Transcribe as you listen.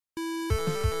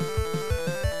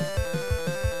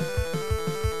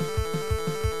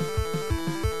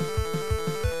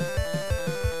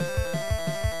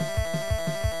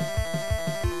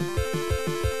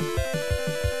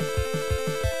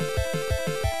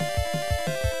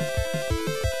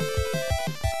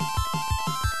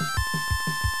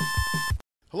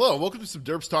Hello, welcome to some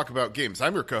Derps Talk About Games.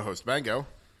 I'm your co-host, Mango.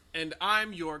 And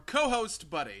I'm your co-host,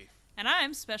 Buddy. And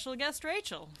I'm special guest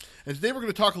Rachel. And today we're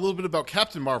going to talk a little bit about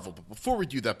Captain Marvel. But before we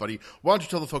do that, Buddy, why don't you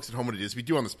tell the folks at home what it is we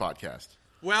do on this podcast?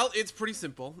 Well, it's pretty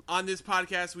simple. On this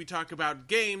podcast, we talk about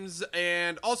games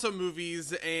and also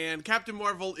movies, and Captain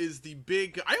Marvel is the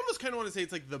big... I almost kind of want to say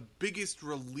it's like the biggest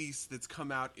release that's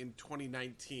come out in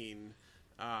 2019,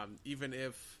 even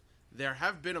if there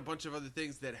have been a bunch of other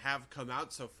things that have come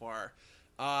out so far.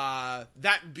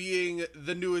 That being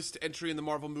the newest entry in the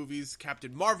Marvel movies,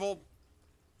 Captain Marvel,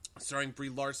 starring Brie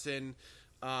Larson.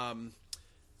 And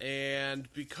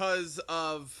because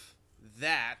of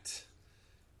that,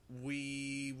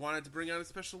 we wanted to bring on a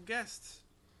special guest,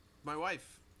 my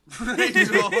wife,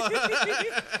 Rachel.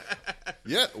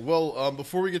 Yeah, well,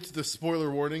 before we get to the spoiler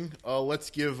warning,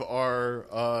 let's give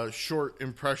our short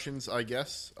impressions, I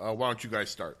guess. Why don't you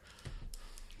guys start?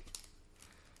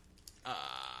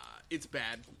 It's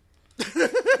bad.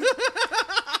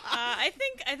 I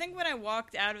think when I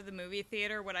walked out of the movie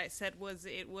theater, what I said was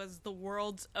it was the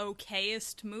world's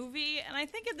okayest movie, and I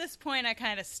think at this point I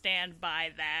kind of stand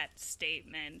by that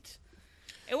statement.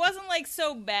 It wasn't like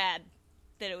so bad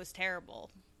that it was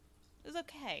terrible. It was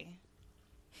okay.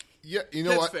 Yeah, you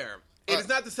know That's what? fair. It is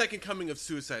not the second coming of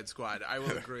Suicide Squad. I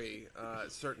will agree,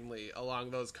 certainly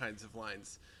along those kinds of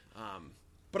lines.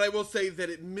 But I will say that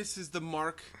it misses the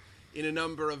mark in a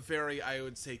number of very, I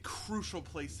would say, crucial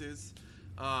places.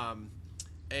 And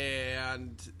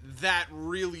that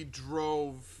really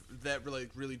drove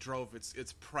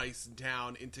its price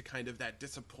down into kind of that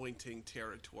disappointing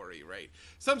territory, right?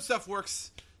 Some stuff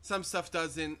works, some stuff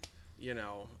doesn't, you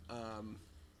know.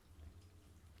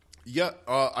 Yeah,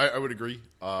 I would agree.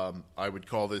 I would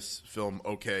call this film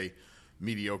okay,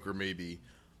 mediocre maybe.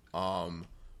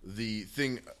 The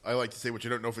thing I like to say, which I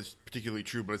don't know if it's particularly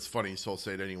true, but it's funny, so I'll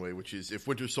say it anyway, which is if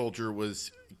Winter Soldier was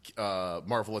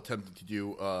Marvel attempting to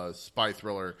do a spy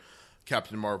thriller,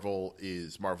 Captain Marvel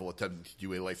is Marvel attempting to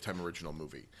do a Lifetime original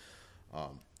movie.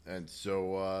 And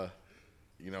so,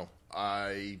 you know,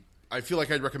 I feel like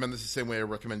I'd recommend this the same way I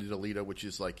recommended Alita, which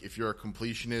is like, if you're a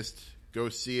completionist, go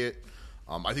see it.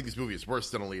 I think this movie is worse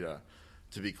than Alita,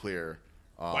 to be clear.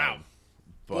 Wow.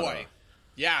 But, Boy.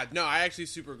 Yeah, no, I actually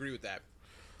super agree with that.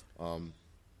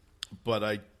 But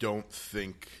I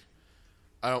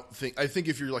think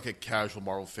if you're like a casual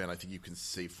Marvel fan, I think you can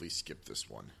safely skip this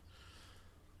one.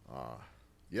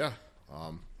 Yeah.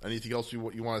 Anything else you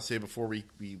want to say before we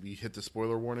hit the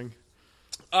spoiler warning?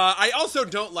 I also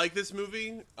don't like this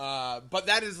movie, but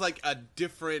that is like a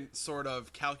different sort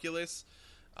of calculus.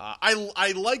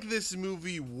 I like this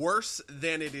movie worse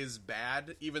than it is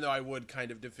bad, even though I would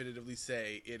kind of definitively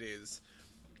say it is,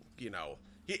 you know...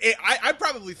 I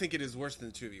probably think it is worse than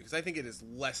the two of you, because I think it is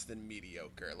less than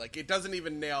mediocre. Like, it doesn't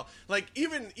even nail... Like,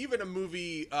 even a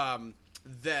movie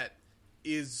that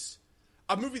is...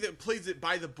 A movie that plays it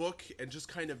by the book and just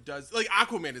kind of does... Like,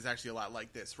 Aquaman is actually a lot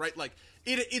like this, right? Like,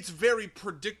 it's very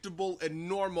predictable and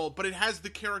normal, but it has the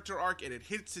character arc, and it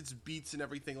hits its beats and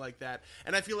everything like that.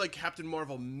 And I feel like Captain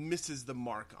Marvel misses the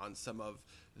mark on some of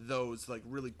those, like,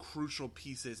 really crucial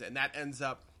pieces, and that ends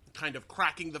up kind of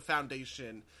cracking the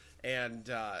foundation... And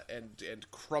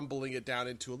crumbling it down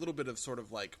into a little bit of sort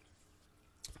of like,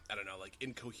 I don't know, like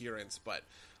incoherence. But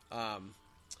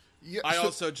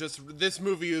this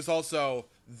movie is also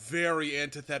very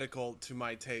antithetical to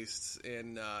my tastes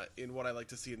in what I like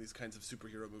to see in these kinds of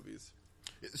superhero movies.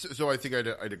 So I think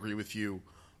I'd agree with you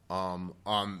on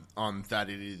that.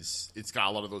 It's got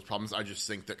a lot of those problems. I just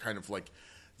think that kind of like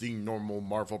the normal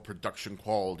Marvel production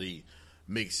quality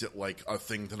makes it like a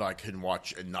thing that I can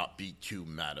watch and not be too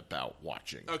mad about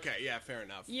watching. Okay, yeah, fair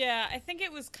enough. Yeah, I think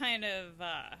it was kind of,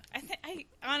 I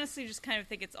honestly just kind of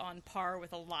think it's on par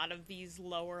with a lot of these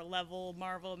lower level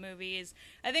Marvel movies.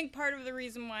 I think part of the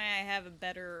reason why I have a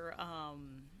better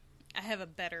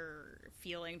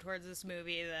feeling towards this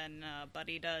movie than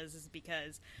Buddy does is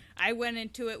because I went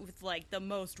into it with like the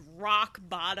most rock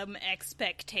bottom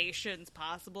expectations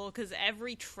possible, because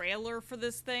every trailer for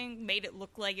this thing made it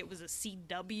look like it was a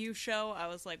CW show. I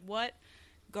was like, what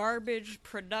garbage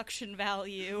production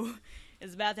value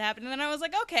is about to happen? And then I was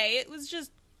like, okay, it was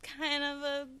just kind of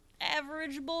a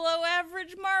average, below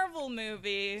average Marvel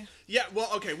movie. Yeah, well,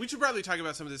 okay, we should probably talk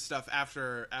about some of this stuff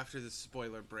after the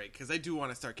spoiler break, because I do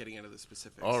want to start getting into the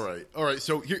specifics. All right.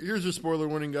 So here's your spoiler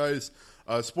warning, guys.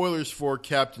 Spoilers for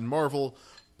Captain Marvel,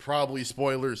 probably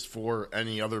spoilers for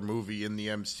any other movie in the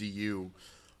MCU.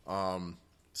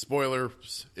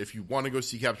 Spoilers, if you want to go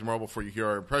see Captain Marvel before you hear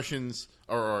our impressions,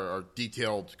 or our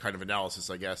detailed kind of analysis,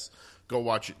 I guess, go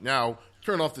watch it now.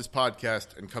 Turn off this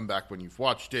podcast and come back when you've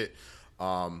watched it.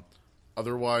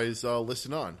 Otherwise,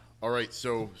 listen on. All right,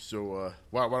 so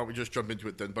why don't we just jump into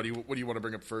it then, buddy? What do you want to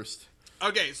bring up first?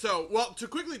 Okay, so, well, to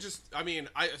quickly just, I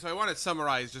want to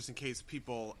summarize just in case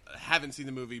people haven't seen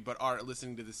the movie but are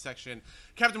listening to this section.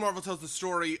 Captain Marvel tells the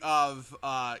story of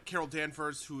Carol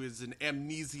Danvers, who is an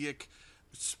amnesiac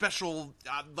special,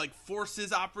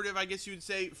 forces operative, I guess you'd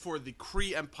say, for the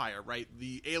Kree Empire, right?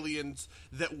 The aliens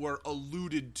that were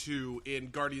alluded to in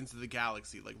Guardians of the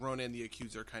Galaxy, like Ronan the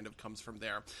Accuser kind of comes from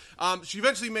there. She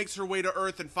eventually makes her way to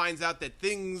Earth and finds out that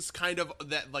things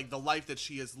the life that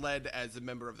she has led as a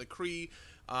member of the Kree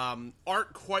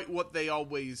aren't quite what they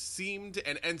always seemed,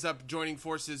 and ends up joining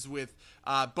forces with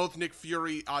both Nick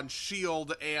Fury on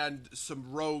S.H.I.E.L.D. and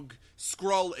some rogue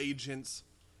Skrull agents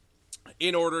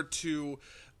in order to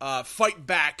fight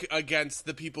back against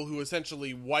the people who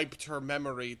essentially wiped her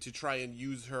memory to try and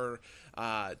use her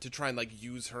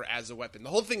use her as a weapon. The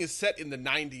whole thing is set in the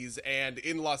 90s and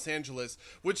in Los Angeles,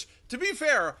 which, to be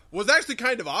fair, was actually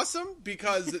kind of awesome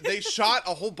because they shot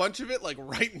a whole bunch of it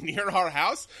right near our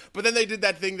house, but then they did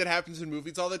that thing that happens in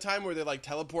movies all the time where they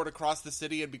teleport across the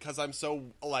city, and because I'm so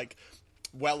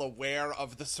well aware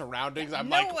of the surroundings, I'm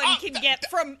no one can get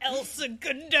from El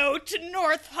Segundo to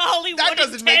North Hollywood that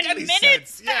doesn't in make 10 any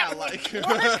minutes. sense. Yeah,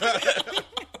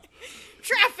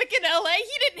 traffic in LA.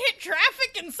 He didn't hit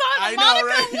traffic in Santa I Monica.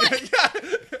 know, right?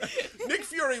 What? Yeah. Nick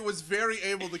Fury was very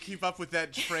able to keep up with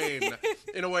that train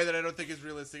in a way that I don't think is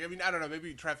realistic. I mean, I don't know.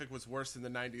 Maybe traffic was worse in the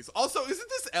 90s. Also, isn't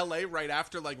this LA right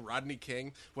after Rodney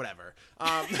King? Whatever.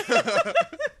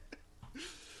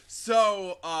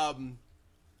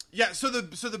 Yeah, so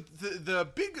the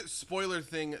big spoiler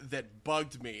thing that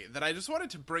bugged me that I just wanted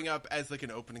to bring up as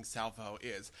an opening salvo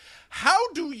is,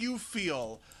 how do you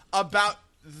feel about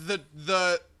the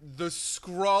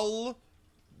Skrull,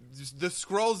 the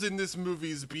Skrulls in this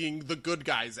movie's being the good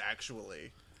guys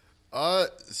actually?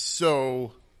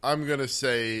 So I'm gonna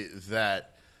say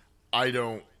that I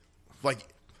don't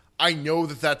I know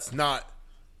that that's not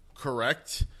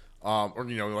correct,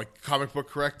 or comic book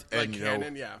correct, and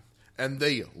canon, yeah. And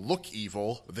they look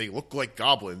evil. They look like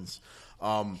goblins.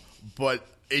 But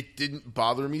it didn't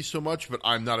bother me so much. But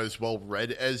I'm not as well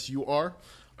read as you are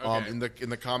in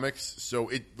the comics. So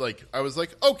it I was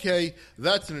like, okay,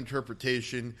 that's an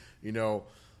interpretation,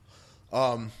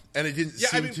 and it didn't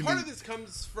seem to me. Part of this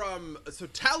comes from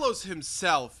Talos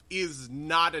himself is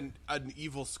not an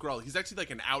evil Skrull. He's actually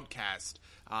an outcast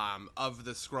of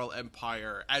the Skrull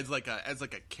Empire as a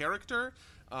character.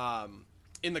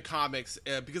 In the comics,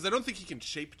 because I don't think he can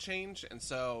shape change, and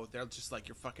so they're just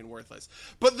you're fucking worthless.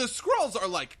 But the Skrulls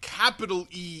are capital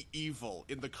E evil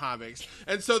in the comics,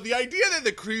 and so the idea that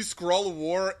the Kree-Skrull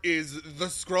War is the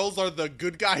Skrulls are the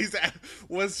good guys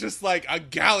was just a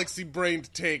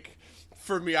galaxy-brained take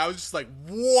for me. I was just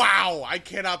wow, I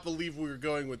cannot believe we were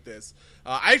going with this.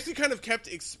 I actually kind of kept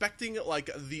expecting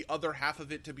the other half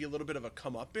of it to be a little bit of a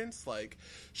comeuppance,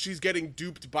 she's getting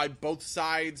duped by both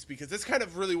sides, because that's kind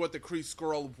of really what the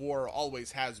Kree-Skrull War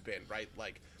always has been, right?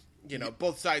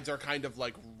 Both sides are kind of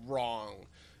wrong.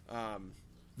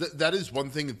 That is one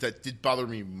thing that did bother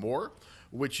me more,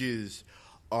 which is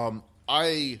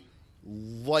I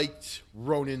liked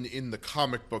Ronan in the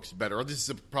comic books better. This is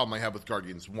a problem I have with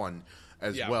Guardians 1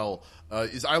 as well,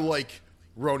 is I like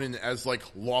Ronan as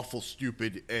lawful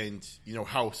stupid, and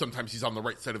how sometimes he's on the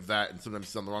right side of that and sometimes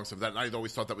he's on the wrong side of that, and I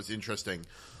always thought that was interesting.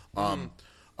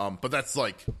 But that's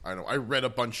I don't know, I read a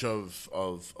bunch of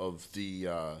the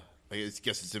I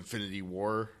guess it's Infinity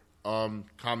War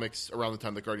comics around the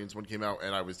time that Guardians 1 came out,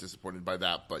 and I was disappointed by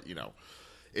that, but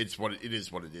it's what it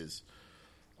is.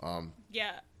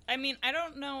 Yeah, I mean, I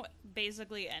don't know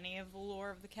basically any of the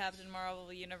lore of the Captain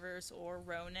Marvel universe or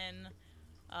Ronan,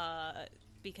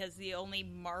 because the only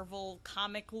Marvel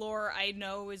comic lore I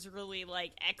know is really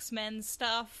X-Men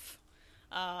stuff.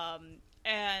 But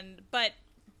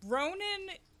Ronan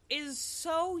is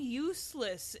so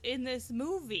useless in this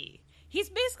movie. He's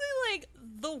basically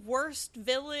the worst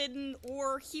villain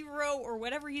or hero or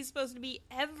whatever he's supposed to be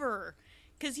ever,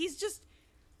 because he's just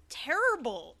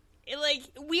terrible.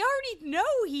 We already know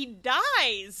he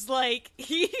dies. That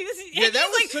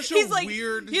was such a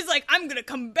weird. He's I'm gonna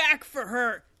come back for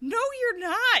her. No, you're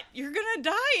not. You're gonna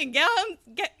die in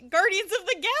Guardians of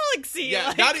the Galaxy.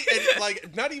 Yeah,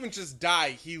 not even just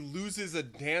die. He loses a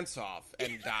dance off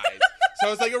and dies.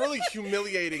 So it's a really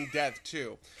humiliating death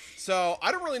too. So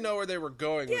I don't really know where they were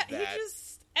going with that.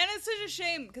 And it's such a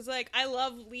shame because I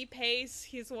love Lee Pace.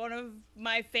 He's one of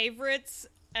my favorites.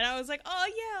 And I was oh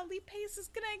yeah, Lee Pace is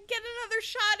gonna get another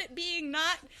shot at being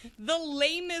not the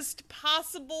lamest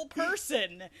possible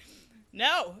person.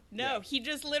 No, he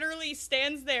just literally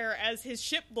stands there as his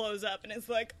ship blows up and is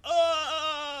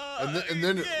and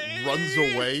then runs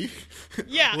away.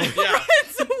 Yeah,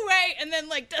 runs away, and then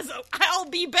like does a "I'll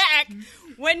be back"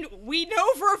 when we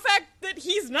know for a fact that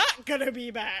he's not gonna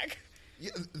be back.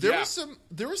 Yeah, there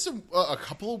was some a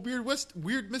couple of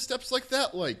weird missteps like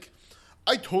that. Like,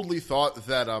 I totally thought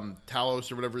that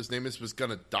Talos or whatever his name is was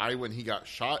gonna die when he got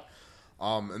shot,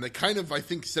 and they kind of, I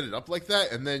think, set it up like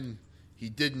that, and then he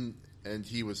didn't, and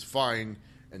he was fine.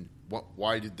 And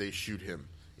why did they shoot him?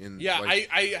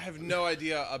 I have no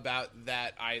idea about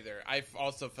that either. I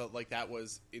also felt like that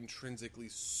was intrinsically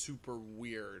super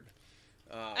weird.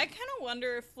 I kind of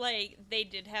wonder if, like, they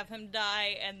did have him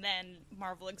die, and then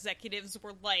Marvel executives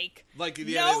were like no,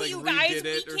 you guys,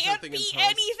 we can't be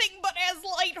anything but as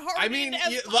lighthearted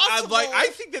as possible. I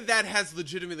think that has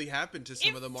legitimately happened to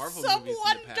some of the Marvel movies in the past. If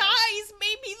someone dies,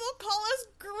 maybe they'll call us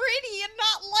gritty and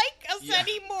not like us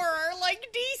anymore, or like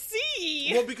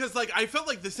DC. Well, because, like, I felt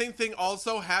like the same thing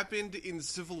also happened in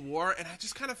Civil War, and I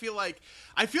just kind of feel like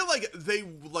they,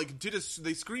 like,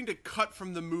 they screened a cut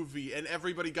from the movie, and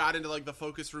everybody got into, like, the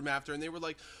focus room after, and they were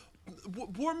like,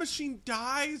 War Machine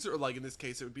dies, or, like, in this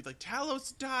case it would be like,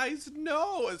 Talos dies,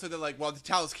 no, and so they're like, well,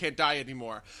 Talos can't die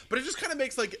anymore. But it just kind of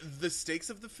makes, like, the stakes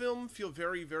of the film feel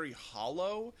very, very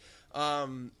hollow,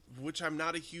 which I'm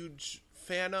not a huge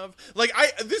fan of. Like,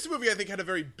 this movie, I think, had a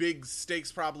very big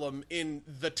stakes problem in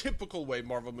the typical way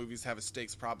Marvel movies have a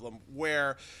stakes problem,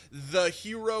 where the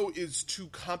hero is too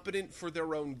competent for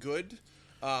their own good.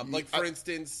 Like, for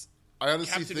instance, I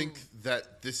honestly think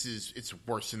that it's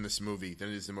worse in this movie than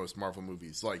it is in most Marvel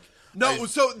movies. Like,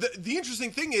 so the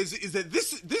interesting thing is that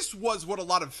this was what a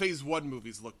lot of Phase 1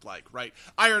 movies looked like, right?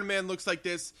 Iron Man looks like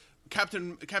this.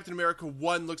 Captain America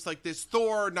 1 looks like this.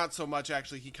 Thor, not so much,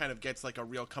 actually. He kind of gets like a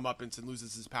real comeuppance and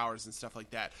loses his powers and stuff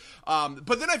like that.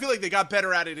 But then I feel like they got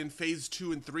better at it in Phase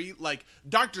 2 and 3. Like,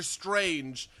 Doctor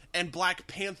Strange and Black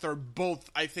Panther both,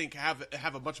 I think, have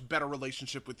a much better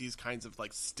relationship with these kinds of,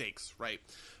 like, stakes, right?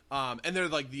 And they're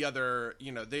like the other,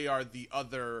 they are the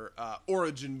other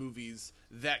origin movies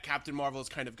that Captain Marvel is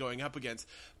kind of going up against.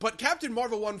 But Captain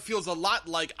Marvel 1 feels a lot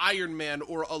like Iron Man,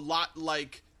 or a lot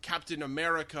like Captain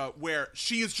America, where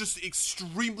she is just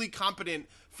extremely competent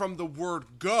from the word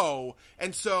go,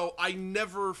 and so I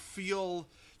never feel,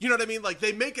 you know what I mean? Like,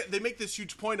 they make this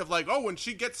huge point of, like, oh, when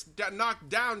she gets knocked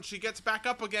down, she gets back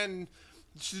up again.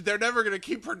 They're never going to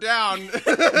keep her down.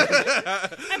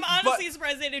 I'm honestly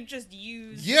surprised they didn't just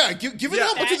use... Yeah, given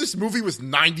how much of this movie was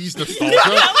 90s nostalgia...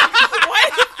 Why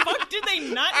the fuck did they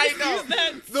not use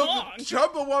that song? The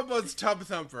Chumbawamba's Tub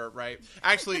Thumper, right?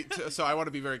 Actually, so I want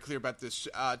to be very clear about this.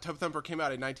 Tub Thumper came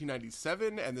out in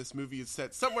 1997, and this movie is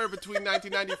set somewhere between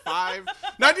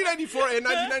 1994 and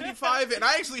 1995, and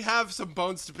I actually have some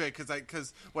bones to pick,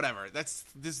 because whatever. This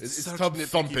is such tub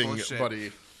thumping, bullshit.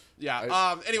 buddy.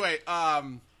 Yeah. Anyway,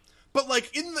 but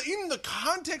like in the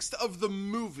context of the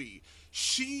movie,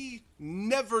 she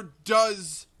never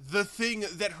does the thing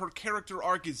that her character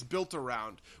arc is built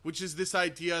around, which is this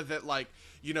idea that, like,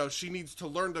 she needs to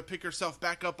learn to pick herself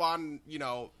back up on,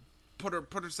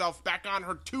 put herself back on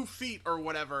her 2 feet or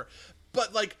whatever.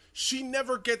 But, like, she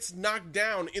never gets knocked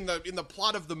down in the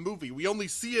plot of the movie. We only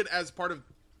see it as part of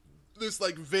this,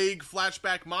 like, vague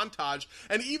flashback montage,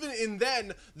 and even in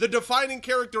then, the defining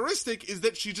characteristic is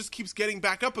that she just keeps getting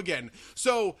back up again.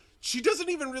 So she doesn't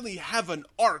even really have an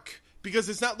arc, because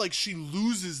it's not like she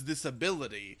loses this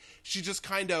ability. She just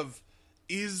kind of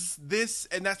is this,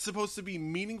 and that's supposed to be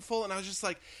meaningful. And I was just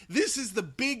like, this is the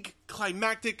big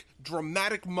climactic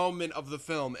dramatic moment of the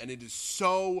film, and it is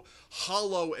so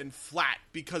hollow and flat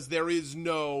because there's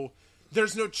no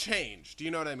change. Do you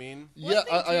know what I mean? Yeah,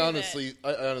 I honestly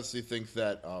think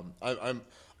that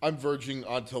I'm verging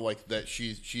onto, like, that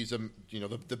she's a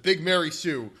the big Mary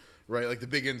Sue, right? Like the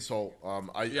big insult.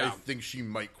 I think she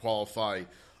might qualify,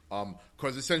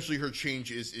 because essentially her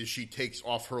change is she takes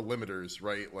off her limiters,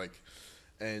 right? Like,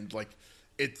 and like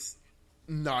it's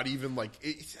not even like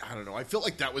I don't know. I feel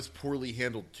like that was poorly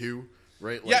handled too.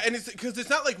 Right? Like, yeah, and it's because it's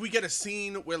not like we get a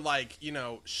scene where, like,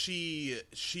 she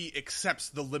accepts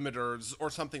the limiters or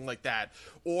something like that,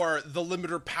 or the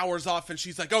limiter powers off and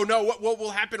she's like, oh no, what will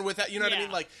happen with that? You know what I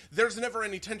mean? Like, there's never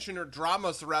any tension or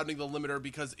drama surrounding the limiter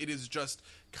because it is just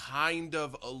kind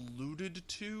of alluded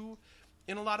to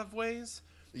in a lot of ways.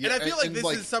 Yeah, and I feel like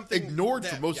this is something ignored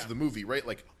for most of the movie, right?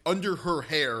 Like, under her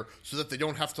hair, so that they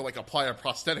don't have to, like, apply a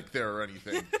prosthetic there or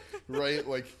anything, right?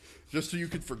 Like, just so you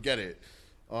could forget it.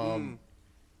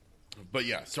 But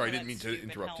yeah, sorry, I didn't mean to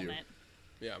interrupt helmet.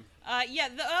 you. Yeah.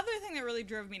 The other thing that really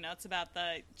drove me nuts about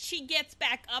she gets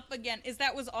back up again is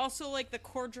that was also, like, the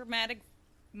core dramatic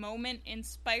moment in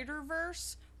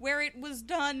Spider-Verse where it was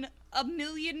done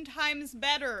 1,000,000 times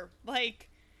better. Like,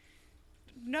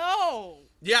 No.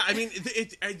 Yeah, I mean,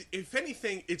 if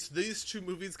anything, it's these two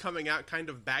movies coming out kind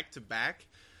of back to back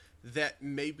that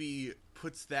maybe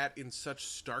puts that in such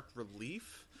stark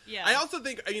relief. Yeah. I also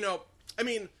think, I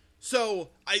mean, so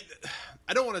I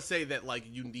don't want to say that, like,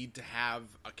 you need to have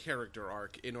a character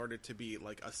arc in order to be,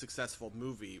 like, a successful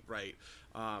movie, right?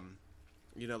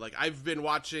 Like, I've been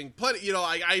watching plenty,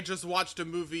 I just watched a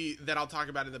movie that I'll talk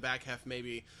about in the back half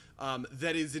maybe,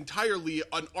 that is entirely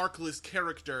an arcless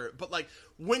character. But, like,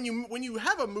 when you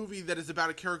have a movie that is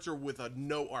about a character with a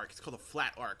no arc, it's called a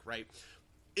flat arc, right?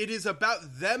 It is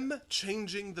about them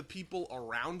changing the people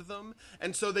around them.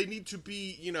 And so they need to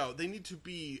be,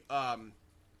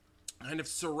 kind of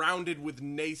surrounded with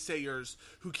naysayers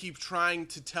who keep trying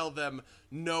to tell them,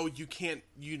 no, you can't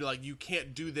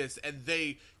do this, and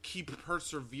they keep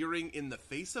persevering in the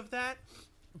face of that.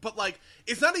 But, like,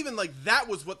 it's not even like that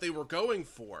was what they were going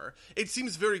for. It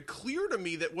seems very clear to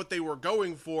me that what they were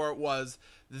going for was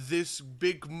this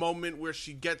big moment where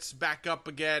she gets back up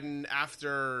again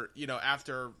after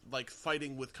like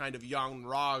fighting with kind of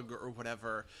Yon-Rogg or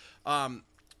whatever.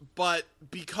 But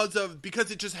because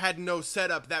it just had no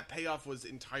setup, that payoff was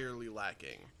entirely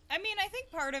lacking. I mean, I think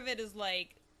part of it is,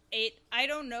 like, I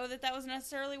don't know that was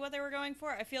necessarily what they were going for.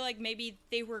 I feel like maybe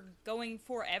they were going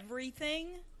for everything.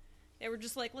 They were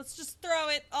just like, let's just throw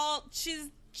it all.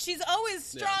 She's always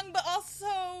strong, but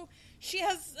also she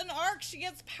has an arc. She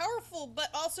gets powerful, but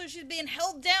also she's being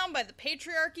held down by the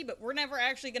patriarchy, but we're never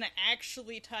actually going to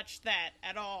actually touch that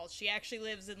at all. She actually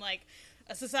lives in, like,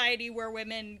 a society where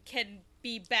women can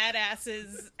be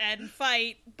badasses and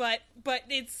fight, but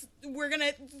we're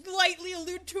gonna lightly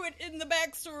allude to it in the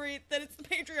backstory that it's the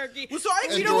patriarchy. Well, so I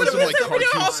and doing some, like, cartoon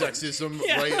sexism,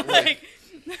 right?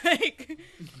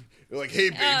 Like, hey,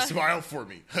 babe, smile for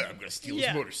me. I'm gonna steal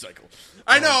his motorcycle.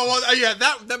 I know, well, yeah,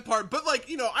 that part. But, like,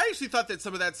 I actually thought that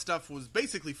some of that stuff was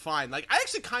basically fine. Like, I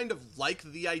actually kind of like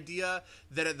the idea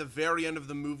that at the very end of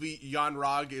the movie,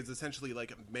 Yon-Rogg is essentially,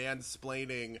 like,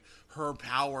 mansplaining her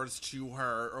powers to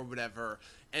her or whatever.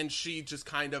 And she just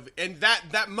kind of... And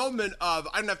that moment of,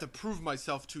 I don't have to prove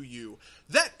myself to you,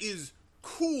 that is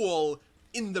cool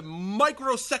in the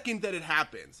microsecond that it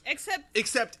happens.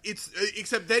 Except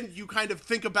then you kind of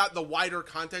think about the wider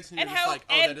context and you're just like,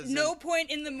 oh, that isn't... no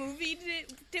point in the movie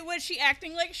was she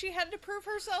acting like she had to prove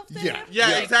herself to him?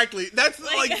 Yeah, exactly. That's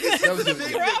this is the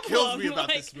thing that kills me about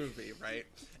this movie, right?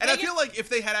 And I feel like if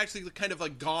they had actually kind of,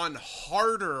 like, gone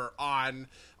harder on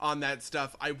that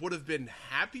stuff, I would have been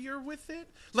happier with it.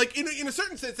 Like, in a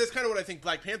certain sense, that's kind of what I think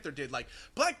Black Panther did. Like,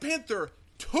 Black Panther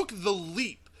took the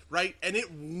leap, right? And it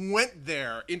went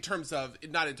there in terms of,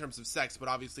 not in terms of sex, but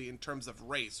obviously in terms of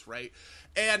race, right?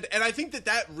 And I think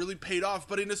that really paid off.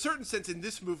 But in a certain sense, in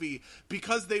this movie,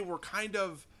 because they were kind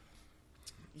of,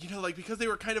 because they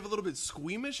were kind of a little bit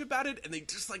squeamish about it, and they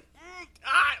just like,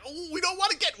 we don't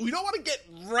want to get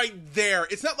right there.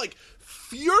 It's not like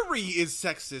Fury is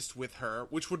sexist with her,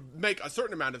 which would make a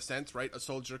certain amount of sense, right? A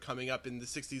soldier coming up in the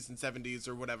 60s and 70s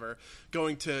or whatever,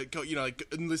 going to go, like,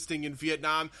 enlisting in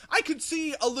Vietnam. I could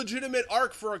see a legitimate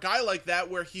arc for a guy like that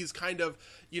where he's kind of,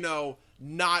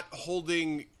 not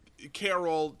holding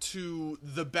Carol to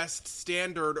the best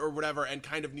standard or whatever and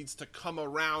kind of needs to come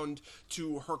around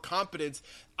to her competence.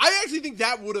 I actually think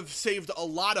that would have saved a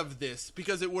lot of this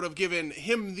because it would have given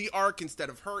him the arc instead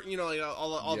of her, like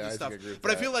all this stuff.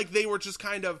 But I feel like they were just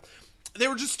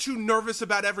too nervous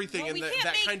about everything, and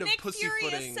that kind of Nick pussyfooting.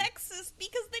 Fury a sexist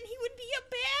because then he would be a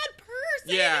bad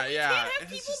person. Yeah. You can't have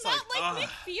people not like Nick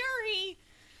Fury.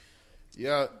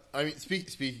 Yeah, I mean,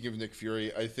 speaking of Nick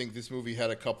Fury, I think this movie had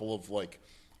a couple of, like,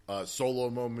 solo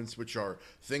moments, which are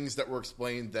things that were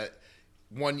explained that,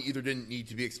 one, either didn't need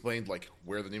to be explained, like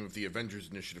where the name of the Avengers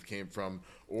Initiative came from,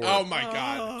 or oh my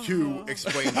god, two,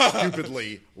 explained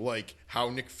stupidly, like how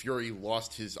Nick Fury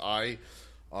lost his eye.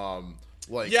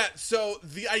 So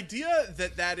the idea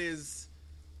that is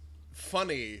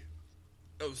funny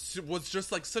was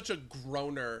just like such a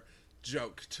groaner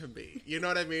joke to me. You know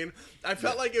what I mean? I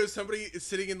felt like it was somebody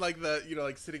sitting in like the,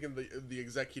 sitting in the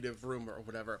executive room or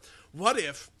whatever. What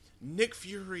if Nick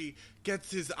Fury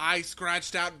gets his eye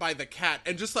scratched out by the cat,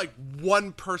 and just like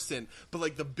one person, but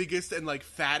like the biggest and like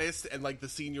fattest and like the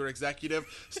senior executive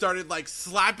started like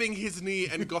slapping his knee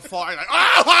and guffawing like,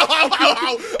 ow, ow, ow,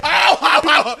 ow, ow, ow,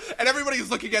 ow, and everybody's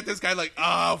looking at this guy like,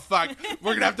 oh fuck,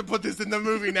 we're gonna have to put this in the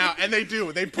movie now. And they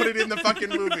put it in the fucking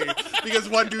movie because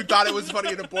one dude thought it was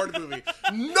funny in a porn movie.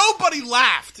 Nobody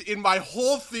laughed in my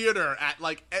whole theater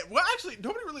well, actually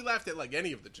nobody really laughed at like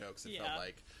any of the jokes, it felt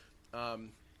like.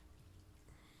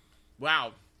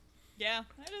 Wow. Yeah,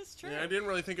 that is true. Yeah, I didn't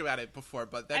really think about it before,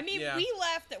 but that, I mean, yeah. we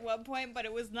laughed at one point, but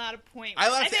it was not a point. I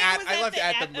laughed think at- it was I laughed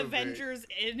at the movie. Avengers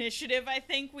Initiative. I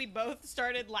think we both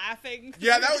started laughing.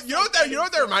 Yeah, We were just, you know what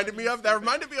that so reminded me of? That stupid.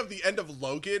 reminded me of the end of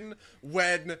Logan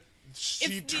when she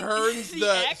It's the- turns the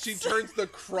the X. she turns the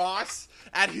cross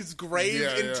at his grave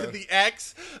Yeah, into yeah. the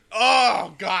X.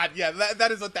 Oh God, yeah,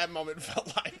 that is what that moment felt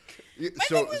like. My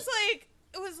thing was like,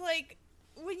 it was like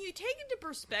when you take into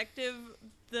perspective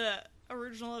the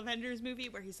original Avengers movie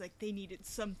where he's like, they needed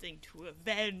something to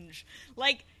avenge.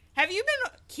 Like, have you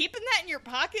been keeping that in your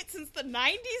pocket since the 90s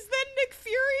then, Nick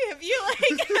Fury? Have you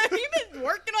been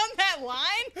working on that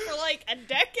line for like a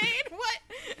decade?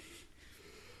 What?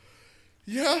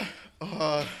 Yeah.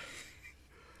 I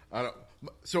don't.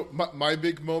 So my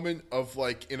big moment of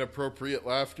like inappropriate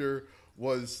laughter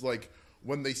was like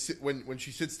when they sit when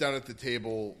she sits down at the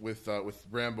table with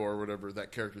Rambo or whatever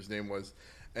that character's name was,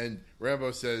 and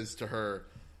Rambo says to her,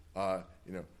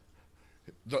 you know,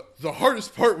 the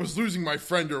hardest part was losing my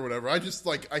friend or whatever. I just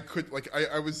like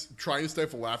I was trying to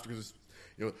stifle laughter because,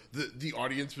 you know, the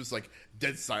audience was like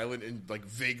dead silent and like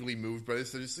vaguely moved by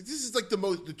this. They're just like, this is like the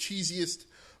cheesiest,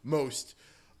 most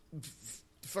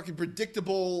fucking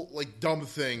predictable, like dumb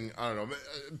thing. I don't know.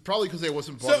 Probably because I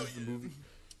wasn't part of the movie.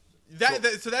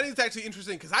 So that is actually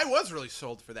interesting because I was really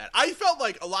sold for that. I felt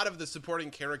like a lot of the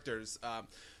supporting characters,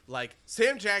 like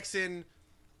Sam Jackson,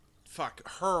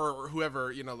 her or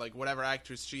whoever, you know, like whatever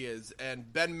actress she is,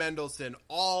 and Ben Mendelsohn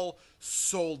all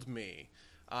sold me.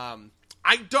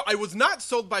 I was not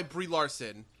sold by Brie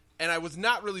Larson, and I was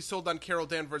not really sold on Carol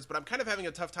Danvers, but I'm kind of having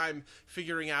a tough time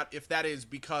figuring out if that is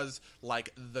because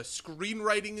like the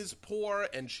screenwriting is poor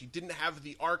and she didn't have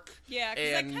the arc. Yeah,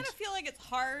 because I kind of feel like it's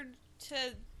hard to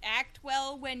act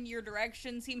well when your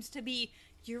direction seems to be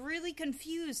you're really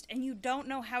confused and you don't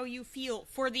know how you feel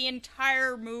for the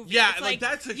entire movie. Yeah, it's like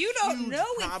that's a you don't huge know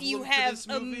if problem you for have this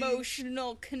movie.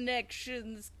 emotional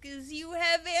connections because you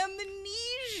have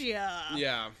amnesia.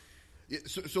 Yeah. Yeah,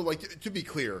 so like to be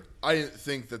clear, I didn't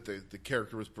think that the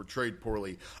character was portrayed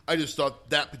poorly. I just thought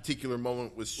that particular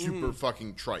moment was super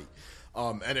fucking trite,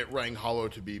 and it rang hollow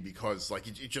to me because like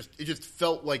it just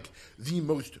felt like the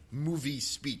most movie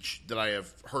speech that I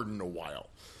have heard in a while.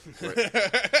 Right?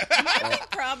 My big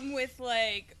problem with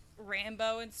like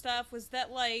Rambo and stuff was that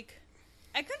like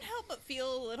I couldn't help but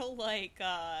feel a little like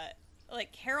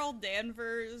Carol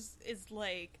Danvers is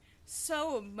like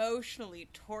so emotionally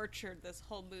tortured this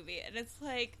whole movie, and it's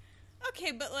like,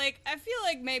 okay, but like I feel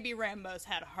like maybe Rambo's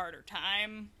had a harder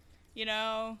time, you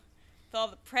know, with all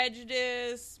the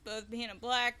prejudice, both being a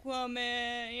black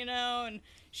woman, you know, and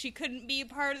she couldn't be a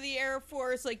part of the Air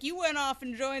Force. Like, you went off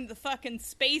and joined the fucking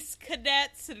space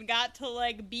cadets and got to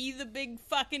like be the big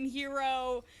fucking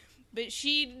hero. But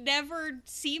she never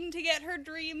seemed to get her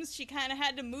dreams. She kind of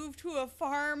had to move to a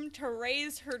farm to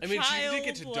raise her child. I mean, she did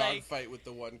get to like, dogfight with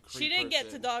the one Kree she did get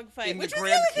to person dogfight, in which the was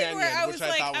Grand the other thing where Canyon, I was which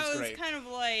like, thought I was great. kind of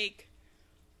like,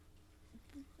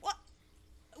 what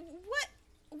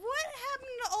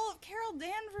happened to all of Carol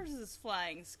Danvers'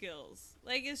 flying skills?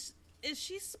 Like, is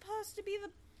she supposed to be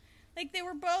the, like, they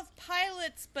were both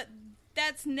pilots, but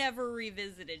that's never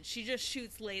revisited. She just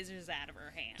shoots lasers out of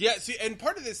her hand. Yeah, see, and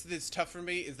part of this that's tough for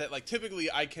me is that, like, typically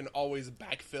I can always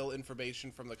backfill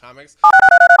information from the comics.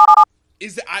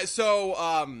 So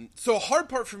hard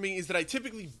part for me is that I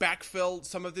typically backfill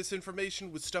some of this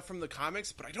information with stuff from the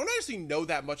comics, but I don't actually know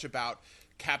that much about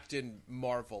Captain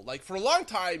Marvel. Like, for a long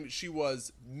time, she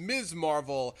was Ms.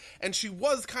 Marvel, and she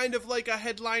was kind of like a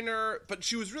headliner, but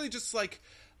she was really just like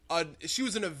she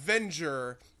was an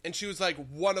Avenger, and she was like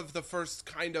one of the first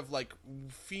kind of like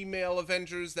female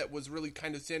Avengers that was really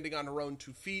kind of standing on her own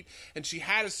 2 feet, and she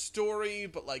had a story,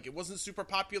 but like it wasn't super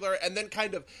popular. And then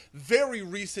kind of very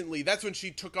recently, that's when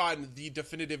she took on the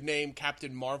definitive name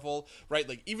Captain Marvel, right?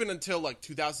 Like even until like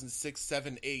 2006,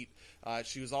 7, 8,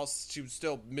 she was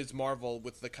still Ms. Marvel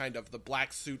with the kind of the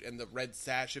black suit and the red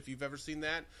sash, if you've ever seen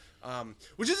that.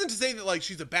 Which isn't to say that like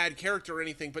she's a bad character or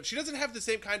anything, but she doesn't have the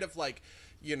same kind of like,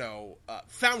 you know,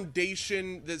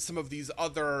 foundation that some of these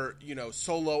other, you know,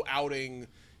 solo outing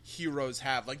heroes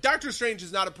have. Like Doctor Strange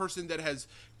is not a person that has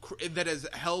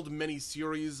held many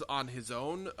series on his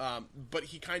own, but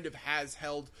he kind of has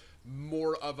held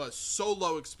more of a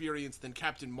solo experience than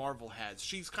Captain Marvel has.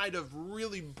 She's kind of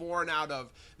really born out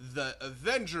of the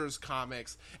Avengers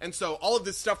comics, and so all of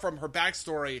this stuff from her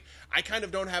backstory, I kind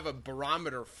of don't have a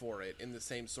barometer for it in the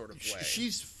same sort of way.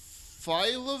 She's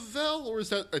Phyla-Vell, or is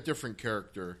that a different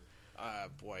character?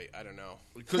 Boy, I don't know.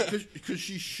 Because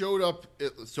she showed up.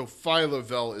 So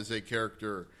Phyla-Vell is a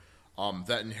character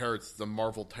that inherits the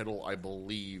Marvel title, I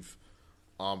believe,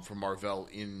 from Marvel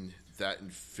in that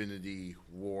Infinity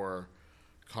War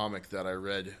comic that I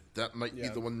read. That might be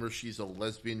Yeah. the one where she's a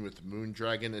lesbian with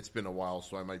Moondragon. It's been a while,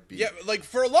 so I might be. Yeah, like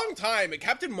for a long time,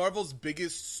 Captain Marvel's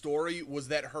biggest story was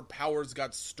that her powers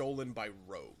got stolen by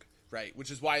Rogue, right? Which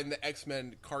is why in the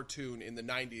X-Men cartoon in the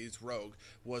 90s, Rogue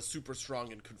was super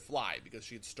strong and could fly because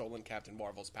she had stolen Captain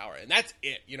Marvel's power. And that's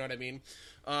it, you know what I mean?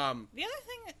 The other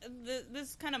thing, this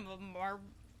is kind of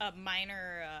a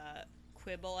minor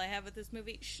quibble I have with this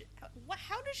movie.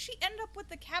 How does she end up with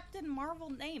the Captain Marvel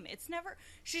name? It's never.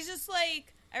 She's just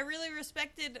like, I really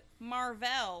respected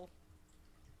Marvel,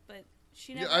 but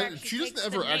she never. Actually she doesn't takes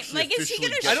ever the name. actually Like, is she officially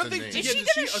gonna? get I don't the think- name. Yeah, Is she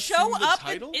does gonna she show assume the up?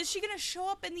 title? Is she gonna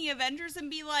show up in the Avengers and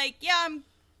be like, "Yeah, I'm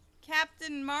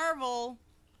Captain Marvel"?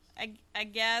 I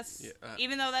guess, Yeah,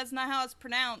 even though that's not how it's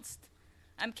pronounced.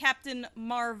 I'm Captain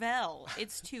Marvel.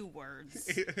 It's 2 words.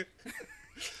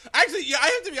 Actually, yeah, I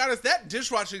have to be honest, that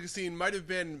dishwashing scene might have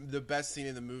been the best scene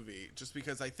in the movie, just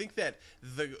because I think that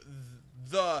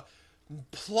the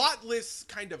plotless,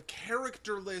 kind of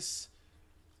characterless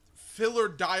filler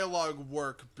dialogue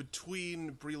work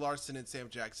between Brie Larson and Sam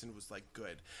Jackson was like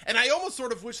good. And I almost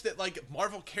sort of wish that like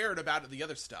Marvel cared about the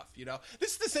other stuff, you know?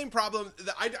 This is the same problem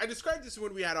that I described this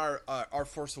when we had our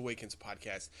Force Awakens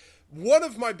podcast. One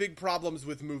of my big problems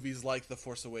with movies like The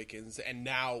Force Awakens, and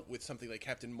now with something like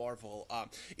Captain Marvel,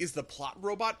 is the plot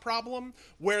robot problem,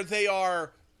 where they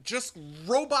are just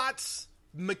robots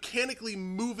mechanically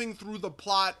moving through the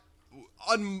plot,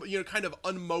 kind of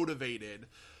unmotivated.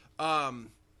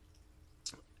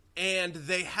 And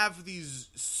they have these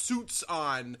suits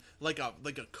on, like a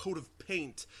coat of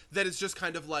paint that is just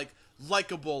kind of like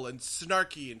likable and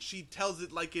snarky, and she tells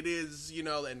it like it is,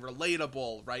 and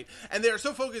relatable, right? And they're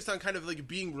so focused on kind of like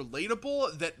being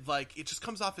relatable that like it just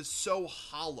comes off as so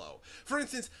hollow. For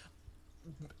instance,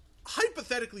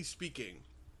 hypothetically speaking,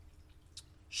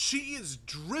 she is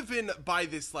driven by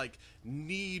this like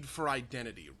need for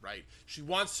identity, right? She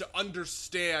wants to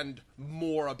understand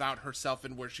more about herself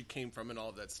and where she came from and all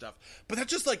of that stuff. But that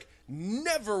just like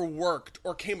never worked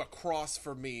or came across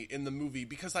for me in the movie,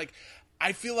 because like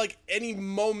I feel like any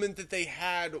moment that they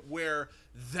had where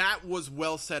that was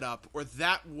well set up or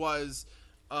that was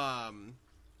kind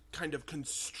of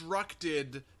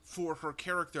constructed for her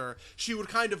character, she would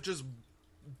kind of just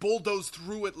bulldoze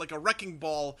through it like a wrecking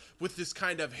ball with this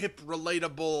kind of hip,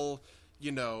 relatable,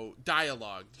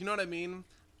 dialogue. You know what I mean?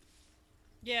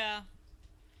 Yeah.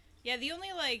 Yeah, the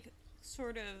only, like,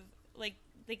 sort of, like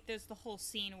there's the whole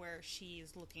scene where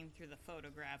she's looking through the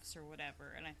photographs or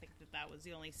whatever, and I think that was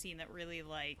the only scene that really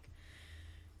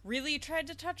tried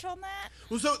to touch on that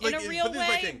Well, so, like, in a real but this is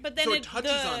my way, thing. but then So it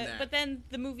touches on that. But then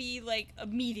the movie, like,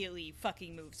 immediately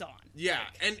fucking moves on. Yeah,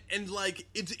 and like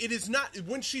it is not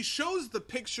when she shows the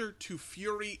picture to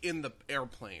Fury in the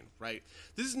airplane, right?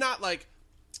 This is not like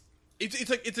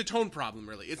it's a tone problem,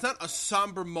 really. It's not a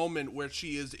somber moment where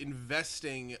she is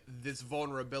investing this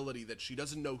vulnerability that she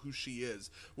doesn't know who she is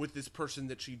with this person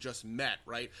that she just met,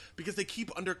 right? Because they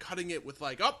keep undercutting it with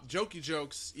like, jokey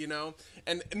jokes,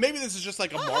 And maybe this is just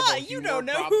like a Marvel humor you don't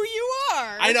know problem. who you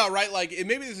are. I know, right? Like,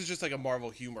 maybe this is just like a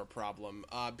Marvel humor problem,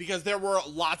 because there were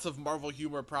lots of Marvel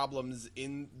humor problems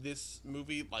in this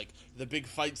movie, like the big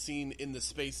fight scene in the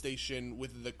space station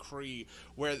with the Kree,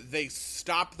 where they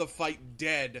stop the fight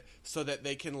dead so that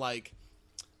they can, like,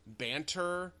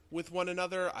 banter with one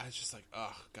another. I was just like,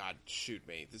 oh, God, shoot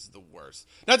me. This is the worst.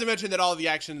 Not to mention that all of the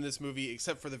action in this movie,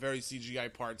 except for the very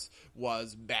CGI parts,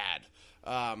 was bad.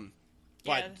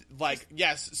 But,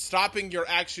 yes, stopping your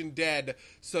action dead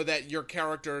so that your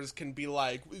characters can be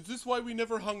like, is this why we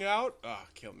never hung out? Ugh,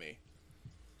 kill me.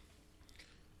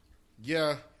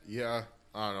 Yeah.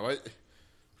 I don't know.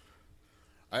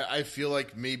 I feel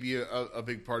like maybe a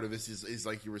big part of this is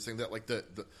like you were saying, that like the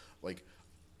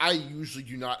I usually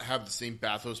do not have the same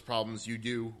bathos problems you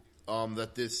do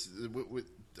that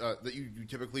you do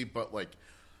typically, but like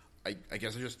I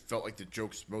guess I just felt like the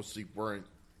jokes mostly weren't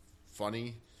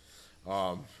funny.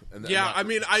 It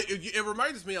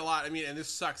reminds me a lot. I mean, and this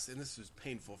sucks, and this is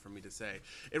painful for me to say.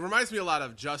 It reminds me a lot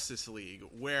of Justice League,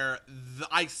 where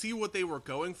I see what they were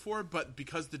going for, but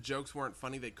because the jokes weren't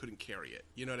funny, they couldn't carry it.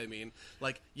 You know what I mean?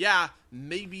 Like, yeah,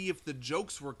 maybe if the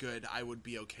jokes were good, I would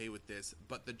be okay with this,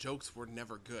 but the jokes were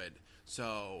never good,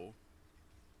 so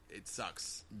it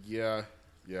sucks. Yeah.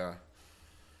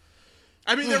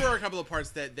 I mean, there were a couple of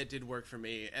parts that did work for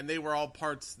me, and they were all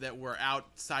parts that were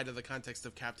outside of the context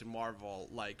of Captain Marvel.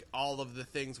 Like, all of the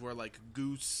things where, like,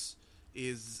 Goose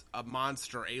is a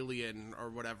monster alien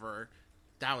or whatever.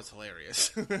 That was hilarious.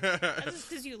 That's just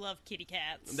because you love kitty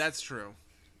cats. That's true.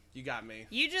 You got me.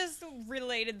 You just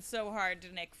related so hard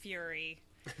to Nick Fury.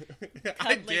 I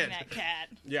Cuddling did. that cat.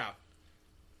 Yeah.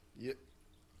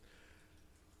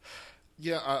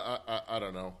 Yeah, I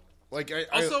don't know. Like,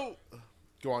 Also,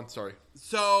 go on. Sorry.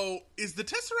 so is the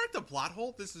Tesseract a plot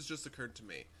hole? This has just occurred to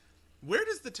me. Where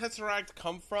does the Tesseract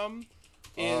come from?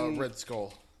 Red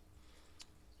Skull.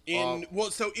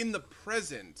 So in the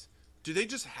present, do they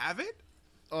just have it?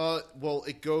 Well,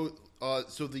 it goes.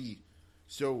 What's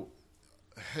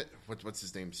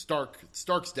his name?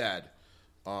 Stark's dad.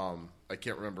 I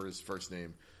can't remember his first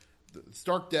name. The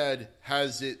Stark dad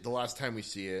has it the last time we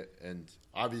see it, and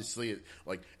obviously, it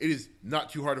is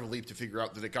not too hard of a leap to figure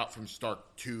out that it got from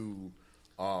Stark to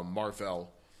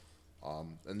Mar-Vell.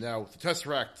 And now the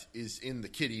Tesseract is in the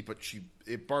kitty, but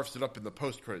it barfs it up in the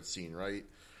post-credit scene, right?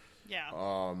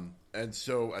 Yeah. And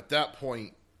so at that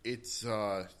point, it's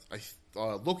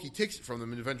Loki takes it from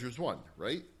them in Avengers 1,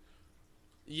 right?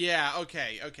 Yeah,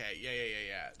 okay.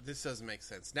 Yeah. This doesn't make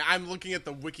sense. Now, I'm looking at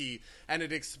the wiki, and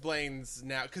it explains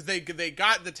now, because they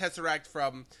got the Tesseract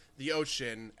from the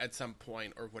ocean at some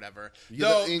point, or whatever.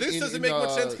 Yeah, this doesn't make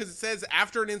much sense, because it says,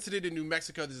 after an incident in New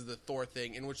Mexico, this is the Thor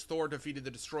thing, in which Thor defeated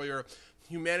the Destroyer,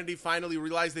 humanity finally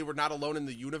realized they were not alone in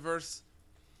the universe.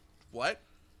 What?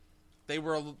 They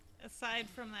were... Aside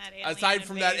from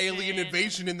that alien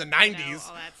invasion in the 90s.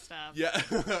 all that stuff. Yeah.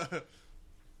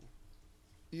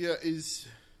 Yeah,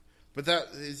 but that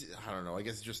is, I don't know, I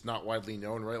guess it's just not widely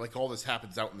known, right? Like, all this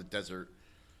happens out in the desert.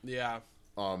 Yeah.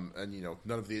 And,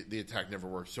 none of the attack never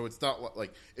works. So it's not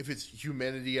like, if it's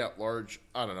humanity at large,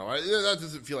 I don't know. That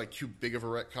doesn't feel like too big of a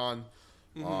retcon.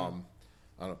 I don't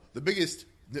know. The biggest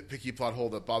nitpicky plot hole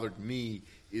that bothered me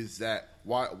is that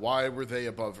why were they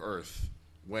above Earth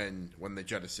when they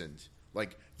jettisoned?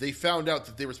 Like, they found out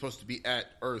that they were supposed to be at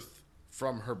Earth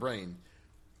from her brain,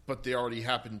 but they already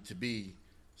happened to be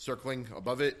circling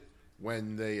above it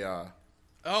when they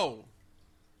Oh.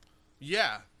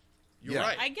 Yeah. You're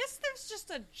right. I guess there's just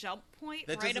a jump point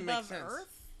That right doesn't make above sense.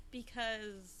 Earth, which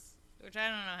I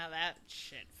don't know how that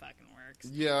shit fucking works.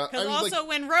 Yeah, Because also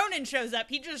when Ronan shows up,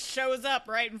 he just shows up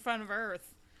right in front of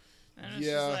Earth. And it's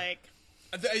just like...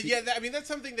 That's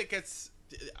something that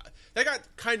got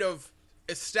kind of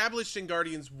established in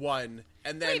Guardians 1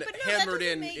 and then Wait, but no, hammered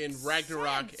that in doesn't make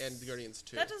Ragnarok sense. and Guardians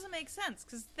 2. That doesn't make sense,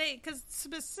 because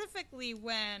specifically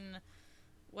when...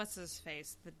 What's his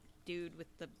face? The dude with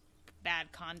the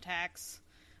bad contacts?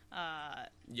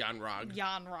 Jan-Rog.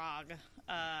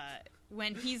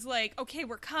 When he's like, okay,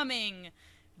 we're coming.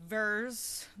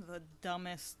 Vers, the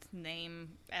dumbest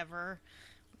name ever.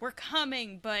 We're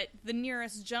coming, but the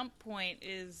nearest jump point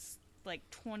is like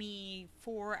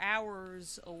 24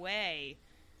 hours away.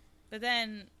 But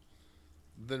then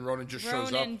Ronan just shows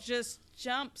up. Ronan just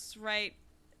jumps right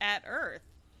at Earth.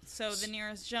 So the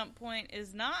nearest jump point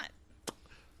is not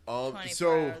 24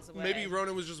 hours away. Maybe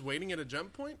Ronan was just waiting at a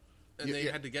jump point and they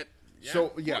had to get... Yeah.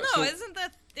 So, yeah. Well, no,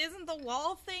 isn't the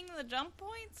wall thing the jump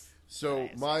points? So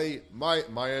my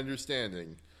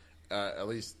understanding, at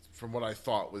least from what I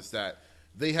thought, was that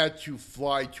they had to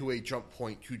fly to a jump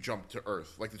point to jump to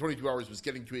Earth. Like, the 22 hours was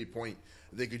getting to a point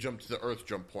that they could jump to the Earth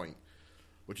jump point,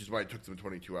 which is why it took them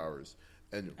 22 hours.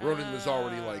 And Ronan was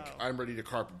already like, I'm ready to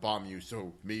carpet bomb you,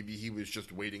 so maybe he was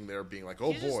just waiting there being like,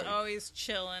 oh, He's boy. just always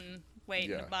chilling,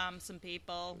 waiting to bomb some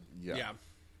people. Yeah.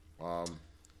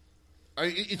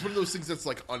 It's one of those things that's,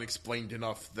 like, unexplained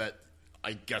enough that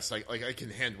I guess I can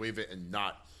hand wave it and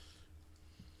not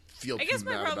feel too mad about it. I guess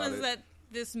my problem is that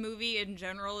this movie in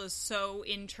general is so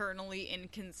internally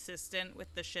inconsistent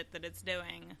with the shit that it's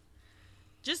doing.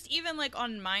 Just even, like,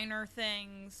 on minor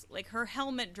things, like, her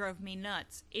helmet drove me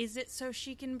nuts. Is it so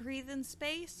she can breathe in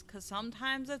space? Because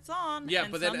sometimes it's on, yeah,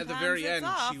 and but then at the very end,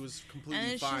 off, she was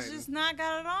completely and fine. she's just not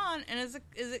got it on. And is it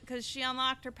because she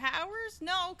unlocked her powers?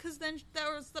 No, because then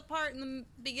there was the part in the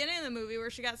beginning of the movie where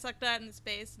she got sucked out into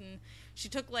space, and she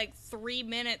took, like, 3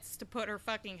 minutes to put her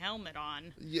fucking helmet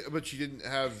on. Yeah, but she didn't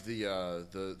have she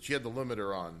had the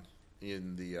limiter on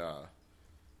in the...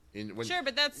 Sure,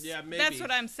 but that's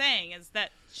what I'm saying, is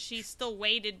that she still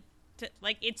waited to...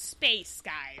 Like, it's space,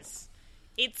 guys.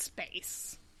 It's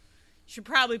space. You should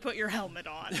probably put your helmet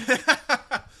on.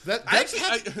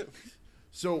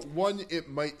 So, one, it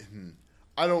might...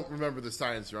 I don't remember the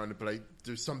science around it, but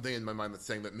there's something in my mind that's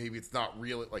saying that maybe it's not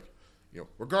real. Like,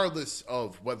 regardless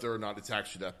of whether or not it's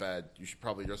actually that bad, you should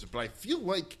probably address it. But I feel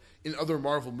like in other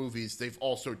Marvel movies, they've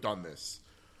also done this.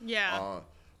 Yeah.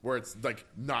 Where it's, like,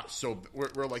 not so... Where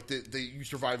like, you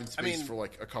survive in space for,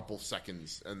 like, a couple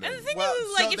seconds, and then... And the thing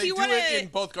is, like, if you want to... in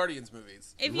both Guardians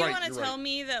movies. If you want to tell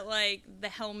me that, like, the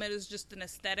helmet is just an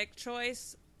aesthetic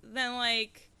choice, then,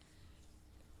 like...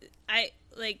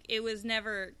 it was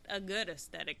never a good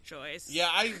aesthetic choice. Yeah,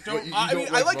 I don't... You I don't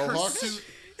mean, like I like Mohawks? her suit...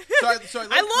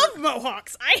 I love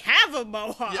mohawks. I have a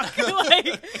mohawk. But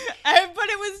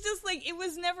it was just like, it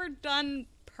was never done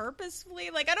purposefully.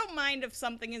 Like, I don't mind if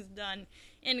something is done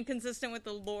inconsistent with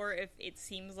the lore if it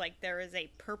seems like there is a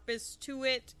purpose to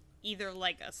it, either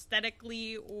like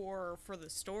aesthetically or for the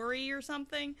story or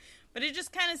something. But it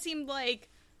just kind of seemed like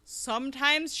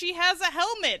sometimes she has a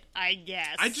helmet, I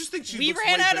guess. I just think she looks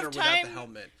way better without the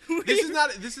helmet.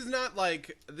 This is not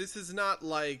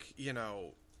like, you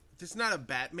know, this is not a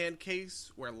Batman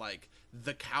case where like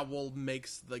the cowl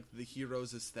makes like the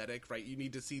hero's aesthetic, right? You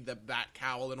need to see the bat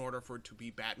cowl in order for it to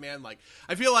be Batman. Like,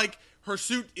 I feel like her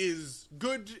suit is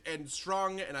good and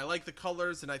strong, and I like the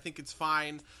colors, and I think it's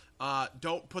fine.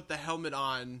 Don't put the helmet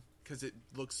on because it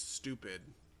looks stupid.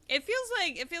 It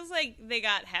feels like they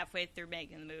got halfway through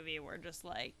making the movie and were just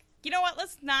like, you know what?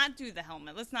 Let's not do the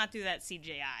helmet. Let's not do that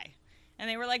CGI. And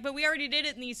they were like, but we already did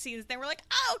it in these scenes. They were like,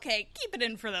 oh, okay, keep it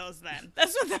in for those then.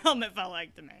 That's what the helmet felt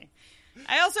like to me.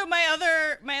 I also, my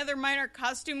other minor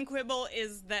costume quibble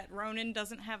is that Ronan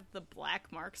doesn't have the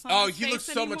black marks on his face he looks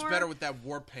so anymore. much better with that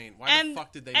war paint. Why the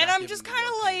fuck did they? And not I'm give just him kind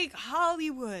of war paint? like,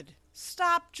 Hollywood,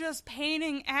 stop just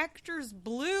painting actors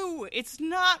blue. It's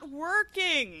not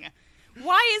working.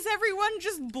 Why is everyone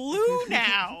just blue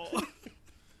now?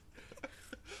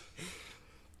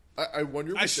 I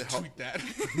wonder. I should tweet that.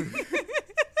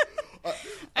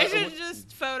 I should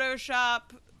just Photoshop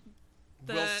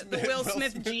the Will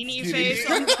Smith genie face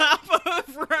on top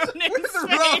of Ronan's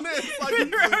face.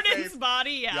 Ronan's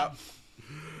body, yeah. Yep.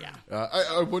 Yeah.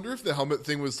 I wonder if the helmet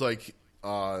thing was like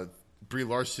Brie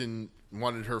Larson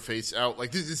wanted her face out.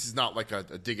 Like this is not like a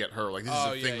dig at her. Like this is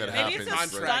a thing that Maybe happens.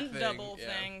 it's a right? stunt double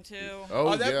thing too.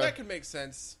 Oh, that could make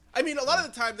sense. I mean, a lot of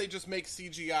the time they just make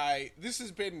CGI. This has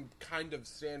been kind of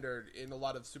standard in a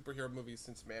lot of superhero movies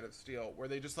since Man of Steel, where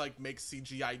they just like make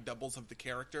CGI doubles of the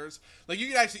characters. Like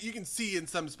you can see in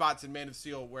some spots in Man of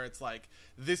Steel where it's like,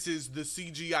 this is the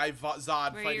CGI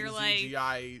Zod where fighting CGI.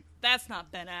 Like, that's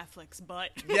not Ben Affleck's butt.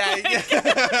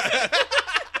 Yeah.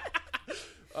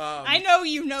 I know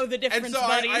you know the difference, and so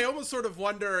buddy. I almost sort of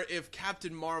wonder if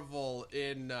Captain Marvel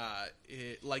in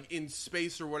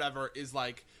space or whatever is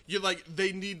like,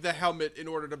 they need the helmet in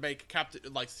order to make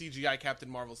CGI Captain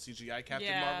Marvel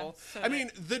Marvel. So I mean,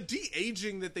 the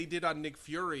de-aging that they did on Nick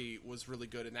Fury was really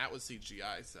good, and that was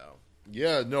CGI. So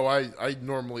yeah, no, I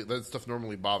normally that stuff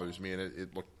normally bothers me, and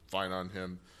it looked fine on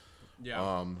him.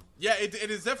 Yeah, it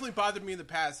has definitely bothered me in the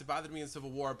past. It bothered me in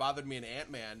Civil War. It bothered me in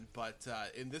Ant-Man, but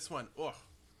in this one, oh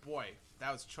boy,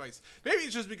 that was choice. Maybe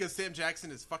it's just because Sam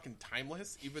Jackson is fucking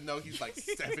timeless, even though he's like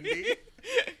 70.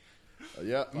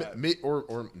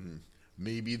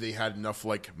 Maybe they had enough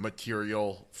like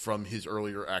material from his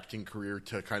earlier acting career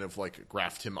to kind of like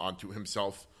graft him onto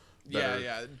himself better.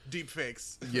 Yeah, deep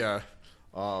fakes. Yeah.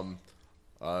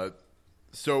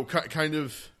 So kind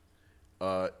of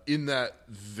in that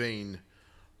vein,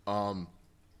 some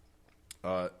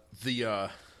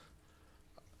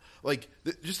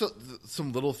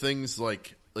little things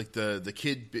like the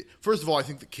kid. First of all, I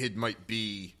think the kid might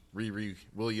be Riri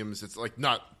Williams. It's like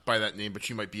not by that name, but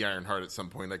she might be Ironheart at some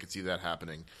point. I could see that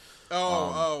happening.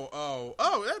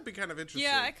 That'd be kind of interesting.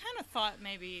 Yeah, I kind of thought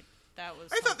maybe that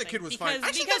was. I thought the kid was fine. I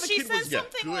actually thought the kid was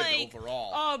something good like,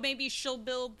 overall. "Oh, maybe she'll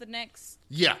build the next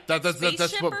that's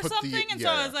spaceship what or put something." the and so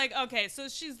I was like, "Okay, so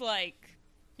she's like,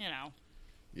 you know."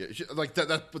 Yeah,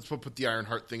 that's what put the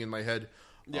Ironheart thing in my head.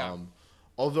 Yeah.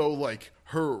 Although, like,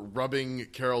 her rubbing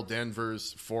Carol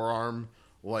Danvers' forearm,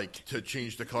 like, to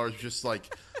change the colors, just like,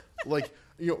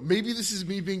 maybe this is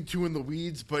me being too in the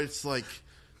weeds, but it's like,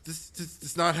 this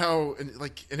is not how an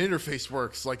interface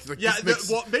works. Like this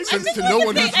makes sense to no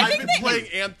one who's I've been playing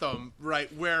Anthem,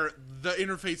 right, where the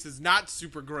interface is not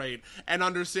super great, and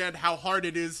understand how hard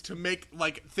it is to make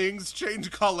like things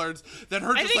change colors. That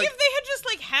her. I think if they had just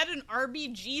like had an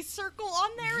RBG circle on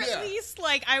there at least,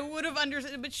 like I would have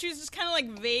understood. But she was just kind of like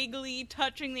vaguely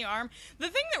touching the arm. The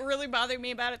thing that really bothered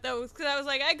me about it though was because I was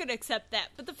like, I could accept that,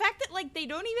 but the fact that like they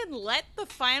don't even let the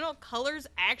final colors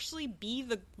actually be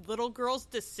the little girl's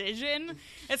decision.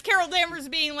 It's Carol Danvers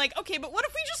being like, okay, but what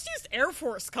if we just used Air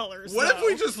Force colors? What if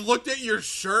we just looked at your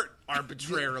shirt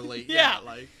arbitrarily?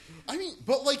 I mean,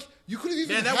 but like you could have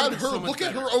even had her look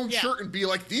at her own shirt and be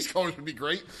like, these colors would be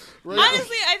great. Right?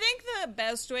 Honestly, I think the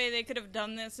best way they could have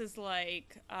done this is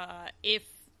like if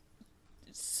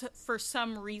for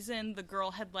some reason the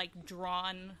girl had like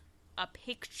drawn a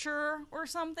picture or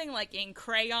something, like in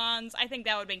crayons. I think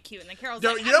that would have been cute. And then Carol's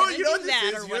No, like, you know I'm gonna what do this that is?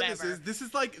 or You know what whatever. this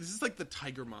is like the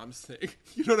Tiger Moms thing.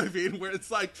 You know what I mean? Where it's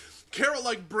like Carol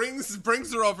like brings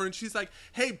her over and she's like,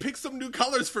 "Hey, pick some new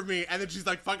colors for me," and then she's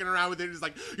like fucking around with it. And she's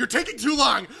like, "You're taking too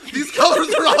long. These colors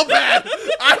are all bad.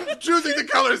 I'm choosing the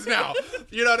colors now."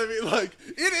 You know what I mean? Like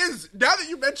it is. Now that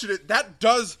you mention it, that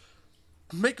does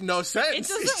make no sense.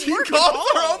 It doesn't She work at calls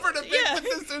her all. over to make Yeah. the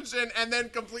decision and then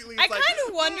completely. I is like, kind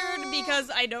of wondered,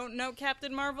 because I don't know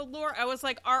Captain Marvel lore, I was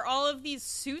like, are all of these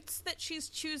suits that she's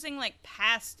choosing, like,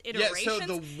 past Yeah, iterations? so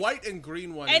the white and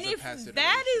green one and is a if past that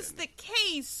iteration. is the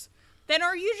case, then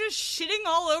are you just shitting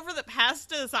all over the past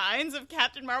designs of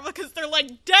Captain Marvel? Because they're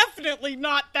like, definitely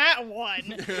not that one.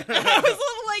 And I was a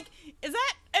little like, is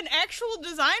that an actual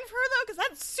design for her, though? Because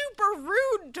that's super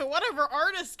rude to whatever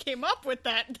artist came up with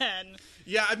that then.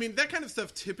 Yeah, I mean that kind of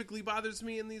stuff typically bothers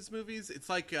me in these movies. It's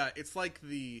like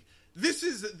this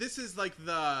is like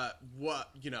the what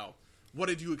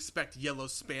did you expect yellow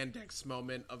spandex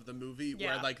moment of the movie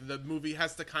where Yeah. like the movie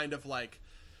has to kind of like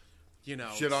Shit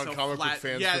on comic book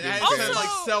fans Yeah, for it being has to fans. like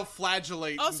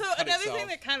self-flagellate. Also, and cut another itself. thing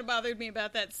that kind of bothered me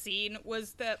about that scene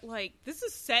was that, like, this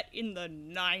is set in the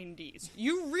 90s.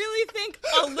 You really think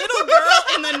a little girl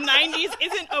in the 90s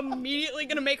isn't immediately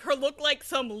going to make her look like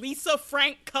some Lisa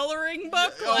Frank coloring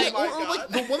book? Oh Like, my or like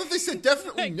God. the one that they said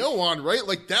definitely no on, right?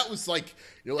 Like that was like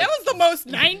you're like that was the most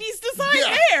 90s design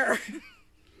Yeah. there.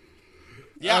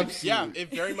 yeah, Absolutely. it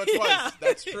very much was. Yeah.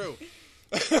 That's true.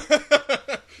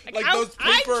 Like, those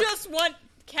I paper. just want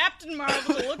Captain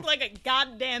Marvel to look like a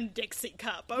goddamn Dixie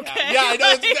cup, okay? Yeah, I know.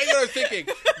 That's exactly what I was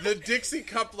thinking. The Dixie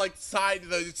Cup, like, side,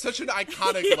 it's such an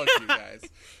iconic look, you guys.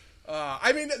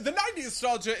 I mean, the 90s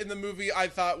nostalgia in the movie I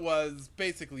thought was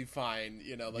basically fine.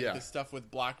 You know, like Yeah. the stuff with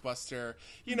Blockbuster.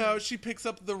 You know, she picks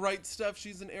up the right stuff.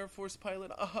 She's an Air Force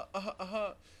pilot.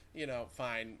 You know,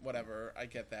 fine, whatever. I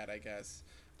get that, I guess.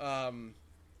 and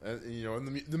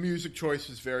the music choice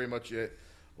is very much it.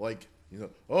 Like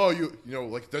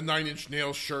like the 9 Inch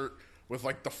Nails shirt with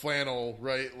like the flannel,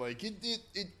 right? Like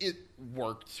it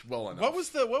worked well enough. What was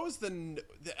the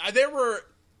there were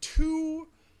 2,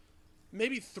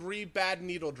 maybe 3 bad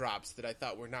needle drops that I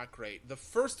thought were not great. The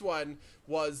first one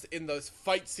was in the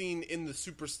fight scene in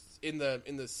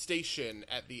the station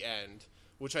at the end,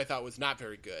 which I thought was not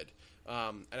very good.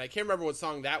 And I can't remember what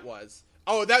song that was.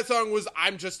 Oh, that song was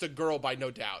 "I'm Just a Girl" by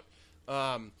No Doubt.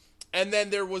 And then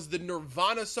there was the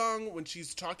Nirvana song when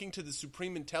she's talking to the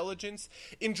Supreme Intelligence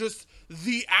in just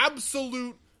the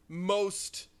absolute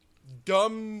most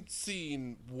dumb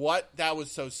scene. That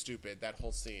was so stupid, that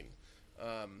whole scene.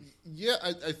 Yeah,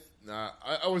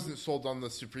 I wasn't sold on the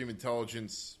Supreme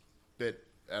Intelligence bit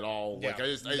at all. Like I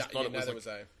just thought it was neither like, was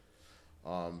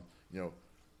I.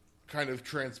 kind of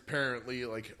transparently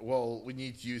like, well, we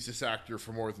need to use this actor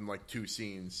for more than like 2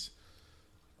 scenes.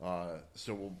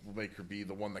 So we'll make her be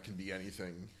the one that can be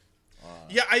anything.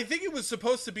 Yeah, I think it was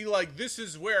supposed to be like, this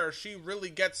is where she really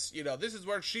gets, this is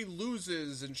where she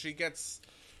loses and she gets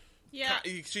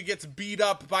beat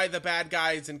up by the bad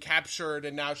guys and captured,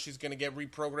 and now she's going to get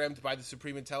reprogrammed by the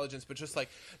Supreme Intelligence. But just like,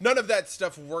 none of that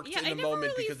stuff worked in the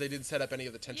moment because they didn't set up any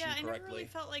of the tension I never correctly. really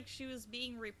felt like she was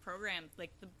being reprogrammed.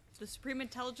 Like, the Supreme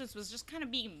Intelligence was just kind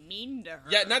of being mean to her.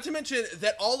 Yeah, not to mention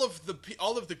that all of the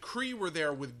Kree were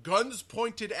there with guns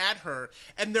pointed at her,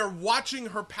 and they're watching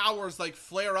her powers like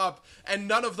flare up, and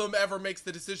none of them ever makes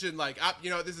the decision like,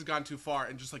 this has gone too far,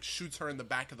 and just like shoots her in the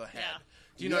back of the head. Yeah.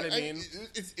 Do you know what I mean?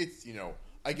 It's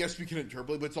I guess we can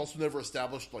interpolate, but it's also never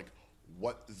established like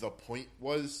what the point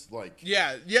was. Like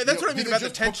Yeah, that's what I mean did they about the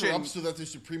just hook her tension. up so that the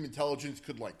Supreme Intelligence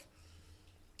could like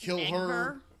kill Egg her,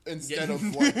 her? instead of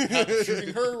like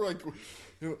shooting her. Like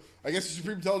I guess the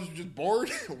Supreme Intelligence was just bored,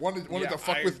 wanted to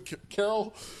fuck with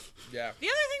Carol. Yeah. The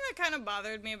other thing that kind of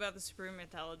bothered me about the Supreme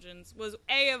Intelligence was,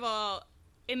 of all,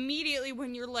 immediately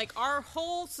when you're like, our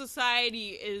whole society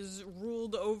is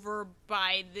ruled over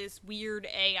by this weird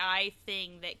AI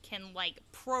thing that can, like,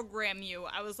 program you.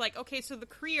 I was like, okay, so the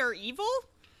Kree are evil?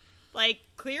 Like,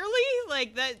 clearly?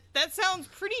 Like, that sounds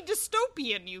pretty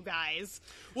dystopian, you guys.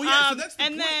 Well, yeah, so that's the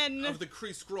and point then, of the Kree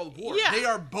Skrull War. Yeah. They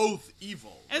are both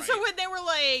evil. And right? so when they were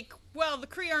like, well, the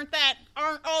Kree aren't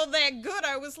all that good,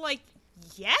 I was like,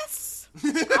 yes?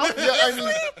 Obviously?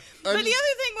 I But mean, the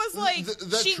other thing was, like,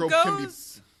 that she trope can be. goes...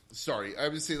 Sorry, I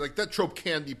would say like that trope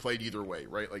can be played either way,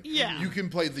 right? Like, Yeah. you can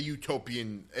play the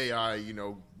utopian AI,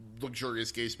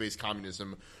 luxurious gay space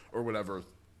communism or whatever.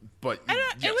 But I don't know,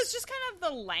 yes. it was just kind of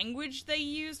the language they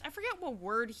used. I forget what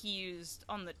word he used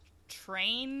on the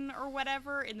train or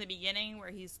whatever in the beginning,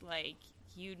 where he's like,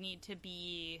 you need to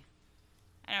be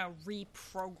I don't know,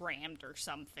 reprogrammed or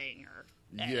something. Or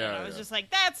Yeah, I was just like,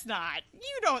 that's not.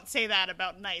 You don't say that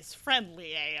about nice,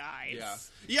 friendly AIs.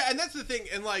 Yeah, and that's the thing,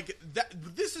 and like that.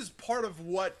 This is part of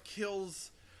what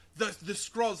kills the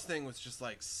Skrulls thing. Was just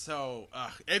like so.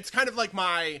 It's kind of like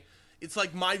my. It's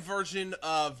like my version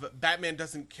of Batman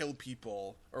doesn't kill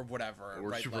people or whatever. Or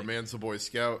right? Superman's a Boy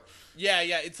Scout. Yeah.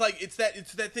 It's like it's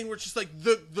that thing where it's just like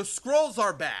the Skrulls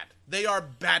are bad. They are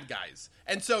bad guys,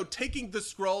 and so taking the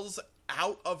Skrulls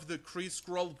out of the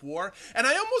Kree-Skrull war, and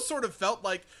I almost sort of felt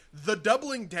like the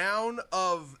doubling down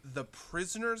of the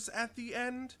prisoners at the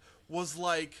end was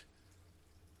like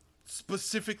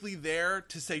specifically there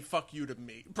to say fuck you to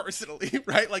me personally,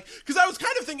 right? Like, because I was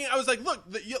kind of thinking, I was like,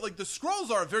 look, the Skrulls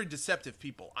are a very deceptive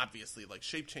people, obviously, like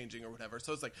shape changing or whatever.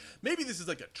 So it's like maybe this is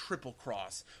like a triple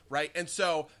cross, right? And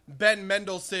so Ben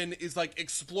Mendelsohn is like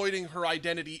exploiting her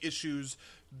identity issues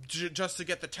just to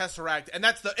get the Tesseract, and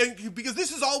that's because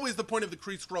this is always the point of the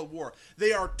Kree-Skrull War.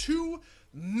 They are two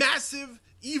massive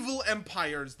evil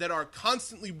empires that are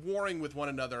constantly warring with one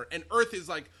another, and Earth is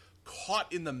like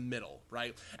caught in the middle,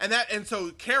 right? And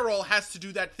so Carol has to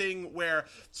do that thing where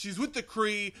she's with the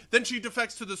Kree, then she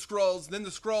defects to the Skrulls, then the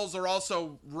Skrulls are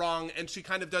also wrong, and she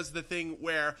kind of does the thing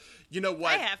where, you know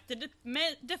what? I have to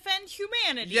defend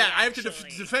humanity. Yeah, actually. I have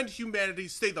to defend humanity,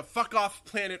 stay the fuck off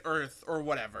planet Earth or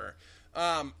whatever.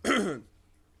 And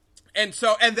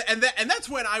so and that's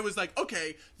when I was like,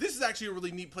 okay, this is actually a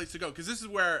really neat place to go, because this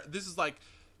is like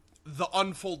the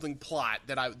unfolding plot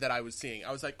that I was seeing.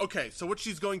 I was like, okay, so what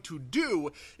she's going to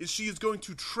do is she is going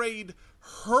to trade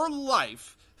her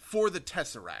life for the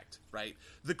Tesseract, right?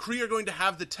 The Kree are going to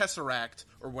have the Tesseract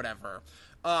or whatever,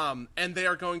 and they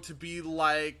are going to be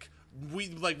like, we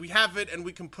have it, and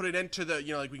we can put it into the,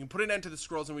 you know, like we can put an end to the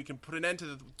Skrulls, and we can put an end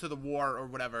to the war or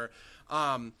whatever.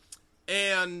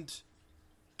 And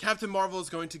Captain Marvel is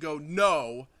going to go,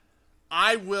 no,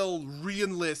 I will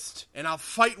re-enlist and I'll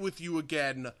fight with you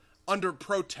again under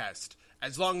protest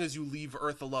as long as you leave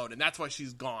Earth alone. And that's why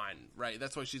she's gone, right?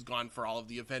 That's why she's gone for all of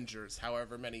the Avengers,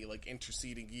 however many like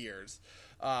interceding years.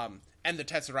 And the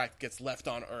Tesseract gets left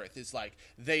on Earth. It's like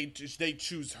they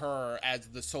choose her as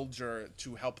the soldier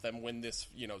to help them win this,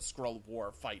 you know, Skrull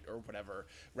war fight or whatever,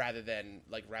 rather than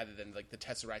the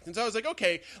Tesseract. And so I was like,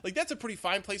 okay, like that's a pretty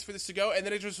fine place for this to go. And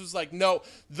then it just was like, no,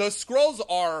 the Skrulls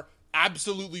are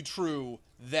absolutely true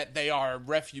that they are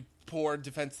poor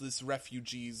defenseless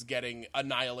refugees getting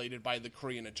annihilated by the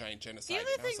Kree in a giant genocide. The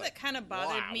other thing that kind of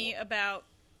bothered me about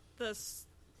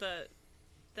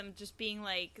them just being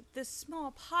like this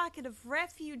small pocket of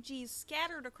refugees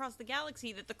scattered across the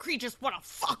galaxy that the Kree just want to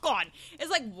fuck on.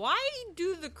 It's like, why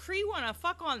do the Kree want to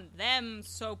fuck on them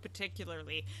so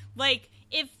particularly? Like,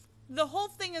 if the whole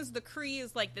thing is the Kree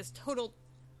is like this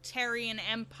totalitarian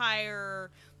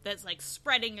empire that's like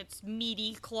spreading its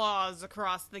meaty claws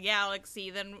across the galaxy,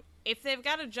 then if they've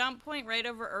got a jump point right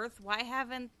over Earth, why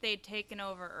haven't they taken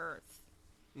over Earth?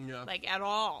 Yeah. Like, at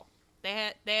all.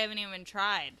 They haven't even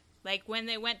tried. Like, when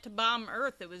they went to bomb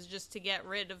Earth, it was just to get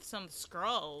rid of some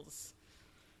Skrulls.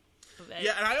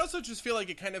 Yeah, and I also just feel like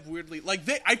it kind of weirdly, like,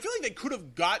 I feel like they could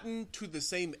have gotten to the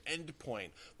same end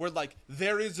point, where, like,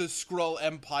 there is a Skrull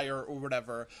empire or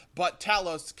whatever, but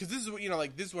Talos, because this is what, you know,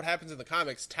 like, this is what happens in the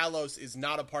comics, Talos is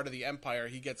not a part of the empire,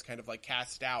 he gets kind of, like,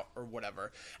 cast out or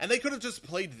whatever, and they could have just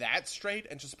played that straight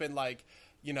and just been like,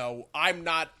 you know, I'm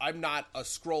not a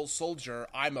Skrull soldier,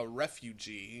 I'm a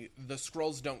refugee. The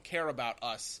Skrulls don't care about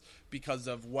us because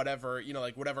of whatever, you know,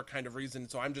 like whatever kind of reason,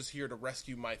 so I'm just here to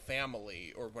rescue my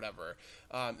family or whatever.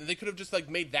 And they could have just like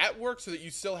made that work so that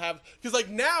you still have, because like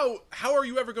now, how are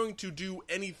you ever going to do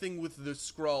anything with the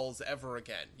Skrulls ever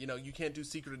again? You know, you can't do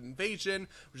Secret Invasion,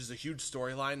 which is a huge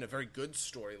storyline, a very good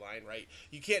storyline, right?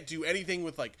 You can't do anything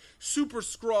with like Super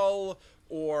Skrull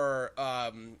or,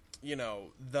 you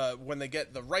know, when they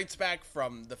get the rights back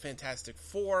from the Fantastic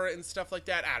Four and stuff like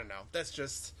that. I don't know. That's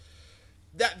just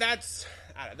that's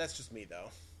just me though.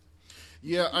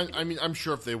 Yeah, I mean, I'm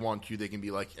sure if they want to, they can be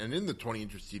like, and in the 20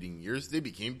 interceding years, they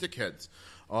became dickheads,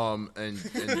 and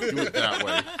do it that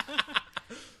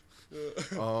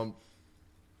way.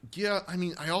 Yeah, I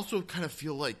mean, I also kind of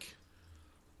feel like,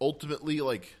 ultimately,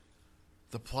 like,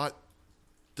 the plot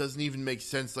doesn't even make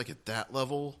sense, like, at that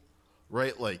level,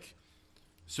 right? Like,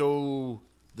 so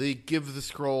they give the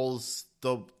Skrulls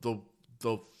the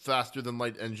faster than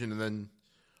light engine, and then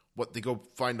they go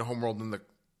find a homeworld, and the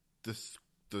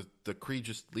Kree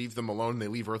just leave them alone. They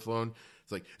leave Earth alone.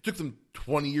 It's like it took them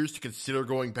 20 years to consider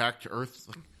going back to Earth.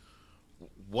 Like,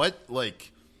 what?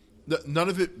 Like, none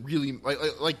of it really.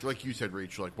 Like you said,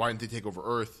 Rachel. Like, why didn't they take over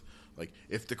Earth? Like,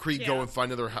 if the Kree go and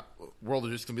find another world,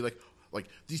 they're just gonna be like, like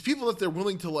these people that they're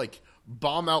willing to like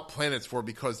bomb out planets for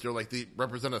because they're like they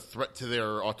represent a threat to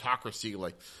their autocracy.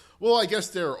 Like, well, I guess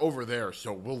they're over there,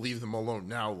 so we'll leave them alone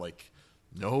now. Like,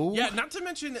 no. Yeah, not to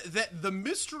mention that the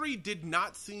mystery did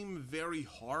not seem very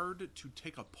hard to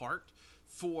take apart.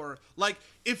 For, like,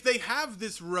 if they have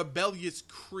this rebellious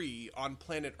Kree on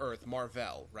planet Earth,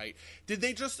 Mar-Vell, right? Did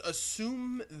they just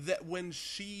assume that when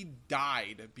she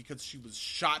died, because she was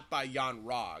shot by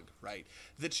Yon-Rogg, right,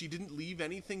 that she didn't leave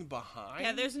anything behind?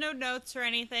 Yeah, there's no notes or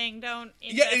anything. Don't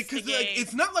Yeah, investigate. because like,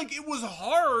 it's not like it was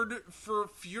hard for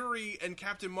Fury and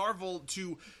Captain Marvel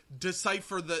to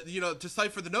decipher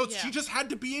the notes. Yeah. She just had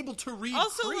to be able to read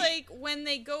Also, Kree. like, when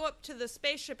they go up to the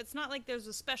spaceship, it's not like there's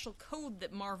a special code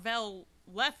that Mar-Vell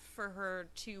left for her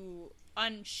to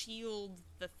unshield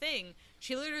the thing.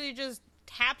 She literally just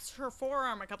taps her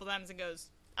forearm a couple times and goes,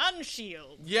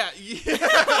 unshield. Yeah.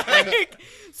 Like,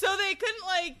 so they couldn't,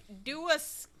 like, do a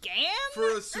scan? For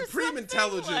a or supreme something?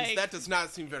 intelligence, Like, that does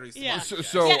not seem very smart. Yeah.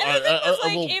 So yeah, and the thing was,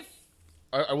 like, will. if...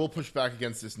 I will push back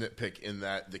against this nitpick in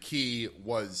that the key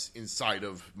was inside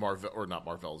of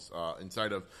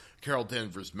inside of Carol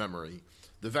Danvers' memory.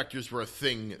 The vectors were a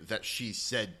thing that she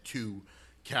said to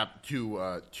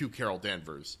Carol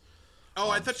Danvers. Oh,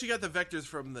 I thought she got the vectors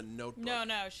from the notebook.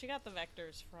 No, she got the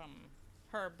vectors from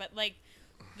her, but, like,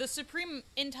 the Supreme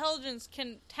Intelligence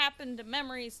can tap into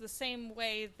memories the same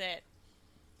way that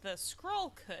the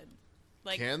Skrull could.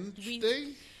 Like, Can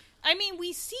they? I mean,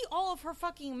 we see all of her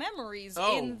fucking memories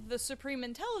in the Supreme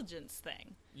Intelligence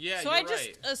thing. Yeah, so you're I just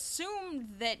right.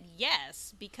 assumed that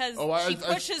yes, because I she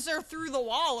pushes her through the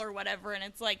wall or whatever, and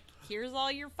it's like, here's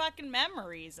all your fucking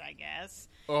memories, I guess.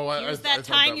 Oh, Here's I that thought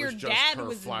time that your was just dad her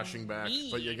was flashing back.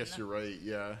 But yeah, I guess mean. you're right.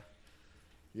 Yeah.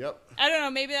 Yep. I don't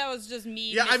know, maybe that was just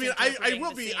me. Yeah, I mean, I misinterpreting will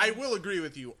the be. scene. I will agree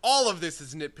with you. All of this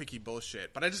is nitpicky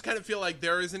bullshit, but I just kind of feel like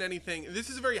there isn't anything. This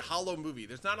is a very hollow movie.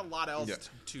 There's not a lot else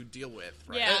to deal with.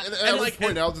 Right? Yeah. And I would like,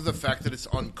 point out that the fact that it's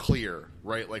unclear,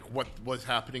 right? Like what was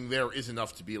happening there is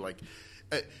enough to be like,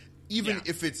 even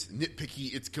if it's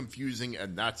nitpicky, it's confusing,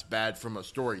 and that's bad from a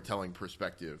storytelling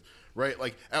perspective, right?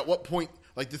 Like at what point,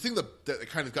 like the thing that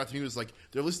kind of got to me was like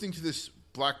they're listening to this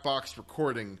black box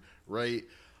recording, right?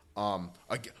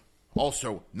 Again,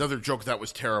 also another joke that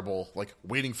was terrible, like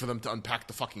waiting for them to unpack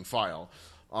the fucking file.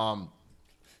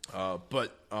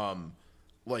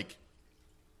 Like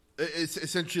it's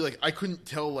essentially like I couldn't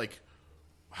tell like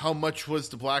how much was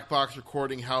the black box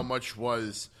recording, how much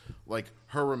was like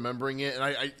her remembering it, and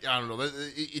I don't know.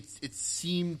 It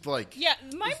seemed like Yeah,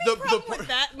 my big problem with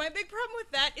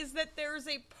that is that there's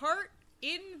a part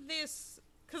in this,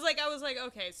 because like I was like,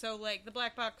 okay, so like the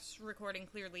black box recording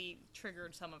clearly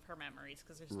triggered some of her memories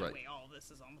because there's no way all of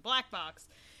this is on the black box,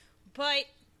 but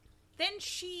then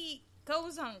she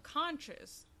goes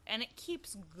unconscious and it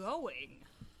keeps going,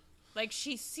 like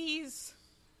she sees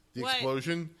the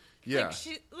explosion. Yeah,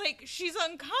 she's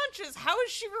unconscious. How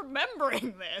is she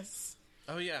remembering this?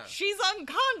 Oh yeah, she's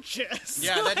unconscious.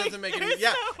 Yeah, that doesn't make any.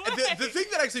 Yeah, no the thing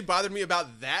that actually bothered me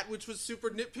about that, which was super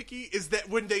nitpicky, is that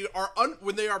when they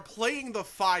are playing the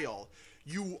file,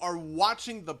 you are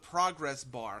watching the progress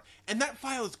bar, and that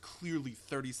file is clearly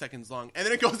 30 seconds long, and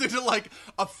then it goes into like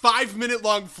a 5-minute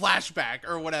long flashback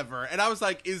or whatever, and I was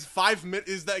like, is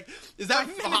that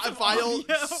file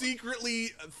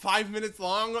secretly 5 minutes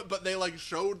long, but they like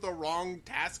showed the wrong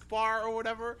taskbar or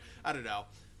whatever? I don't know.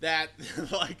 That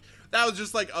like. That was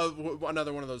just like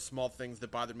another one of those small things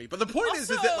that bothered me. But the point is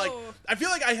that like I feel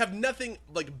like I have nothing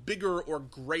like bigger or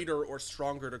greater or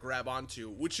stronger to grab onto,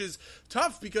 which is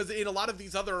tough because in a lot of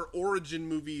these other origin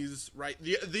movies, right?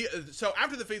 So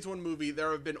after the Phase 1 movie,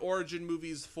 there have been origin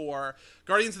movies for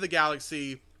Guardians of the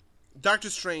Galaxy, Doctor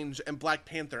Strange, and Black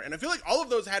Panther. And I feel like all of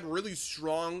those had really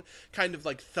strong kind of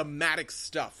like thematic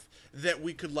stuff that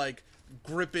we could like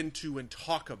grip into and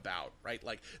talk about, right?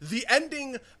 Like the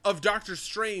ending of Doctor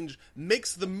Strange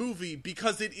makes the movie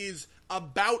because it is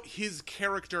about his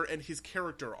character and his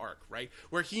character arc, right?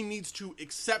 Where he needs to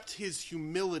accept his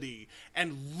humility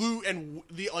and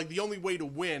the only way to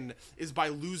win is by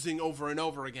losing over and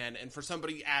over again. And for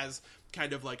somebody as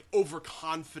kind of like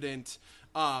overconfident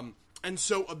and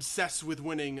so obsessed with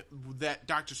winning that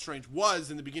Doctor Strange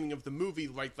was in the beginning of the movie,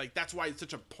 like that's why it's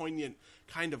such a poignant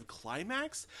kind of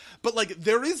climax. But like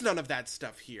there is none of that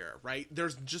stuff here, right?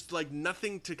 There's just like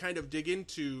nothing to kind of dig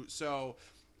into. So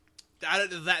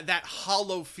that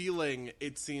hollow feeling,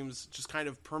 it seems, just kind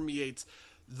of permeates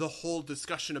the whole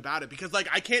discussion about it, because like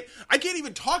I can't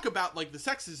even talk about like the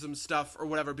sexism stuff or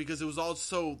whatever, because it was all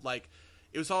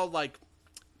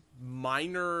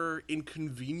minor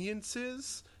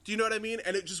inconveniences. Do you know what I mean?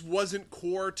 And it just wasn't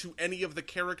core to any of the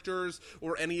characters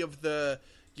or any of the,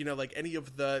 like any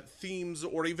of the themes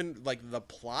or even like the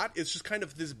plot. It's just kind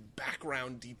of this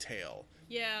background detail.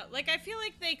 Yeah, like I feel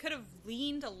like they could have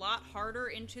leaned a lot harder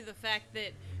into the fact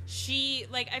that she,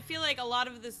 like, I feel like a lot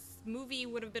of this movie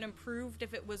would have been improved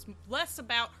if it was less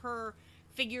about her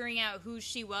figuring out who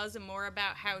she was and more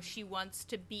about how she wants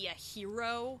to be a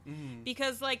hero. Mm-hmm.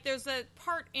 Because, like, there's a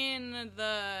part in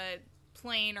the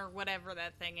plane or whatever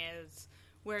that thing is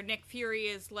where Nick Fury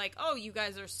is like, oh, you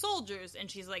guys are soldiers, and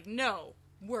she's like, no,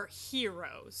 we're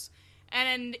heroes.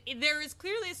 And there is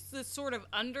clearly this sort of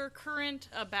undercurrent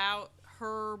about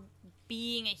her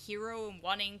being a hero and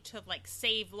wanting to, like,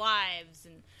 save lives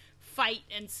and fight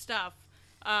and stuff.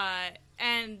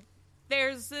 And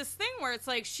there's this thing where it's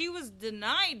like she was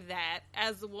denied that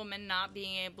as a woman, not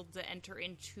being able to enter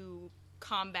into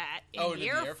combat in the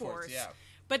Air Force. Yeah.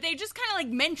 But they just kind of,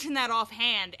 like, mention that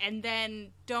offhand and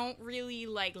then don't really,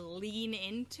 like, lean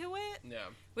into it. Yeah.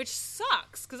 Which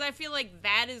sucks, because I feel like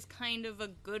that is kind of a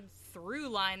good through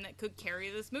line that could carry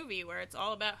this movie, where it's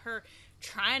all about her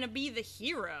trying to be the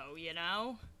hero, you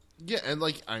know? Yeah, and,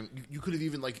 like, you could have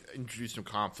even, like, introduced some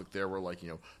conflict there where, like,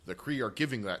 the Kree are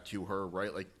giving that to her,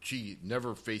 right? Like, she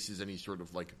never faces any sort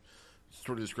of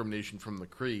discrimination from the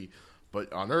Kree.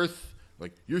 But on Earth,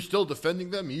 like, you're still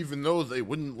defending them even though they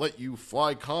wouldn't let you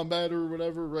fly combat or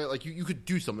whatever, right? Like, you could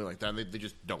do something like that, and they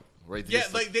just don't, right? They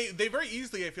just, like, they very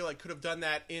easily, I feel like, could have done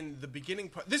that in the beginning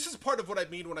part. This is part of what I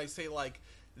mean when I say, like,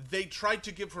 they tried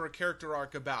to give her a character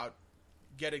arc about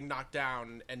getting knocked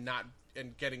down and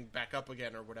getting back up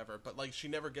again or whatever, but, like, she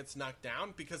never gets knocked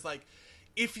down because, like,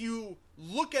 if you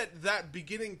look at that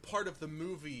beginning part of the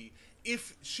movie,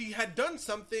 if she had done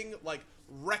something, like,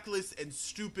 reckless and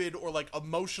stupid or, like,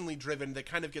 emotionally driven that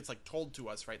kind of gets, like, told to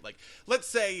us, right? Like, let's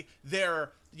say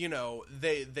they're,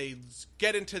 they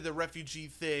get into the refugee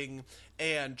thing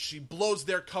and she blows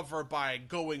their cover by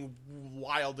going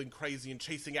wild and crazy and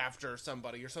chasing after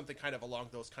somebody or something kind of along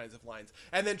those kinds of lines.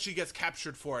 And then she gets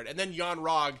captured for it. And then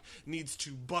Yon-Rogg needs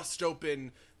to bust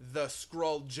open the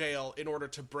Skrull jail in order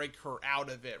to break her out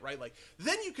of it, right? Like,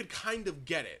 then you could kind of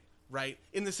get it. Right?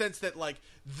 In the sense that, like,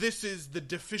 this is the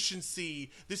deficiency,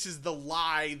 this is the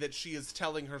lie that she is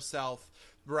telling herself,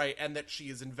 right? And that she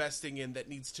is investing in that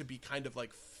needs to be kind of,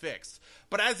 like, fixed.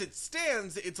 But as it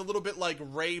stands, it's a little bit like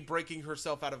Rey breaking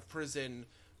herself out of prison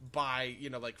by,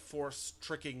 like, force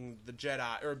tricking the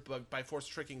Jedi, or by force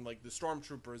tricking, like, the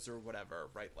stormtroopers or whatever,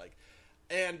 right? Like,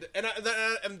 and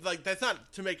like, that's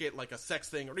not to make it like a sex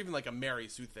thing or even like a Mary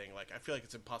Sue thing. Like, I feel like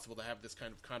it's impossible to have this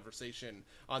kind of conversation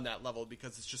on that level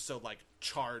because it's just so, like,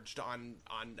 charged on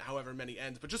however many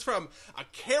ends. But just from a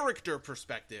character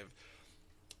perspective,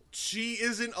 she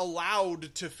isn't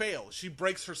allowed to fail. She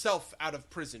breaks herself out of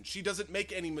prison. She doesn't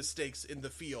make any mistakes in the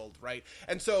field, right?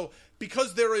 And so,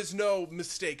 because there is no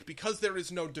mistake, because there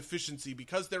is no deficiency,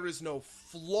 because there is no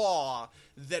flaw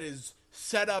that is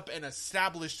set up and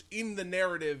established in the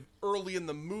narrative early in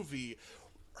the movie,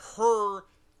 her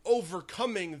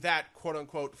overcoming that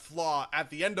quote-unquote flaw at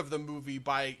the end of the movie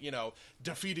by,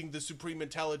 defeating the Supreme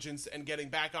Intelligence and getting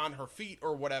back on her feet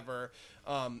or whatever,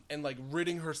 and, like,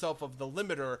 ridding herself of the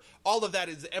limiter, all of that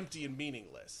is empty and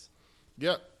meaningless.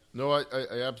 Yeah. No, I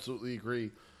absolutely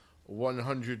agree.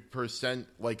 100%.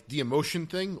 Like, the emotion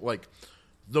thing, like,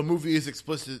 the movie is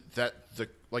explicit that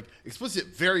explicit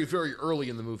very, very early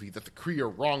in the movie that the Kree are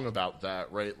wrong about that,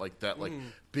 right? Like, that, like,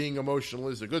 being emotional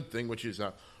is a good thing, which is,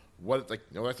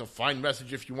 that's a fine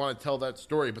message if you want to tell that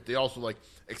story, but they also, like,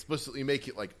 explicitly make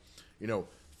it, like,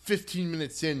 15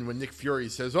 minutes in when Nick Fury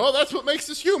says, oh, that's what makes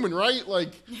us human, right?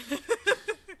 Like...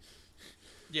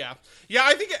 Yeah,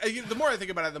 I think the more I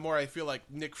think about it, the more I feel like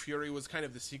Nick Fury was kind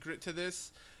of the secret to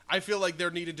this. I feel like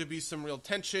there needed to be some real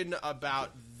tension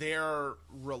about their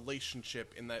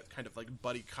relationship in that kind of, like,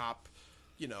 buddy cop,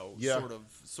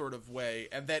 sort of way.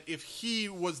 And that if he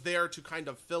was there to kind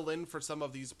of fill in for some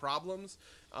of these problems,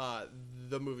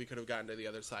 the movie could have gotten to the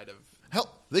other side of...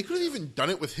 Hell, they could have even done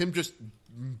it with him just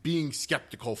being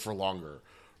skeptical for longer.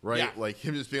 Right? Yeah. Like,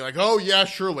 him just being like, oh, yeah,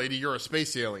 sure, lady, you're a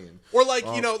space alien. Or, like,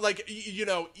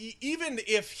 even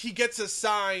if he gets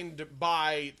assigned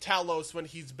by Talos when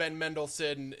he's Ben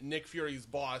Mendelsohn, Nick Fury's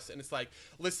boss, and it's like,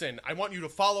 listen, I want you to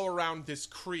follow around this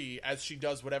Kree as she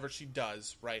does whatever she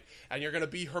does, right? And you're going to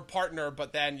be her partner,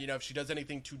 but then, if she does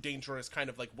anything too dangerous, kind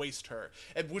of, like, waste her.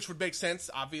 And, which would make sense,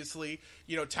 obviously.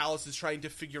 Talos is trying to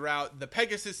figure out the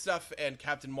Pegasus stuff, and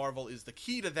Captain Marvel is the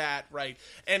key to that, right?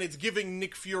 And it's giving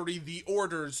Nick Fury the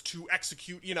orders to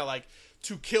execute,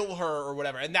 to kill her or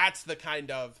whatever. And that's the kind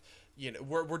of,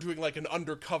 we're doing, like, an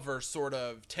undercover sort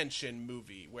of tension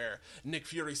movie where Nick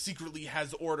Fury secretly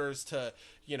has orders to,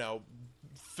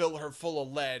 fill her full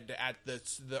of lead at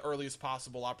the earliest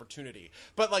possible opportunity.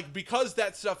 But like, because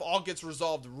that stuff all gets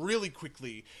resolved really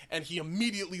quickly, and he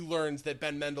immediately learns that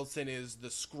Ben Mendelsohn is the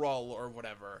Skrull or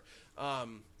whatever.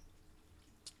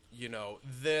 You know,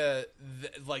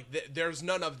 there's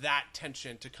none of that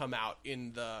tension to come out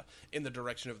in the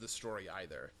direction of the story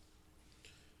either.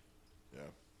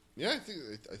 Yeah,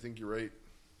 I think you're right.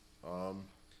 I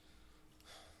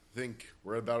think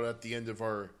we're about at the end of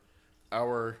our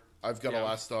hour. I've got a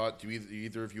last thought. Do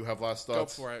either of you have last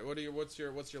thoughts? Go for it. What's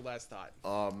your last thought?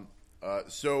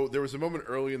 So there was a moment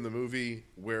early in the movie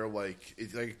where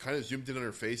it kind of zoomed in on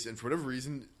her face, and for whatever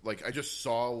reason, I just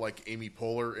saw Amy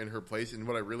Poehler in her place, and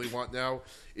what I really want now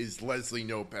is Leslie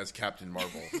Knope as Captain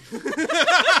Marvel.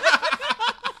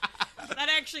 That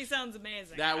actually sounds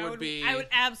amazing. I would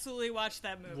absolutely watch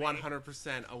that movie.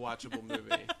 100% a watchable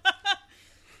movie.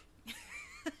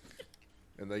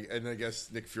 And I guess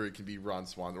Nick Fury can be Ron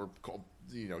Swan, or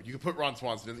you can put Ron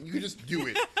Swanson in. You can just do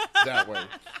it that way.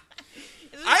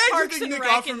 I actually think Nick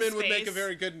Offerman would make a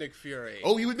very good Nick Fury.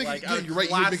 Oh, he would make you're right.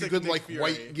 He would make a good Nick Fury.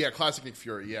 white, classic Nick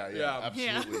Fury. Yeah,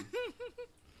 absolutely.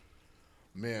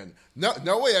 Man, now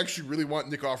I actually really want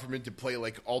Nick Offerman to play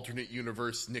alternate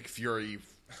universe Nick Fury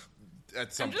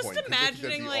at some point. I'm just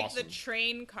imagining awesome. the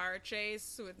train car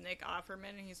chase with Nick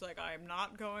Offerman, and he's like, "I'm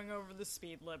not going over the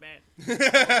speed limit. We'll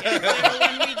get there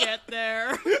when we get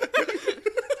there."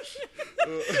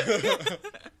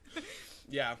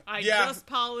 Yeah, I just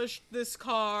polished this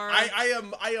car. I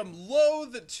am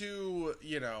loath to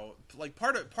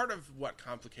part of what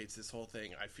complicates this whole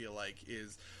thing. I feel like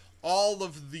is all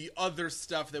of the other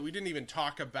stuff that we didn't even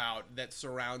talk about that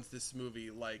surrounds this movie,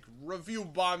 like review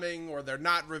bombing, or they're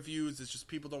not reviews. It's just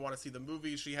people don't want to see the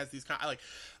movie. She has these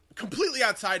completely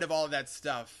outside of all of that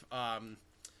stuff. I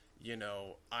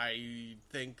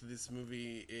think this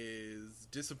movie is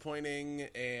disappointing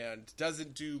and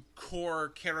doesn't do core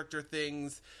character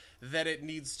things that it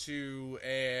needs to,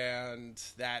 and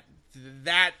that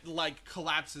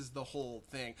collapses the whole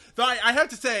thing. Though I have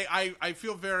to say, I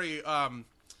feel very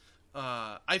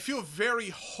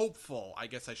hopeful, I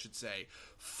guess I should say,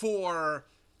 for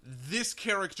this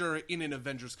character in an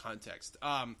Avengers context.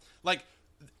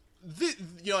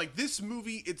 This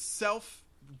movie itself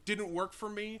didn't work for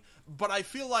me, but I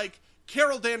feel like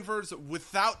Carol Danvers,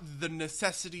 without the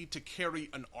necessity to carry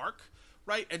an arc,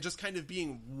 right, and just kind of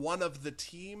being one of the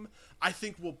team, I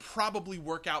think will probably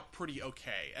work out pretty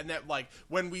okay. And that,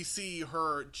 when we see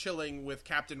her chilling with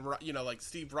Captain,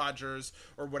 Steve Rogers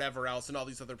or whatever else, and all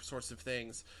these other sorts of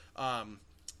things,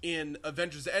 in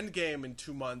Avengers Endgame in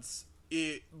 2 months,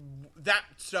 that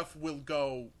stuff will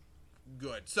go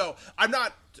good. So I'm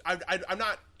not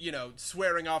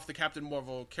swearing off the Captain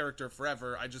Marvel character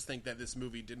forever. I just think that this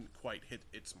movie didn't quite hit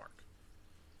its mark.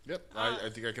 Yep, I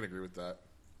think I can agree with that.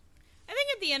 I think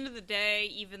at the end of the day,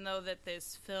 even though that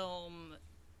this film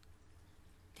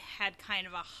had kind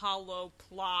of a hollow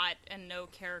plot and no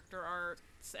character arcs,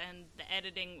 and the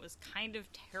editing was kind of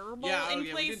terrible in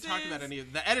places. We didn't talk about any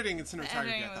of the editing and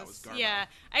cinematography. I thought was garbage. Yeah,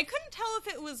 I couldn't tell if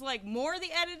it was more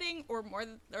the editing or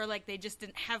they just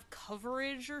didn't have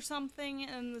coverage or something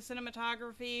in the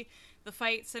cinematography. The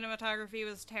fight cinematography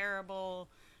was terrible,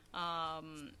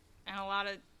 and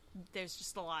there's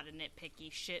just a lot of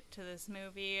nitpicky shit to this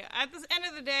movie. At the end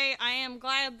of the day, I am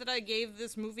glad that I gave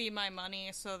this movie my money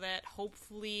so that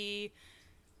hopefully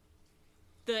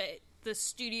the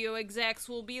studio execs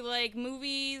will be like,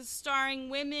 movies starring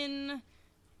women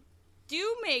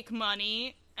do make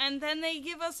money, and then they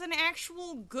give us an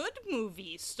actual good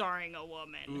movie starring a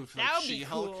woman. Oof, that would be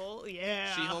She-Hulk. cool.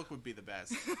 Yeah. She-Hulk would be the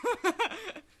best.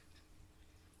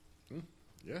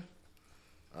 Yeah.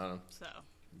 I don't know. So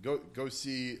Go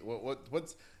see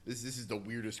what's this is the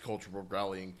weirdest cultural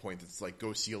rallying point. It's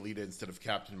go see Alita instead of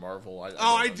Captain Marvel.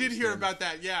 I did hear about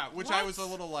that, yeah, which What? I was a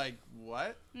little like,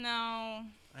 what? No.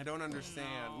 I don't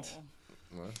understand.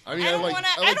 No. I mean, I don't want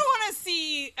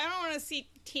to see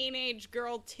teenage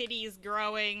girl titties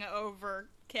growing over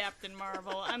Captain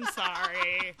Marvel. I'm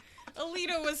sorry.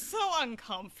 Alita was so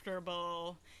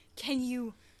uncomfortable. Can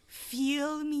you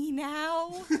feel me now?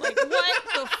 What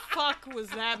the fuck was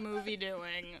that movie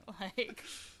doing?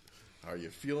 Are you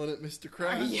feeling it, Mr.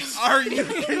 Krabs? Are you?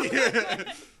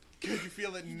 Can you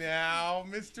feel it now,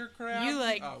 Mr. Krabs? You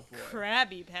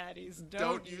Krabby Patties,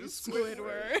 don't you,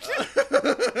 Squidward?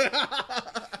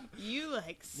 You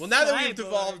like Well, now that we've Cyborgs.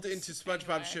 devolved into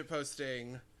SpongeBob Anyway.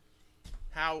 shitposting,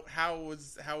 how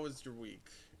was your week?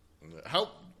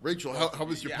 Rachel, how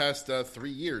was your past 3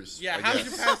 years? Yeah, how was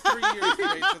your past 3 years,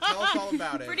 Rachel? Tell us all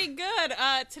about it. Pretty good.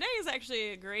 Today is actually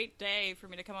a great day for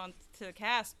me to come on to the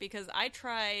cast because I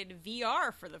tried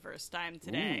VR for the first time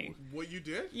today. Ooh, what you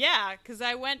did? Yeah, because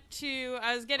I was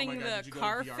getting God, the did you go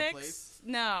car to VR fix. place?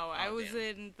 No, I was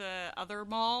in the other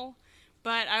mall.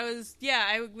 But I was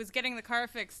getting the car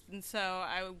fixed, and so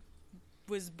I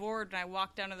was bored, and I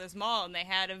walked down to this mall, and they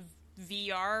had a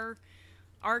VR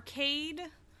arcade.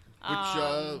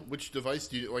 Which device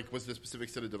do you like? Was there a specific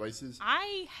set of devices?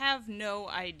 I have no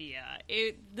idea.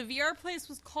 The VR place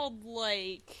was called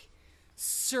like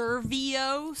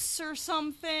Servios or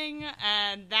something,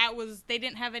 and they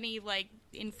didn't have any like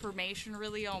information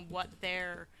really on what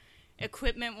their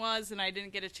equipment was, and I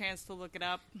didn't get a chance to look it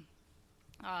up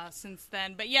since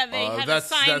then. But yeah, they had a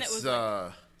sign that was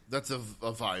that's a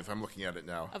Vive. I'm looking at it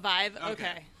now. A Vive,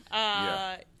 okay.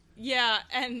 Yeah,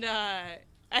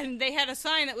 and they had a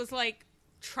sign that was like,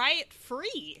 try it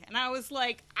free. And I was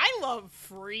like, I love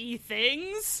free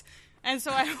things. And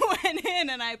so I went in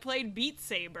and I played Beat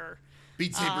Saber.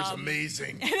 Beat Saber's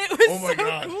amazing. And it was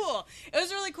God. cool. It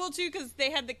was really cool, too, because they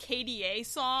had the KDA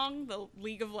song, the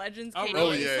League of Legends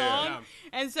KDA song. Yeah.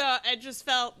 And so it just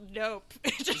felt dope.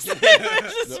 It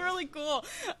was just really cool.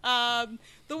 The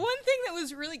one thing that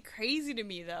was really crazy to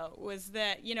me, though, was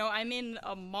that, I'm in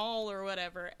a mall or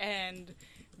whatever, and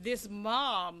this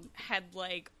mom had,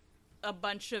 like, a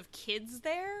bunch of kids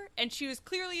there, and she was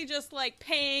clearly just, like,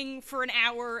 paying for an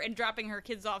hour and dropping her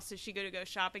kids off so she could go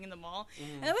shopping in the mall.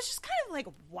 And it was just kind of, like,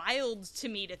 wild to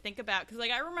me to think about, because,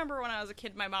 like, I remember when I was a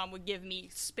kid, my mom would give me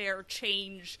spare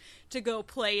change to go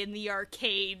play in the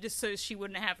arcade so she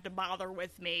wouldn't have to bother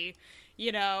with me,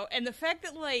 and the fact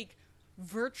that, like,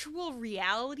 virtual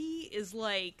reality is,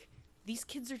 like, these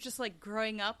kids are just, like,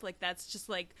 growing up, like, that's just,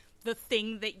 like, the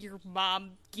thing that your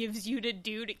mom gives you to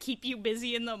do to keep you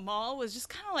busy in the mall was just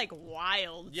kind of like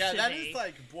wild. Yeah, that is is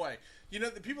like, boy,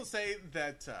 the people say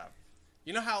that,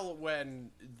 how when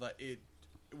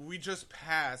we just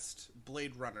passed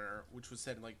Blade Runner, which was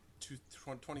set in like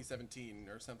 2017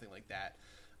 or something like that,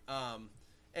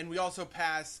 and we also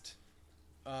passed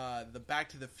the Back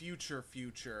to the Future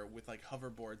with like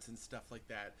hoverboards and stuff like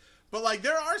that. But, like,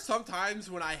 there are some times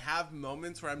when I have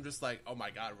moments where I'm just like, oh, my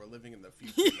God, we're living in the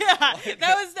future. Yeah,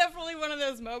 that was definitely one of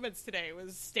those moments today,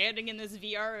 was standing in this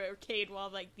VR arcade while,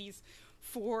 like, these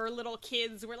 4 little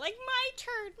kids were like, my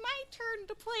turn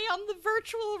to play on the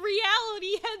virtual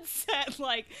reality headset.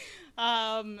 Like,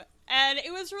 and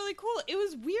it was really cool. It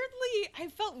was I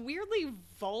felt weirdly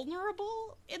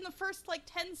vulnerable in the first, like,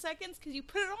 10 seconds, because you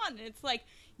put it on, and it's like,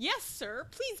 yes, sir,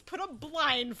 please put a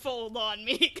blindfold on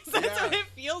me, because that's what it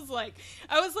feels like.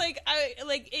 I was like,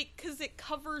 because it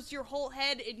covers your whole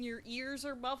head and your ears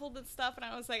are muffled and stuff, and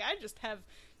I was like, I just have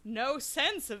no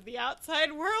sense of the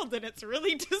outside world, and it's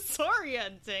really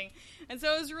disorienting. And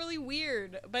so it was really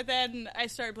weird. But then I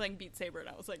started playing Beat Saber, and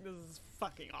I was like, this is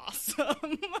fucking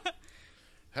awesome.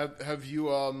 Have you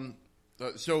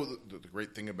so the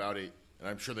great thing about it, and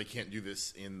I'm sure they can't do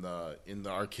this in the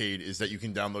arcade, is that you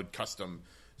can download custom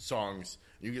songs.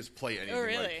 You just play anything. Oh,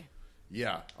 really?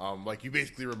 Like you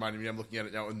basically reminded me. I'm looking at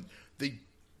it now, and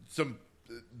some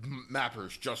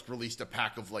mappers just released a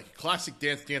pack of like classic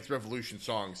Dance Revolution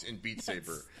songs in Beat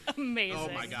Saber. Amazing. Oh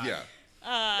my god.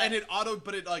 Yeah. And it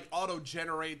auto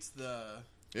generates the.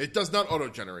 It does not auto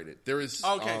generate it. There is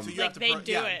so you have to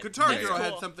do it. Guitar That's Hero cool.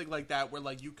 had something like that where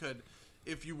like you could,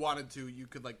 if you wanted to, you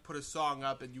could like put a song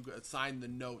up and you could assign the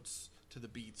notes to the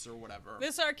beats or whatever.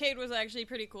 This arcade was actually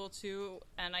pretty cool too,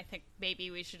 and I think maybe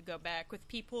we should go back with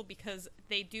people, because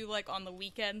they do like on the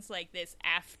weekends like this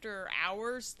after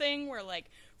hours thing where like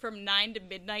from 9 to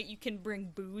midnight you can bring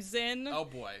booze in. Oh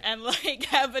boy. And like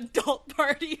have adult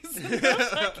parties in the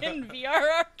fucking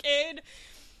VR arcade,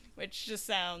 which just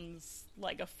sounds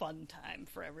like a fun time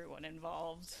for everyone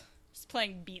involved. Just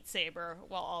playing Beat Saber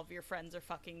while all of your friends are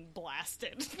fucking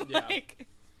blasted. Like,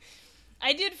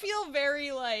 I did feel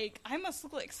very like, I must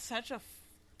look like such a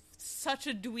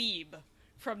dweeb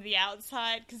from the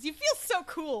outside, because you feel so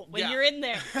cool when you're in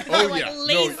there.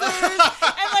 Lasers,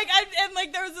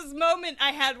 and there was this moment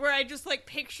I had where I just like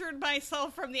pictured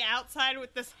myself from the outside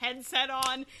with this headset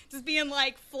on, just being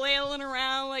like flailing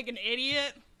around like an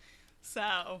idiot.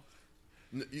 So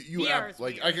you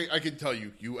I can tell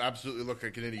you absolutely look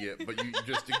like an idiot, but you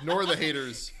just ignore the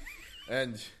haters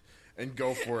and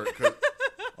go for it.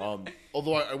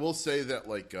 Although I will say that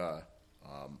like a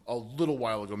little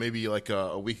while ago, maybe like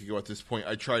a week ago at this point,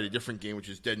 I tried a different game, which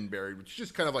is Dead and Buried, which is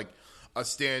just kind of like a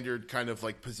standard kind of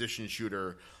like position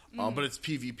shooter, but it's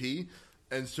PvP.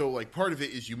 And so like part of it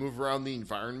is you move around the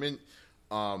environment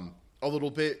a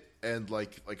little bit, and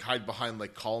like hide behind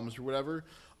like columns or whatever.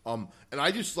 And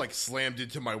I just like slammed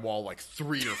into my wall like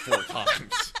 3 or 4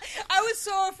 times. I was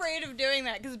so afraid of doing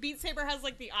that because Beat Saber has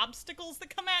like the obstacles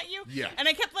that come at you. Yeah. And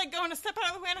I kept like going to step out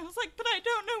of the way, and I was like, but I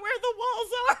don't know where the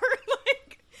walls are.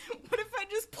 Like, what if I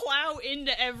just plow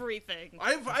into everything?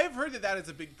 I've heard that is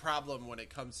a big problem when it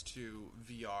comes to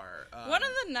VR. One of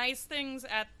the nice things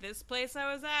at this place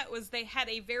I was at was they had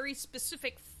a very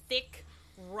specific thick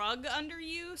rug under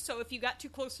you, so if you got too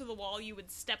close to the wall, you would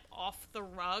step off the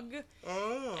rug.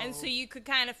 Oh. And so you could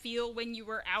kind of feel when you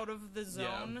were out of the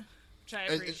zone, which I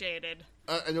appreciated.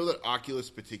 I know that Oculus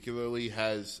particularly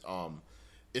has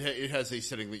it has a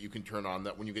setting that you can turn on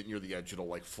that when you get near the edge, it'll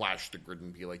like flash the grid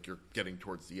and be like you're getting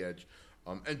towards the edge.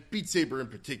 And Beat Saber in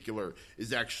particular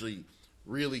is actually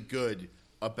really good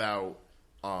about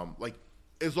like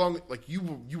as long like you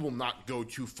will not go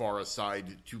too far aside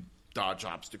to dodge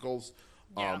obstacles.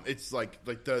 Yeah. It's like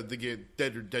the game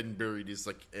Dead and Buried is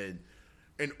like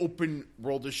an open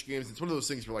worldish game. It's one of those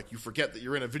things where like you forget that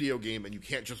you're in a video game and you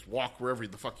can't just walk wherever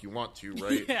the fuck you want to,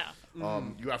 right? Yeah.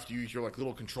 You have to use your like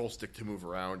little control stick to move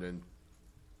around, and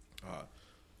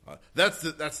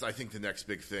that's I think the next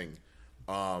big thing.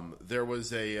 There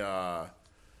was a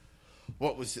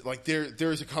what was it like?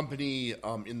 There's a company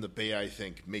in the Bay, I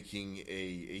think, making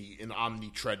an Omni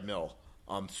treadmill,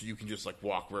 so you can just like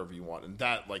walk wherever you want, and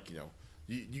that like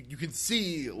you can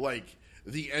see like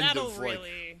the end That'll of like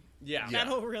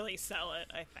that'll really sell it,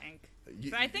 I think.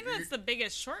 You- But I think that's the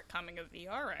biggest shortcoming of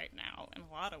VR right now in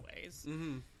a lot of ways.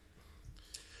 Mm-hmm.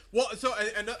 Well, so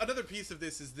another piece of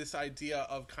this is this idea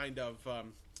of kind of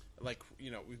like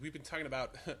we've been talking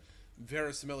about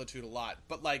verisimilitude a lot,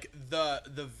 but like the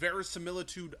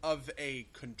verisimilitude of a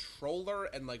controller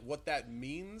and like what that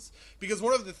means, because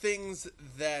one of the things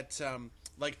that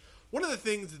one of the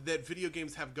things that video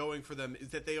games have going for them is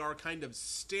that they are kind of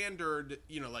standard,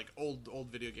 like old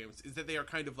video games, is that they are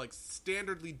kind of like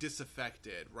standardly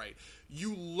disaffected, right?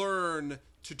 You learn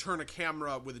to turn a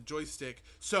camera with a joystick,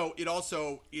 so it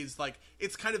also is like,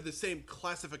 it's kind of the same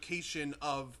classification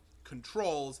of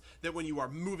controls that when you are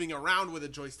moving around with a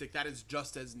joystick, that is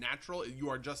just as natural. You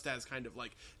are just as kind of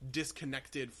like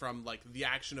disconnected from like the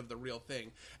action of the real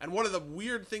thing. And one of the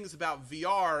weird things about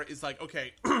VR is like,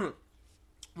 okay,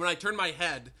 when I turn my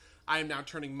head, I am now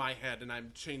turning my head and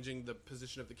I'm changing the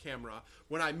position of the camera.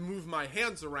 When I move my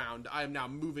hands around, I am now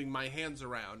moving my hands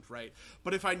around, right?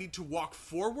 But if I need to walk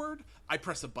forward, I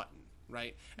press a button,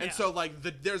 right? And so like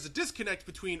there's a disconnect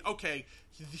between, okay,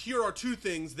 here are two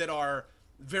things that are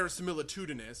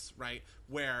verisimilitudinous, right?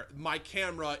 Where my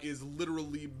camera is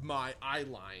literally my eye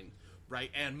line,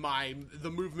 right? And the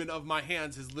movement of my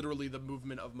hands is literally the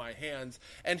movement of my hands.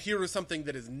 And here is something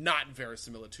that is not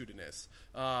verisimilitudinous,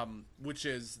 which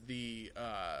is the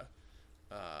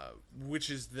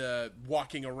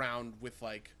walking around with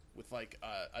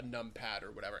a numpad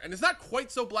or whatever. And it's not quite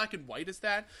so black and white as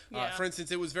that. For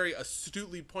instance, it was very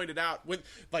astutely pointed out when,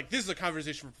 like, this is a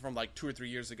conversation from like 2 or 3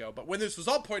 years ago, but when this was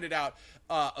all pointed out,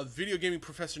 a video gaming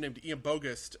professor named Ian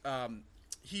Bogost,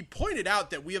 he pointed out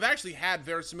that we have actually had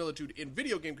verisimilitude in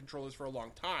video game controllers for a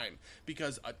long time,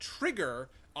 because a trigger,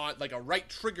 like a right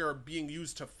trigger being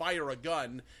used to fire a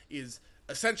gun, is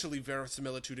essentially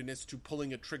verisimilitudinous to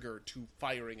pulling a trigger to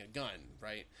firing a gun,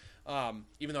 right?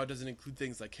 Even though it doesn't include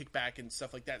things like kickback and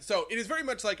stuff like that. So it is very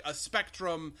much like a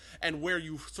spectrum and where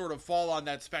you sort of fall on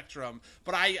that spectrum.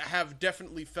 But I have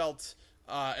definitely felt,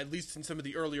 at least in some of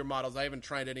the earlier models, I haven't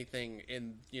tried anything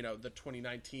in, the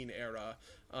 2019 era,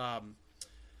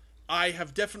 I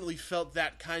have definitely felt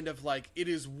that kind of like, it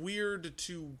is weird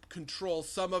to control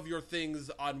some of your things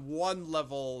on one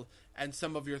level and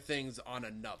some of your things on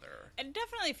another. I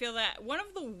definitely feel that. One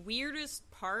of the weirdest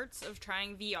parts of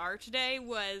trying VR today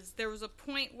was there was a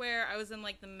point where I was in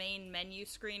like the main menu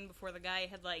screen before the guy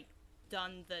had like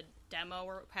done the demo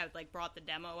or had like brought the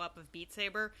demo up of Beat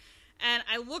Saber. And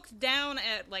I looked down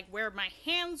at like where my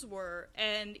hands were,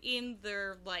 and in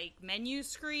their like menu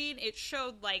screen, it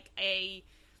showed like a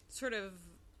sort of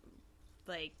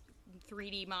like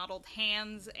 3D modeled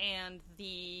hands and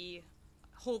the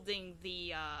holding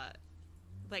the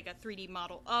like a 3D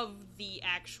model of the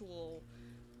actual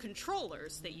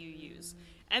controllers that you use.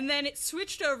 And then it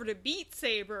switched over to Beat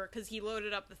Saber because he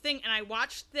loaded up the thing, and I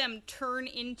watched them turn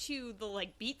into the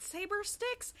like Beat Saber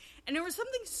sticks, and there was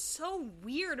something so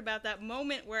weird about that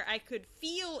moment where I could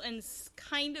feel and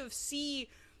kind of see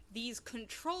these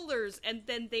controllers, and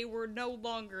then they were no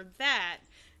longer that.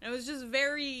 And it was just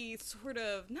very sort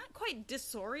of, not quite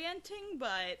disorienting,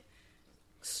 but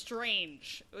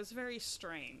strange. It was very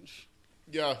strange.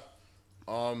 Yeah.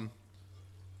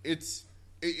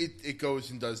 It goes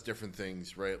and does different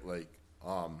things, right? Like,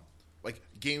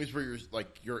 games where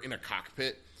you're in a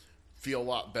cockpit feel a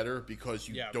lot better because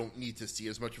you don't need to see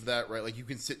as much of that, right? Like you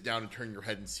can sit down and turn your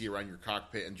head and see around your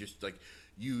cockpit and just like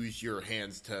use your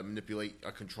hands to manipulate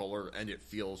a controller, and it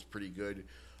feels pretty good.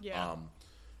 Yeah.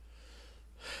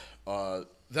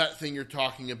 That thing you're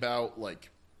talking about, like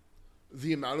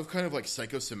the amount of kind of like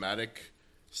psychosomatic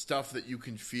stuff that you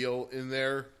can feel in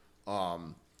there,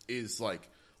 is like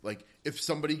if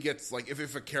somebody gets like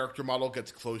if a character model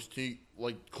gets close to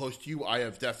you, I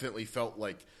have definitely felt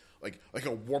like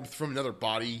a warmth from another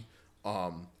body,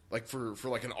 like for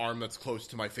like an arm that's close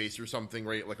to my face or something,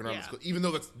 right? Like an arm that's close, even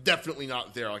though that's definitely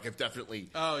not there. Like I've definitely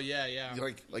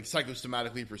like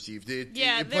psychosomatically perceived it.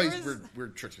 Yeah, it plays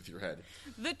weird tricks with your head.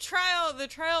 The trial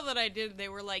that I did, they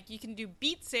were like, you can do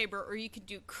Beat Saber or you can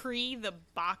do Kree, the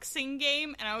boxing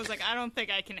game, and I was like, I don't think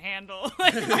I can handle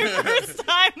like my first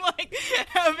time like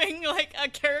having like a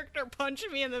character punch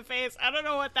me in the face. I don't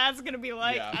know what that's gonna be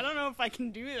like. Yeah. I don't know if I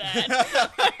can do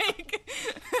that. Like,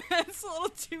 it's a little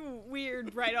too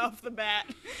weird right off the bat.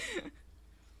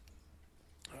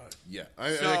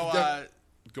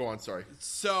 Go on, sorry.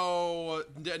 So,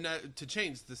 to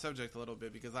change the subject a little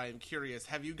bit, because I am curious,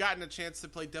 have you gotten a chance to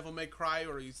play Devil May Cry,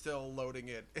 or are you still loading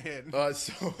it in?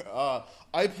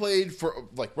 I played for,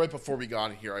 like, right before we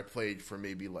got in here, I played for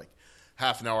maybe, like,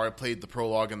 half an hour. I played the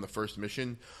prologue and the first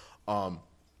mission, and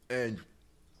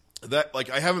that, like,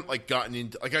 I haven't, like, gotten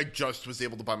into, like, I just was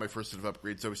able to buy my first set of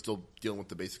upgrades, so I was still dealing with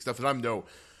the basic stuff, and I'm no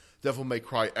Devil May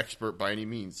Cry expert by any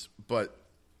means, but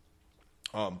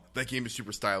that game is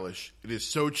super stylish. It is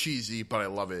so cheesy, but I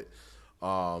love it.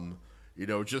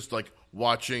 Just like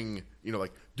watching,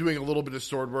 like doing a little bit of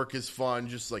sword work is fun.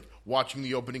 Just like watching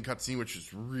the opening cutscene, which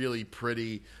is really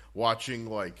pretty. Watching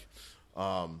like,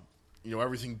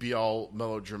 everything be all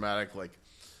melodramatic. Like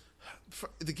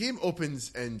the game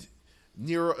opens and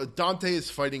Dante is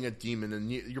fighting a demon,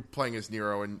 and you're playing as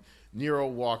Nero, and Nero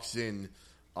walks in,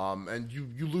 and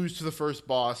you lose to the first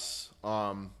boss.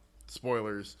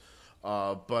 Spoilers.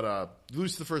 But you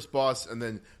lose to the first boss, and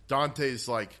then Dante's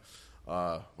like,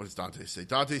 what does Dante say?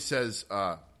 Dante says,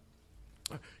 you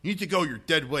need to go, you're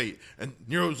dead weight. And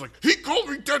Nero's like, he called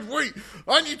me dead weight!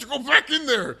 I need to go back in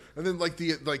there! And then like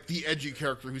the edgy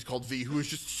character who's called V, who is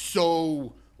just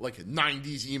so like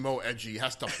 90s emo edgy,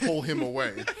 has to pull him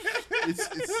away.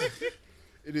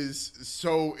 It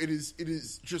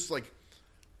is just like,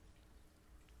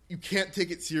 you can't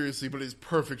take it seriously, but it is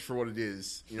perfect for what it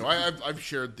is. I've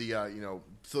shared the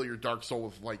fill your dark soul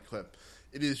with light clip.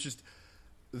 It is just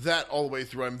that all the way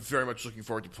through. I'm very much looking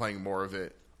forward to playing more of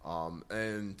it.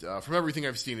 And from everything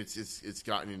I've seen, it's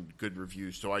gotten in good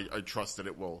reviews. So I trust that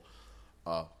it will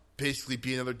basically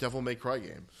be another Devil May Cry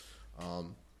game.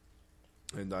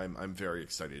 And I'm very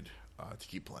excited to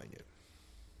keep playing it.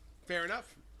 Fair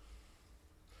enough.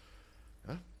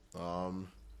 Yeah.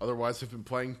 Otherwise, I've been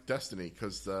playing Destiny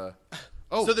because did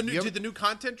the new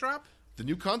content drop? The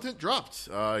new content dropped.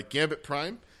 Gambit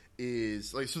Prime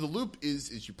is like, so the loop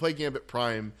is you play Gambit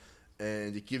Prime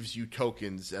and it gives you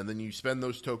tokens, and then you spend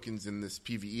those tokens in this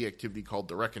PvE activity called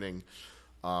The Reckoning,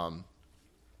 and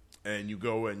you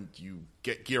go and you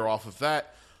get gear off of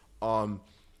that.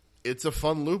 It's a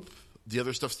fun loop. The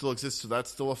other stuff still exists, so that's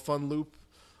still a fun loop.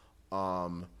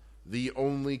 The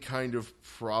only kind of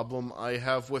problem I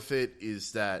have with it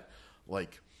is that,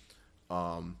 like,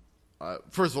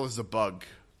 first of all, this is a bug,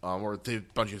 or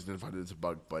Bungie has identified it as a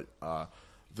bug, but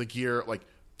the gear, like,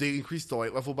 they increased the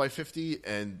light level by 50,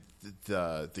 and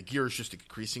the gear is just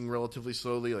increasing relatively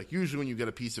slowly. Like, usually when you get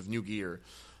a piece of new gear,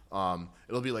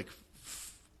 it'll be, like,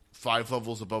 5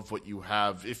 levels above what you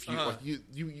have. If you, like,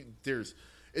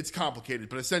 it's complicated,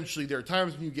 but essentially there are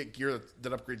times when you get gear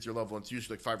that upgrades your level, and it's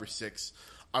usually, like, 5 or 6.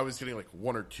 I was getting like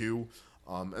 1 or 2,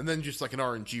 and then just like an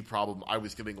RNG problem, I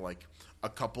was getting like a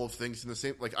couple of things in the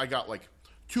same. Like I got like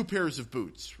 2 pairs of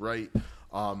boots, right?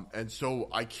 And so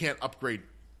I can't upgrade.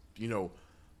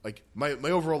 Like my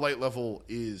overall light level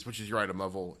which is your item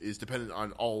level, is dependent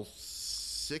on all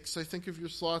 6, I think, of your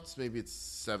slots. Maybe it's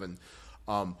 7.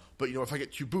 But if I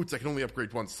get 2 boots, I can only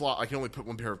upgrade 1 slot. I can only put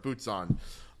 1 pair of boots on.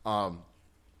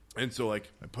 And so like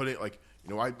I put it like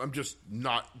I'm just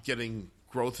not getting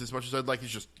growth as much as I'd like. It's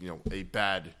just a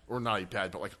bad, or not a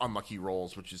bad, but like unlucky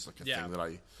rolls, which is like a thing that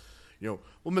I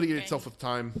will mitigate itself with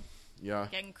time. Yeah,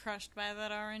 getting crushed by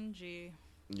that RNG.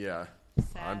 Yeah,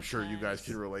 I'm sure you guys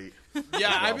can relate.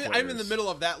 Yeah, I'm in the middle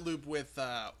of that loop with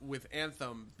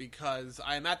Anthem, because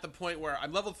I'm at the point where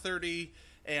I'm level 30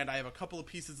 and I have a couple of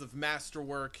pieces of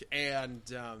masterwork, and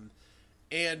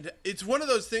it's one of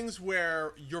those things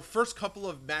where your first couple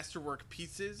of masterwork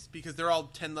pieces, because they're all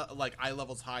 10 like eye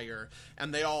levels higher,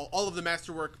 and all of the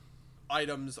masterwork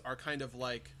items are kind of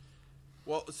like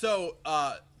Well, so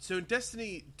in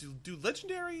Destiny, do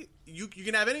legendary you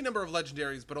can have any number of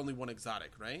legendaries, but only one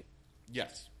exotic, right?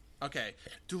 Yes. Okay.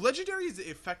 Do legendaries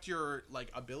affect your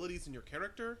like abilities in your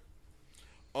character,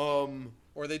 or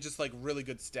are they just like really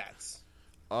good stats?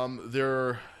 They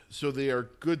are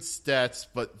good stats,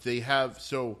 but they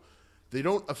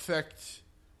don't affect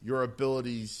your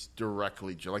abilities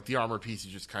directly. Like the armor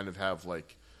pieces just kind of have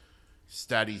like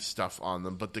statty stuff on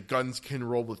them, but the guns can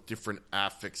roll with different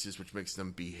affixes, which makes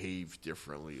them behave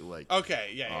differently. Like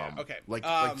Okay, okay. Like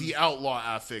the outlaw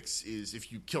affix is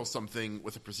if you kill something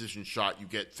with a precision shot, you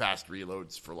get fast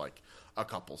reloads for like a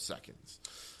couple seconds.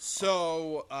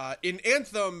 So in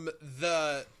Anthem,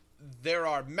 there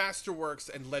are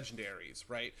masterworks and legendaries,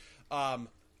 right?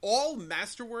 All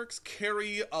masterworks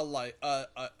carry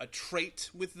a trait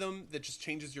with them that just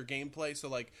changes your gameplay. So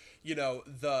like, you know,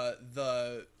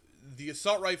 the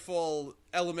assault rifle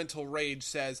elemental rage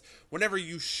says whenever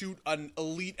you shoot an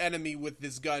elite enemy with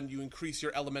this gun, you increase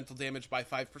your elemental damage by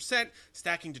 5%,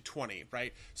 stacking to 20,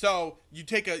 right? So you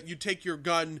take your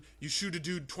gun, you shoot a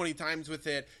dude 20 times with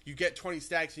it, you get 20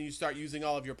 stacks, and you start using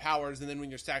all of your powers, and then when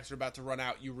your stacks are about to run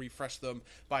out, you refresh them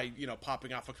by, you know,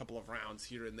 popping off a couple of rounds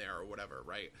here and there or whatever,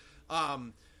 right?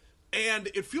 And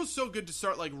it feels so good to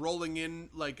start, like, rolling in,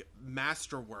 like,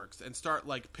 masterworks and start,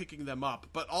 like, picking them up.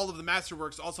 But all of the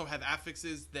masterworks also have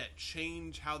affixes that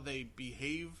change how they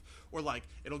behave. Or, like,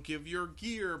 it'll give your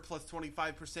gear plus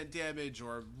 25% damage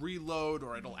or reload,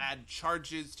 or it'll add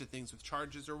charges to things with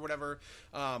charges or whatever.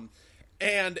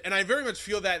 And I very much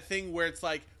feel that thing where it's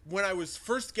like, when I was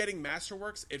first getting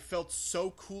Masterworks, it felt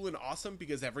so cool and awesome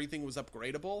because everything was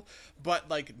upgradable. But,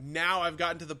 like, now I've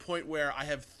gotten to the point where I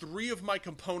have 3 of my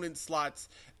component slots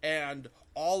and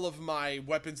all of my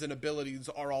weapons and abilities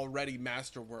are already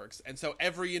Masterworks. And so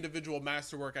every individual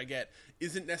Masterwork I get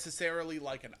isn't necessarily,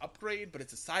 like, an upgrade, but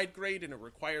it's a side grade, and it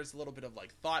requires a little bit of,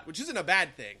 like, thought, which isn't a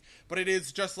bad thing. But it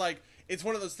is just, like, it's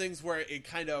one of those things where it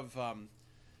kind of...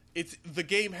 the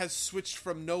game has switched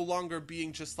from no longer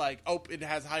being just like, oh, it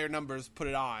has higher numbers, put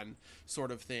it on,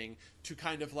 sort of thing, to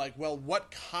kind of like, well,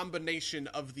 what combination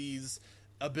of these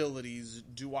abilities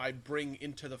do I bring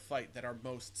into the fight that are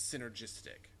most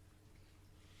synergistic?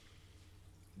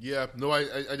 Yeah, no, I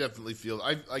definitely feel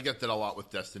I get that a lot with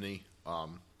Destiny. I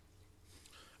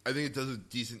think it does a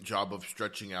decent job of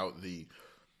stretching out the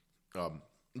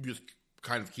just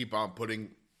kind of keep on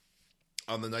putting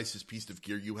on the nicest piece of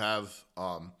gear you have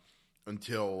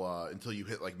until you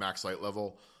hit like max light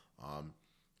level.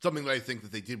 Something that I think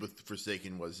that they did with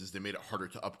Forsaken is they made it harder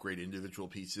to upgrade individual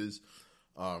pieces,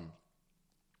 and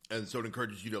so it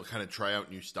encourages you to kind of try out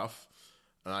new stuff.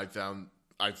 And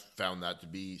I've found that to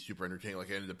be super entertaining.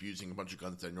 Like I ended up using a bunch of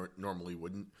guns that I normally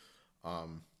wouldn't.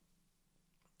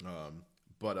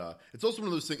 But it's also one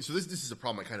of those things. So this is a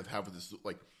problem I kind of have with this.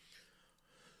 Like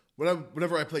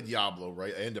whenever I play Diablo,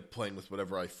 right, I end up playing with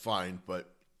whatever I find, but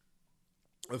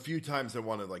a few times I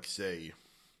want to, like, say,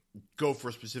 go for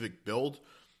a specific build.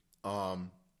 But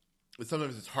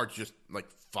sometimes it's hard to just, like,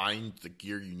 find the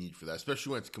gear you need for that,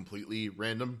 especially when it's completely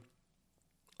random.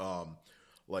 In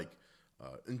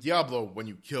Diablo, when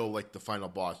you kill, like, the final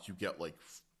boss, you get, like,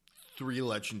 3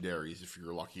 legendaries, if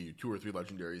you're lucky, 2 or 3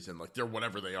 legendaries, and, like, they're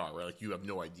whatever they are, right? Like, you have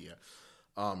no idea.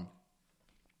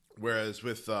 Whereas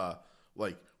with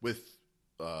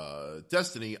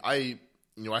Destiny, I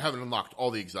haven't unlocked all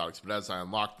the exotics, but as I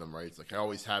unlock them, right, it's like I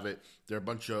always have it. There are a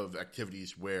bunch of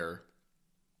activities where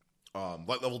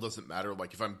light level doesn't matter.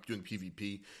 Like if I'm doing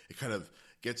PvP, it kind of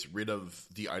gets rid of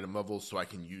the item levels, so I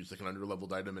can use like an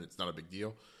under-leveled item, and it's not a big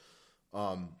deal.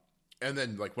 And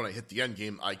then like when I hit the end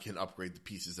game, I can upgrade the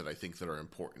pieces that I think that are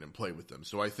important and play with them.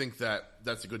 So I think that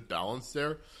that's a good balance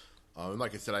there. And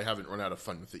like I said, I haven't run out of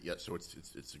fun with it yet, so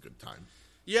it's a good time.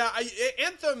 Yeah,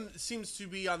 Anthem seems to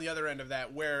be on the other end of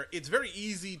that, where it's very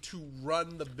easy to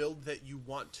run the build that you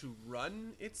want to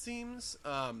run. It seems,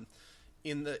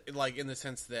 in the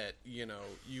sense that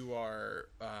you are,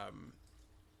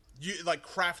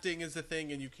 crafting is the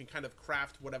thing, and you can kind of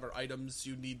craft whatever items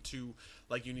you need to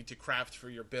craft for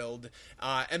your build,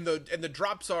 and the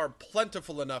drops are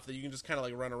plentiful enough that you can just kind of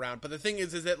like run around. But the thing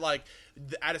is that like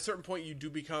at a certain point you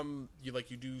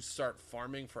do start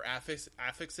farming for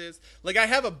affixes. Like I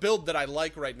have a build that I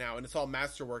like right now, and it's all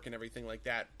masterwork and everything like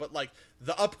that. But like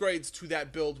the upgrades to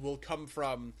that build will come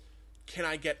from, can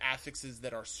I get affixes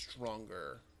that are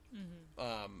stronger?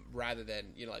 Mm-hmm. Rather than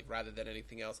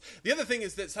anything else. The other thing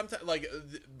is that sometimes,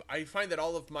 I find that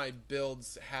all of my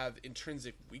builds have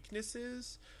intrinsic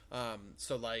weaknesses.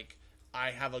 So, like,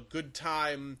 I have a good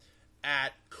time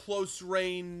at close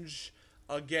range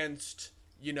against,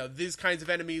 these kinds of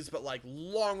enemies, but like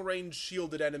long range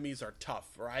shielded enemies are tough,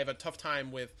 or I have a tough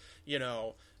time with,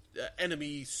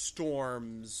 enemy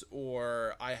storms,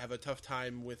 or I have a tough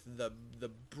time with the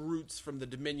brutes from the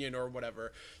Dominion or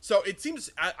whatever. So it seems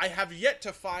I have yet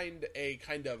to find a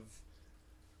kind of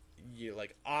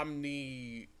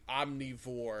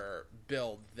omnivore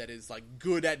build that is like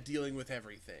good at dealing with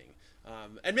everything.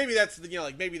 And maybe that's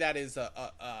maybe that is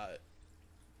a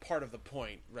part of the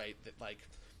point, right? That like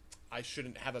I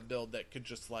shouldn't have a build that could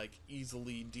just like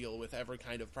easily deal with every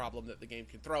kind of problem that the game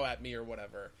can throw at me or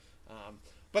whatever.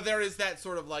 But there is that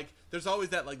sort of like, there's always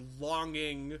that like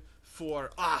longing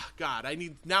for, God, I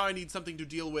need something to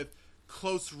deal with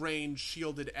close range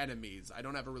shielded enemies. I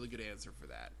don't have a really good answer for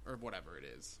that, or whatever it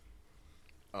is.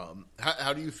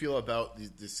 How do you feel about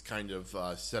this kind of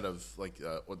set of like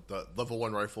what the level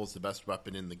 1 rifle is the best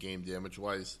weapon in the game damage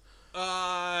wise?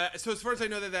 So as far as I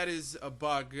know that is a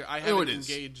bug. I haven't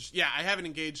engaged. Yeah, I haven't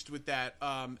engaged with that.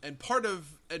 And part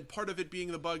of it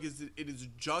being the bug is that it is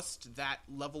just that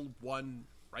level 1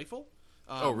 rifle.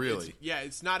 Oh, really?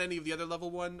 It's not any of the other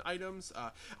level 1 items.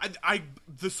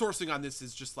 The sourcing on this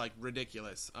is just like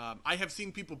ridiculous. I have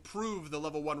seen people prove the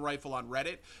level 1 rifle on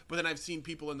Reddit, but then I've seen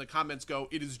people in the comments go,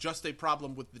 "It is just a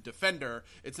problem with the defender.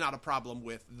 It's not a problem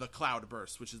with the cloud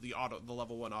burst, which is the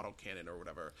level 1 autocannon or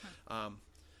whatever."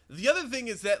 The other thing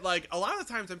is that like a lot of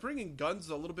the times I'm bringing guns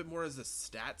a little bit more as a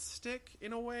stat stick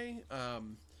in a way.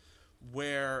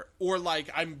 Or like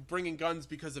I'm bringing guns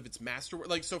because of its masterwork.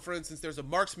 Like, so for instance, there's a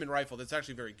marksman rifle that's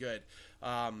actually very good.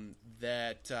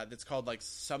 That's called like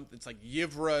it's like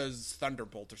Yivra's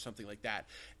Thunderbolt or something like that,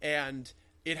 and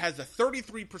it has a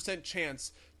 33%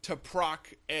 chance to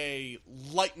proc a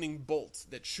lightning bolt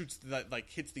that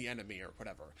hits the enemy or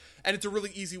whatever. And it's a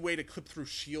really easy way to clip through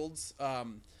shields.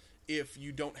 If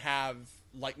you don't have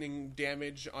lightning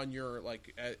damage on your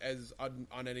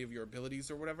on any of your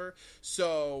abilities or whatever.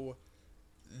 So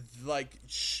like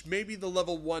maybe the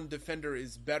level 1 defender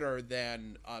is better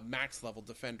than a max level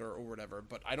defender or whatever,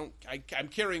 but I'm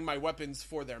carrying my weapons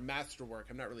for their masterwork.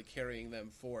 I'm not really carrying them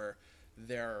for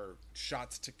their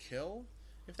shots to kill,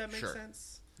 if that makes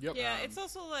sense. Yep. Yeah, it's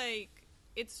also like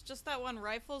it's just that one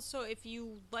rifle, so if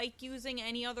you like using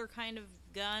any other kind of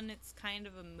gun, it's kind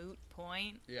of a moot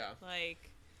point. Yeah.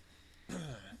 Like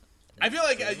I feel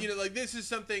like like this is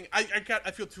something I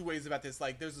feel two ways about this.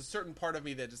 Like, there's a certain part of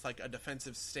me that is like a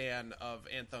defensive stan of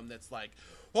Anthem that's like,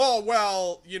 oh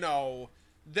well,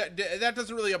 that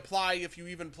doesn't really apply if you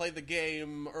even play the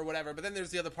game or whatever. But then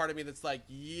there's the other part of me that's like,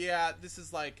 yeah, this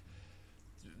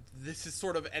is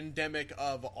sort of endemic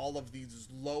of all of these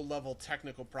low-level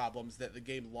technical problems that the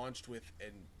game launched with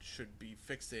and should be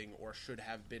fixing or should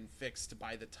have been fixed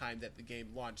by the time that the game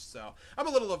launched. So I'm a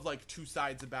little of like two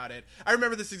sides about it. I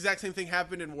remember this exact same thing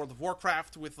happened in World of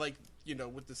Warcraft with like,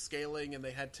 with the scaling, and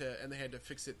they had to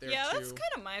fix it there too. Yeah, that's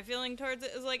kind of my feeling towards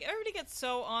it. Is like everybody gets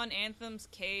so on Anthem's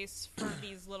case for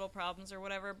these little problems or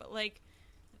whatever, but like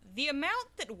the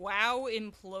amount that WoW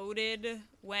imploded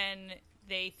when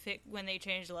they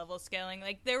changed level scaling,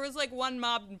 like there was like one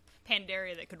mob in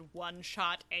Pandaria that could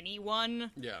one-shot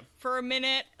anyone for a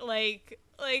minute. Like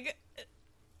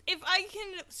if I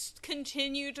can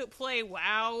continue to play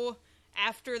WoW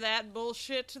after that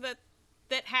bullshit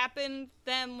that happened,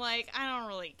 then like I don't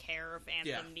really care if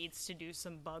Anthem needs to do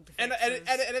some bug fixes. And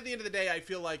at the end of the day, I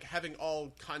feel like having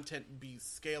all content be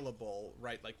scalable,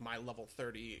 right? Like my level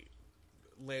 30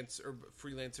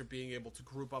 freelancer being able to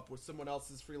group up with someone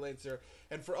else's freelancer,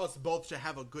 and for us both to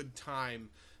have a good time.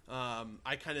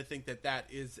 I kind of think that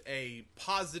is a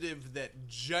positive that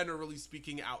generally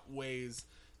speaking outweighs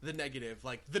the negative.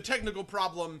 Like the technical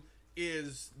problem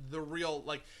is the real,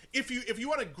 like if you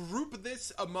want to group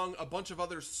this among a bunch of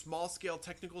other small scale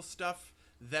technical stuff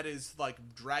that is like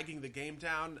dragging the game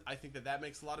down, I think that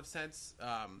makes a lot of sense.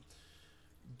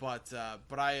 But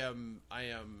I am I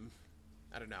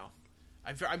don't know.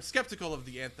 I'm skeptical of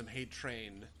the Anthem hate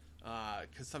train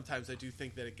because sometimes I do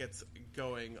think that it gets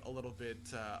going a little bit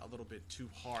too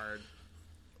hard.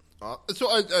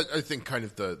 So I think kind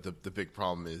of the big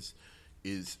problem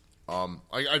is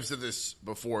I've said this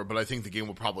before, but I think the game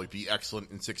will probably be excellent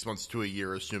in 6 months to a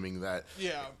year, assuming that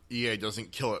EA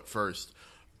doesn't kill it first.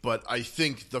 But I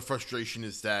think the frustration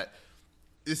is that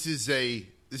this is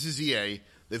EA.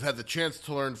 They've had the chance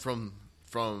to learn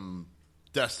from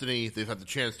Destiny. They've had the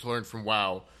chance to learn from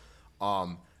WoW,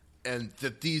 and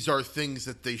that these are things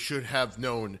that they should have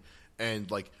known. And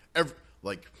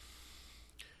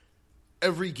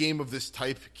every game of this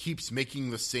type keeps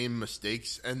making the same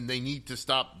mistakes, and they need to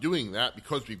stop doing that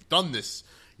because we've done this,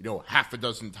 half a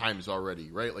dozen times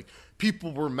already, right? Like,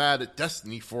 people were mad at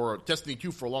Destiny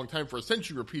 2 for a long time for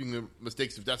essentially repeating the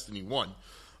mistakes of Destiny 1.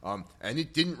 And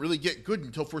it didn't really get good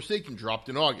until Forsaken dropped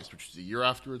in August, which was a year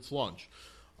after its launch.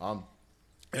 And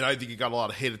I think it got a lot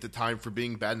of hate at the time for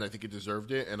being bad, and I think it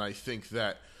deserved it. And I think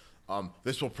that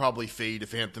this will probably fade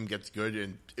if Anthem gets good,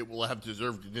 and it will have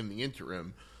deserved it in the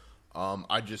interim.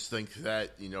 I just think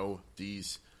that,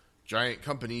 these giant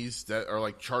companies that are,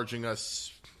 like, charging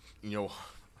us,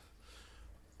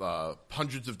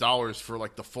 hundreds of dollars for,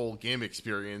 like, the full game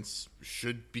experience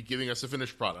should be giving us a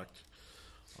finished product.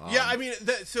 Yeah, I mean,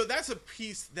 so that's a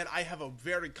piece that I have a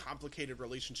very complicated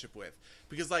relationship with.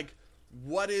 Because, like,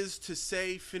 what is to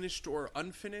say finished or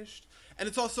unfinished? And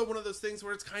it's also one of those things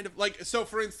where it's kind of like, so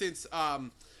for instance,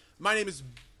 my name is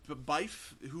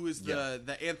Bife, who is the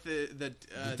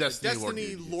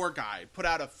Destiny lore guy, put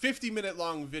out a 50-minute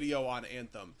long video on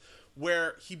Anthem,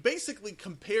 where he basically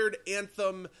compared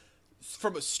Anthem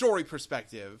from a story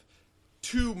perspective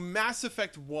to Mass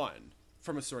Effect 1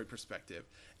 from a story perspective,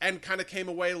 and kind of came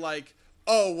away like,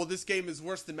 oh, well, this game is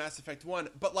worse than Mass Effect 1.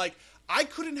 But, like, I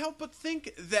couldn't help but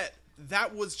think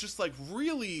that was just, like,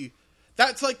 really...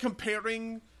 That's like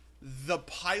comparing the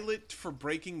pilot for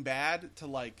Breaking Bad to,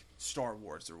 like, Star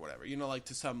Wars or whatever. Like,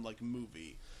 to some, like,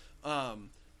 movie.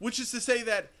 Which is to say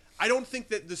that I don't think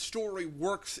that the story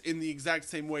works in the exact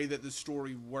same way that the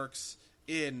story works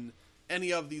in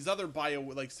any of these other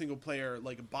single-player,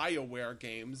 like, BioWare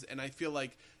games. And I feel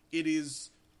like it is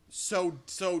so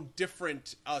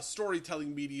different a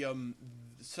storytelling medium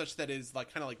such that is,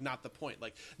 like, kind of, like, not the point.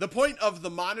 Like, the point of the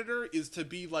Monitor is to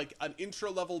be, like, an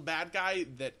intro-level bad guy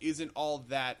that isn't all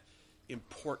that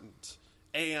important.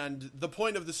 And the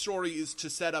point of the story is to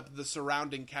set up the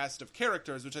surrounding cast of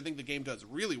characters, which I think the game does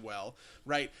really well,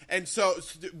 right? And so,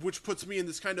 which puts me in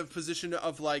this kind of position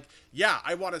of, like, yeah,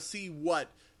 I want to see what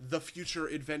the future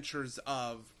adventures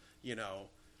of,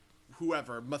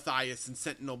 whoever, Matthias and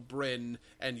Sentinel Bryn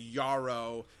and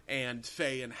Yarrow and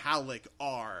Faye and Halleck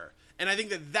are. And I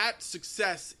think that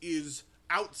success is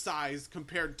outsized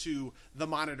compared to the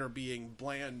Monitor being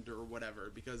bland or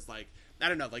whatever, because, like, I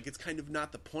don't know, like, it's kind of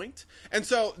not the point. And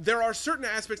so there are certain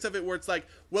aspects of it where it's like,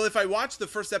 well, if I watch the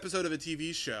first episode of a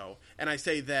TV show and I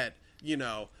say that,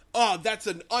 oh, that's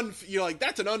an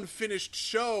unfinished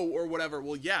show or whatever.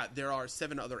 Well, yeah, there are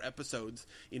 7 other episodes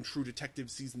in True Detective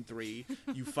Season 3.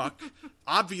 You fuck.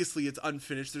 Obviously, it's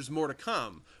unfinished. There's more to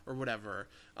come or whatever.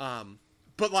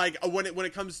 But, like, when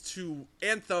it comes to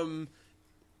Anthem,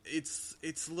 it's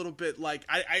a little bit like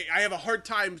I have a hard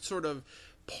time sort of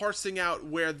parsing out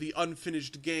where the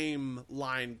unfinished game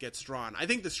line gets drawn. I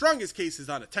think the strongest case is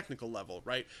on a technical level,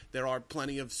 right? There are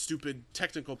plenty of stupid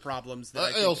technical problems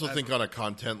that I also think on a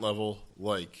content level,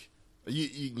 like,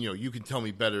 you can tell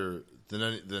me better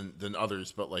than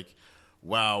others, but, like,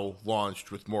 WoW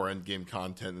launched with more endgame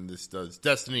content than this does.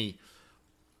 Destiny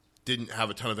didn't have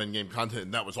a ton of endgame content,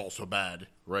 and that was also bad,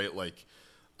 right? Like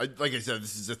I said,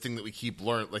 this is a thing that we keep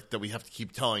learning, like, that we have to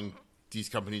keep telling these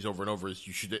companies over and over, is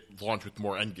you should launch with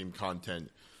more endgame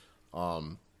content. I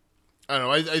don't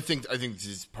know. I think this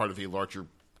is part of a larger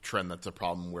trend that's a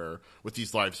problem where with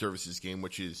these live services game,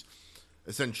 which is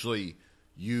essentially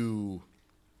you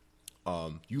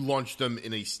launch them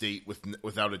in a state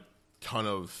without a ton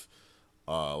of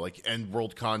like end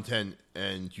world content,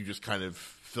 and you just kind of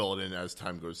fill it in as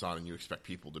time goes on, and you expect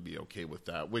people to be okay with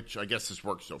that, which I guess has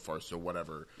worked so far, so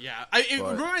whatever. Yeah, it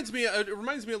reminds me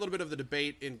a little bit of the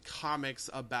debate in comics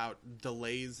about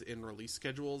delays in release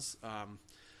schedules.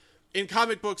 In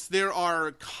comic books, there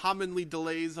are commonly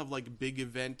delays of, like, big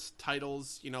event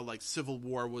titles. Like Civil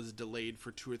War was delayed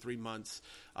for 2 or 3 months.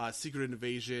 Secret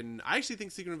Invasion, I actually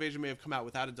think Secret Invasion may have come out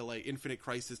without a delay. Infinite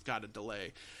Crisis got a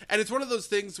delay. And it's one of those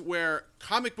things where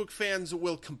comic book fans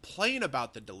will complain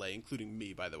about the delay, including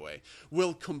me, by the way,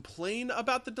 will complain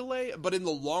about the delay, but in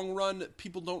the long run,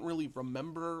 people don't really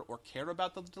remember or care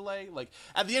about the delay. Like,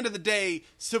 at the end of the day,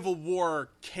 Civil War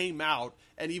came out,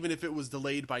 and even if it was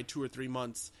delayed by 2 or 3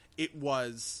 months, it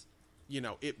was,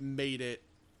 it made it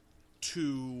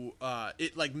to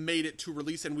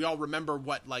release, and we all remember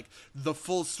what, like, the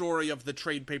full story of the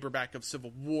trade paperback of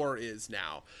Civil War is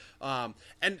now.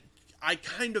 And I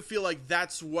kind of feel like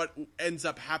that's what ends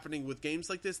up happening with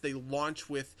games like this. They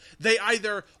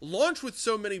either launch with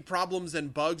so many problems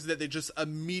and bugs that they just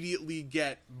immediately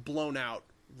get blown out,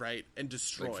 right, and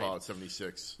destroyed. Like Fallout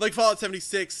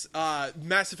 76.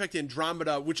 Mass Effect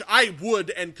Andromeda, which I would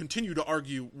and continue to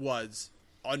argue was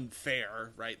unfair,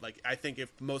 right? Like, I think if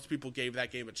most people gave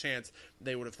that game a chance,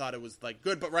 they would have thought it was, like,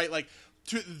 good. But, right, like,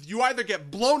 you either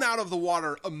get blown out of the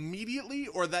water immediately,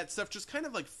 or that stuff just kind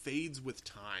of, like, fades with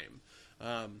time.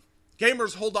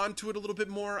 gamers hold on to it a little bit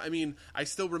more. I mean, I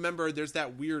still remember there's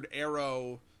that weird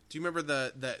arrow. Do you remember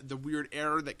the weird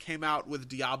error that came out with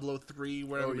Diablo 3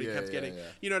 where everybody kept getting,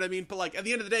 you know what I mean? But like at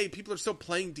the end of the day, people are still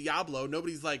playing Diablo.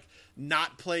 Nobody's like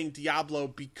not playing Diablo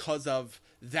because of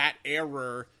that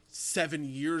error 7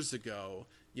 years ago.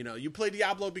 You know, you play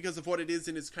Diablo because of what it is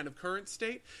in its kind of current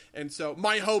state. And so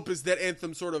my hope is that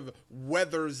Anthem sort of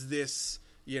weathers this,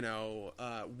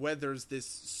 weathers this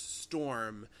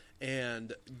storm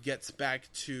and gets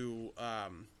back to,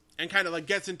 and kind of like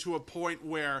gets into a point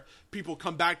where people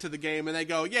come back to the game and they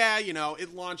go, yeah,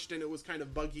 it launched and it was kind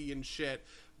of buggy and shit,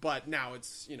 but now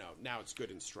it's, now it's good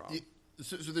and strong.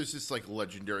 So there's this like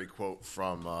legendary quote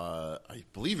from I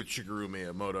believe it's Shigeru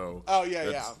Miyamoto. Oh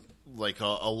yeah. Like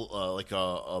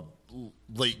a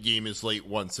late game is late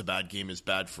once, a bad game is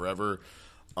bad forever.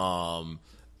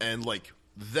 And like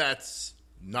that's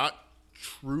not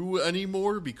true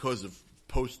anymore because of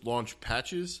post-launch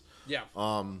patches. Yeah.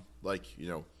 No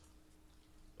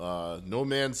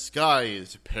Man's Sky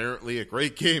is apparently a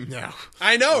great game now.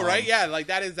 I know, right? Yeah, like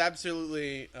that is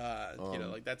absolutely,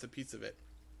 like that's a piece of it.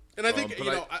 And I think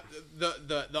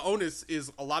the onus is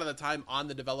a lot of the time on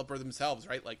the developer themselves,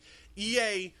 right? Like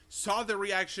EA saw the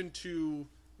reaction to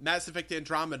Mass Effect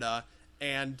Andromeda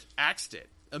and axed it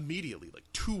immediately, like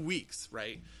 2 weeks,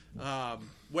 right?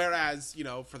 Whereas,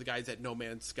 for the guys at No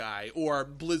Man's Sky or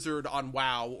Blizzard on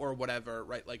WoW or whatever,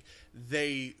 right? Like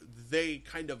they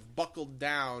kind of buckled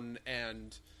down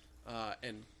and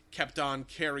kept on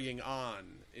carrying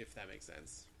on, if that makes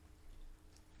sense.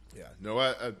 Yeah, no,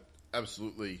 I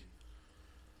absolutely.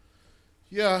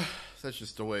 Yeah, that's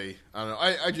just the way. I don't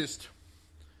know.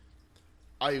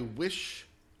 I wish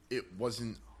it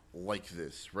wasn't like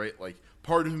this, right? Like,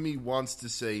 part of me wants to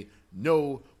say,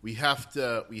 no, we have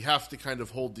to kind of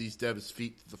hold these devs'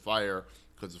 feet to the fire,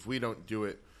 because if we don't do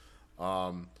it,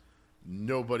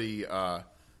 nobody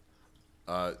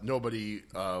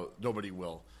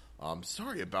will.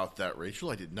 Sorry about that,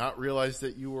 Rachel. I did not realize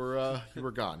that you were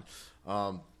gone.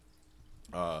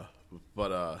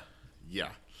 Yeah.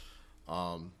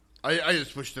 I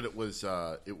just wish that it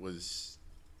was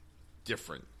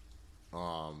different.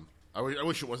 I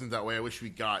wish it wasn't that way. I wish we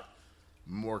got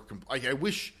more. I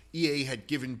wish EA had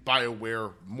given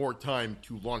BioWare more time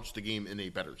to launch the game in a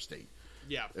better state.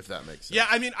 Yeah, if that makes sense. Yeah,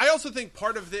 I mean, I also think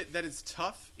part of it that is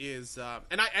tough is,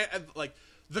 and I like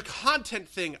the content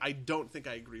thing. I don't think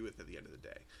I agree with at the end of the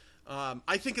day.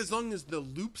 I think as long as the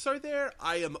loops are there,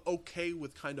 I am okay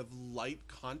with kind of light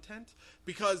content,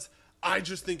 because I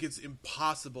just think it's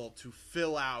impossible to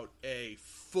fill out a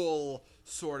full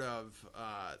sort of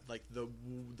like the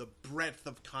breadth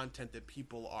of content that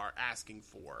people are asking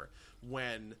for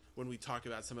when we talk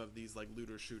about some of these like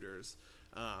looter shooters,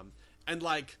 and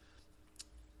like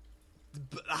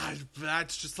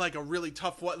that's just like a really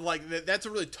tough one. Like that's a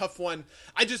really tough one.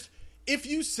 If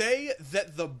you say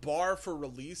that the bar for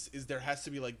release is there has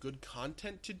to be like good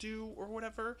content to do or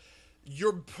whatever,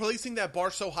 you're placing that bar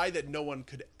so high that no one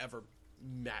could ever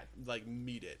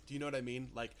meet it. Do you know what I mean?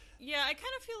 Like, yeah, I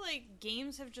kind of feel like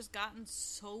games have just gotten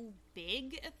so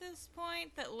big at this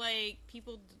point that like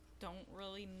people don't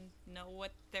really know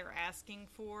what they're asking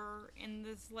for in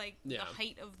this the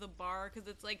height of the bar, because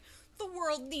it's like the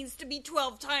world needs to be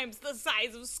 12 times the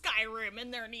size of Skyrim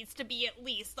and there needs to be at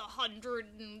least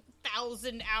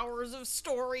 100,000 hours of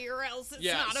story or else it's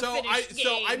not a finished game.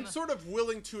 So I'm sort of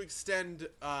willing to extend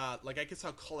I guess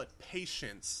I'll call it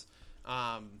patience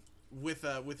with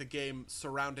a game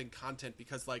surrounding content,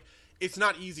 because like it's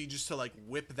not easy just to like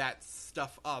whip that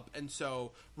stuff up, and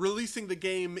so releasing the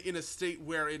game in a state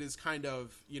where it is kind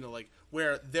of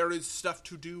where there is stuff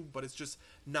to do but it's just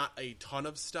not a ton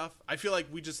of stuff. I feel like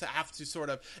we just have to sort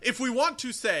of, if we want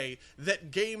to say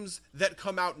that games that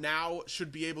come out now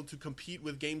should be able to compete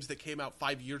with games that came out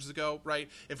 5 years ago, right?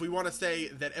 If we want to say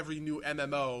that every new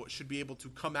MMO should be able to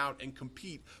come out and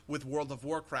compete with World of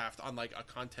Warcraft on like a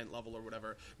content level or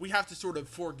whatever, we have to sort of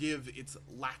forgive its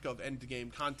lack of end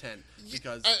game content,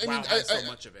 because WoW has so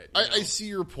much of it. I see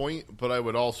your point, but I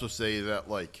would also say that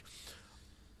like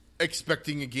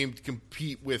expecting a game to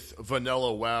compete with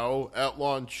vanilla WoW at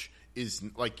launch is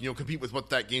like, compete with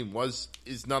what that game was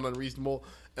is not unreasonable.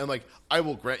 And like, I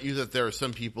will grant you that there are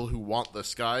some people who want the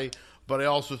sky, but I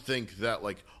also think that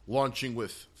like launching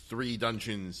with 3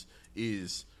 dungeons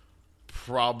is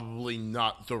probably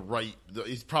not the right.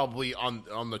 He's probably on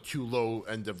the too low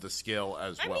end of the scale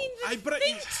as well. I mean, the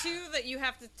thing too that you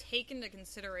have to take into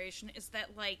consideration is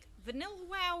that like vanilla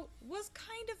WoW was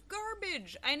kind of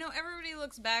garbage. I know everybody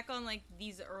looks back on like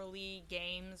these early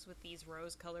games with these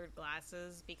rose-colored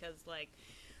glasses because like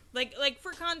Like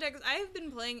for context, I have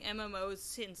been playing MMOs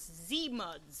since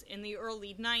ZMUDs in the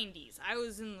early 90s. I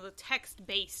was in the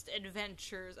text-based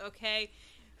adventures, okay?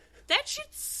 That shit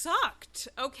sucked,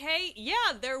 okay?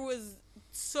 Yeah, there was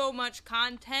so much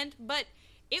content, but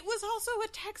it was also a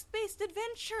text-based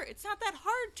adventure. It's not that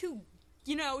hard to,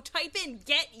 type in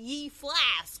 "get ye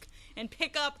flask" and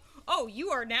pick up, "Oh, you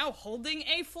are now holding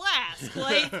a flask."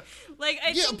 I think that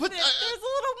there's a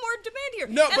little more demand here.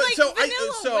 No, and but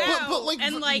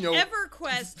Vanilla WoW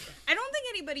EverQuest, I don't think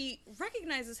anybody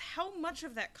recognizes how much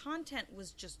of that content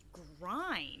was just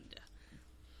grind.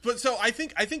 But so I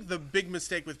think the big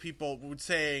mistake with people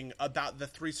saying about the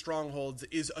 3 strongholds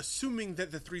is assuming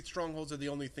that the 3 strongholds are the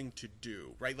only thing to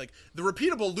do, right? Like, the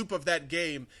repeatable loop of that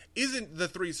game isn't the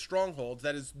 3 strongholds.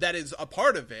 That is a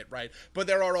part of it, right? But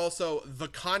there are also the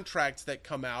contracts that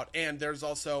come out, and there's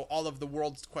also all of the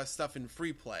World's Quest stuff in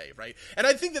free play, right? And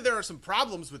I think that there are some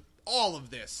problems with all of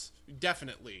this,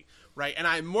 definitely, right? And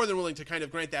I'm more than willing to kind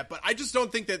of grant that, but I just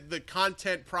don't think that the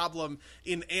content problem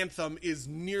in Anthem is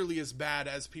nearly as bad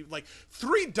as people. Like,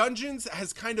 3 dungeons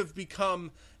has kind of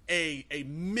become a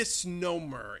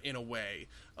misnomer in a way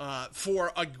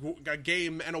for a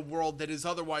game and a world that is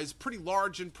otherwise pretty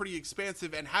large and pretty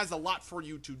expansive and has a lot for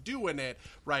you to do in it,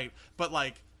 right? But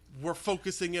like, we're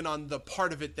focusing in on the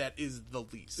part of it that is the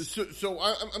least. So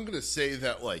I'm going to say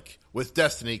that, like, with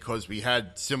Destiny, because we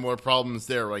had similar problems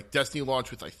there. Like, Destiny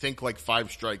launched with, I think, like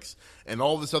 5 strikes and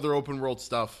all this other open world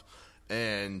stuff,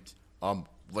 and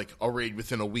like a raid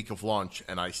within a week of launch,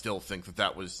 and I still think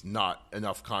that was not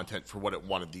enough content for what it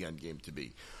wanted the end game to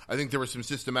be. I think there were some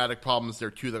systematic problems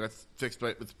there too that got fixed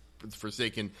with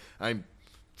Forsaken. I'm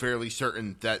fairly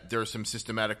certain that there are some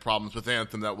systematic problems with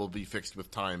Anthem that will be fixed with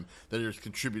time that are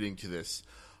contributing to this.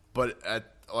 But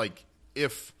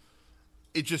if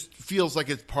it just feels like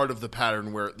it's part of the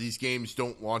pattern where these games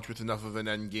don't launch with enough of an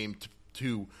end game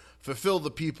to fulfill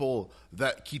the people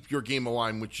that keep your game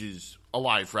alive, which is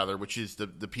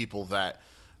the people that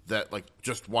like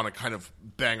just want to kind of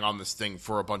bang on this thing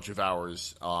for a bunch of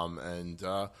hours.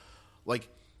 Like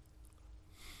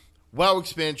WoW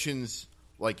expansions,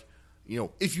 like,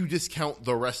 if you discount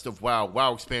the rest of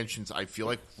WoW expansions, I feel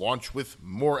like launch with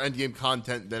more endgame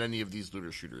content than any of these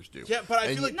looter shooters do. Yeah, but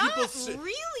I feel like not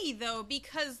really, though,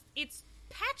 because it's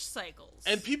patch cycles.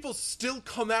 And people still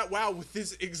come at WoW with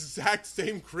this exact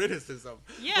same criticism.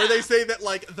 Yeah. Where they say that,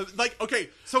 okay,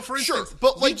 so for instance... Sure,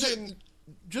 but, Legion...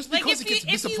 Just because it gets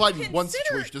misapplied in one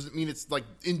situation doesn't mean it's like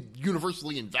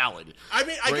universally invalid. I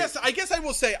mean, I guess I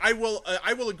will say I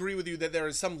will agree with you that there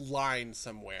is some line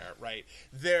somewhere, right,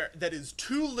 there that is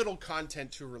too little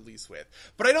content to release with.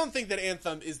 But I don't think that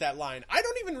Anthem is that line. I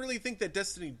don't even really think that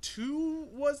Destiny 2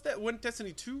 was that, when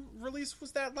Destiny 2 released,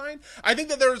 was that line. I think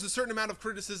that there is a certain amount of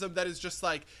criticism that is just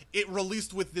like, it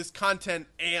released with this content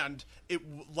and it,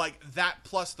 like, that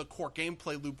plus the core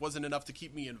gameplay loop wasn't enough to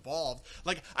keep me involved.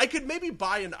 Like, I could maybe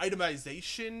buy an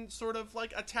itemization sort of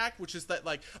like attack, which is that,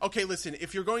 like, okay, listen,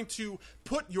 if you're going to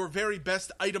put your very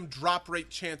best item drop rate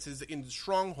chances in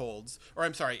strongholds, or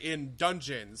I'm sorry, in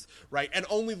dungeons, right, and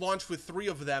only launch with 3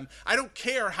 of them, I don't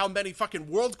care how many fucking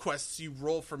world quests you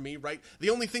roll for me, right? The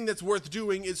only thing that's worth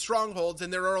doing is strongholds,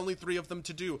 and there are only 3 of them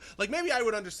to do. Like, maybe I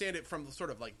would understand it from sort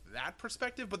of like that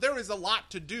perspective, but there is a lot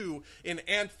to do in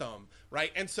Anthem,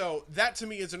 right? And so that to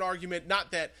me is an argument,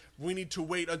 not that we need to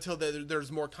wait until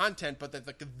there's more content, but that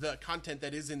the content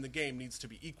that is in the game needs to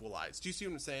be equalized. Do you see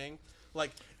what I'm saying?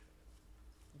 Like,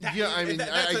 I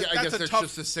guess that's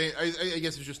just the same. I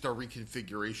guess it's just a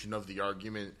reconfiguration of the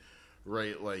argument,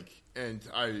 right? Like, and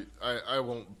I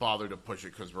won't bother to push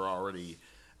it because we're already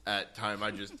at time.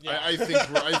 I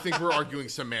think we're arguing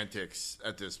semantics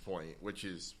at this point, which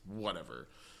is whatever.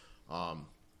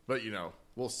 But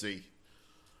we'll see.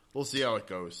 We'll see how it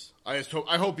goes. I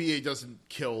hope EA doesn't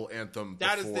kill Anthem.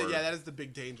 That is the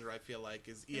big danger. I feel like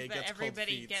is EA gets everybody cold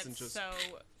feet gets and just so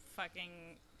fucking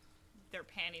their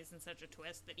panties in such a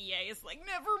twist that EA is like,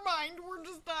 never mind, we're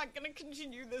just not going to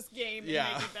continue this game and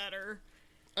make it better.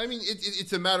 I mean,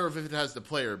 it's a matter of if it has the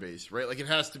player base, right? Like, it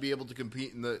has to be able to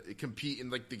compete in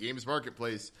like the games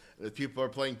marketplace. If people are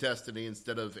playing Destiny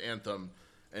instead of Anthem,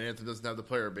 and Anthem doesn't have the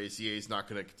player base, EA is not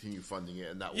going to continue funding it,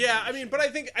 and that will be I mean, but I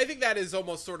think that is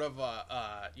almost sort of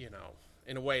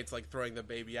in a way, it's like throwing the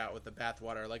baby out with the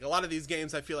bathwater. Like, a lot of these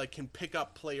games, I feel like, can pick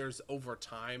up players over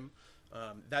time.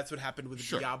 That's what happened with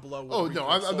Diablo. Oh no,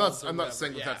 I'm not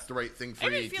saying that that's the right thing for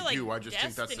EA to do. I just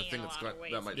think that's the thing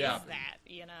that might happen.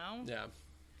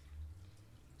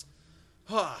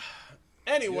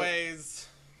 Anyways,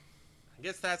 I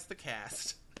guess that's the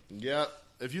cast. Yeah.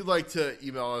 If you'd like to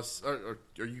email us, or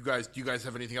do you guys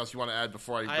have anything else you want to add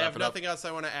before I wrap it up? I have nothing else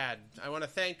I want to add. I want to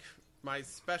thank my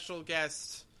special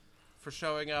guest, for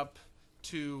showing up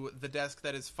to the desk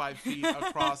that is 5 feet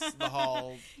across the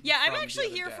hall. Yeah, I'm from actually the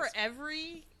other here desk. for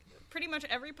pretty much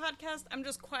every podcast. I'm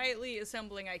just quietly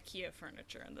assembling IKEA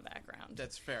furniture in the background.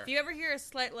 That's fair. If you ever hear a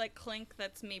slight clink,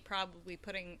 that's me probably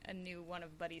putting a new one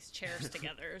of Buddy's chairs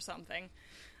together or something.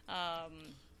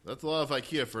 That's a lot of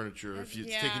IKEA furniture. If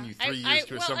it's taken you 3 years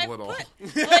to assemble it all.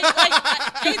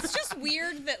 It's just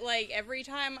weird that every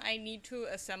time I need to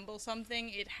assemble something,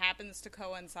 it happens to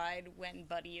coincide when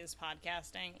Buddy is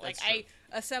podcasting. I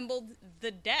assembled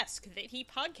the desk that he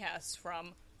podcasts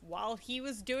from while he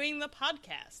was doing the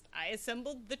podcast. I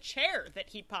assembled the chair that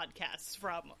he podcasts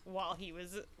from while he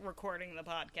was recording the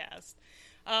podcast.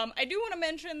 I do want to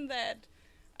mention that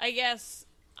I guess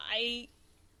I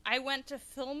went to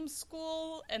film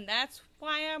school, and that's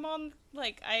why I'm on,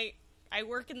 I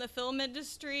work in the film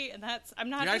industry, and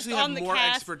I'm not you just actually on have the more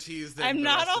cast. expertise than I'm the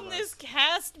not rest on of this us.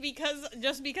 cast because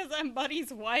I'm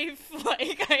Buddy's wife.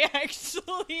 I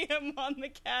actually am on the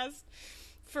cast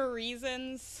for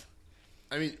reasons.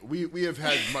 I mean, we have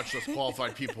had much less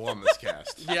qualified people on this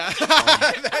cast. Yeah.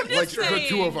 Like the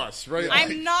two of us, right?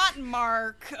 I'm not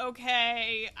Mark,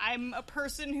 okay? I'm a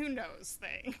person who knows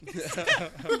things.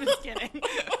 I'm just kidding.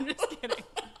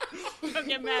 Don't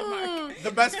get mad, Mark.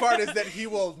 The best part is that he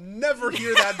will never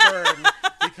hear that burn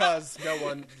because no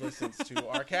one listens to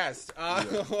our cast.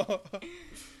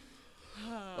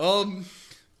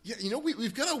 Yeah,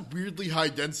 we've got a weirdly high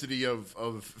density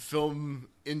of film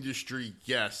industry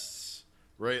guests,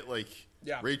 right?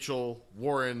 Rachel,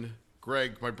 Warren,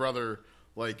 Greg, my brother,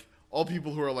 all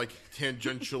people who are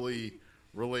tangentially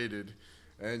related.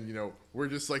 And, we're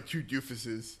just two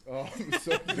doofuses.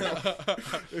 So,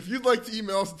 if you'd like to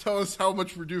email us and tell us how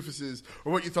much we're doofuses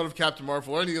or what you thought of Captain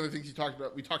Marvel or any other things we talked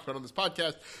about on this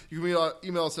podcast, you can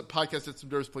email us at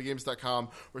podcast@somedervsplaygames.com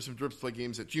or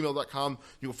somedervsplaygames@gmail.com.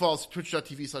 You can follow us at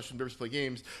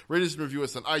twitch.tv/somedervsplaygames. Rate us and review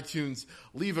us on iTunes.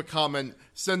 Leave a comment.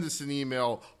 Send us an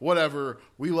email. Whatever.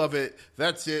 We love it.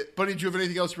 That's it. Buddy, do you have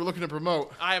anything else you're looking to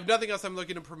promote? I have nothing else I'm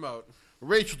looking to promote.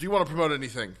 Rachel, do you want to promote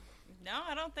anything? No,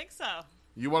 I don't think so.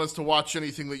 You want us to watch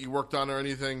anything that you worked on or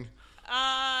anything?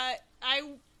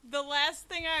 The last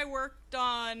thing I worked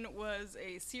on was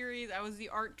a series. I was the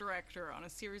art director on a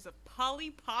series of Polly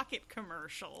Pocket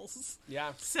commercials.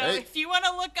 Yeah. So Hey. if you want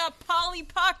to look up Polly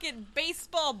Pocket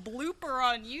baseball blooper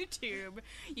on YouTube,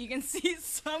 you can see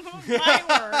some of my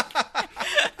work.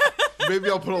 Maybe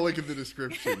I'll put a link in the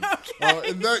description. Okay.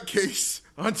 In that case,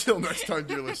 until next time,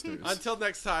 dear listeners. Until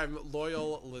next time,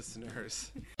 loyal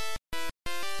listeners.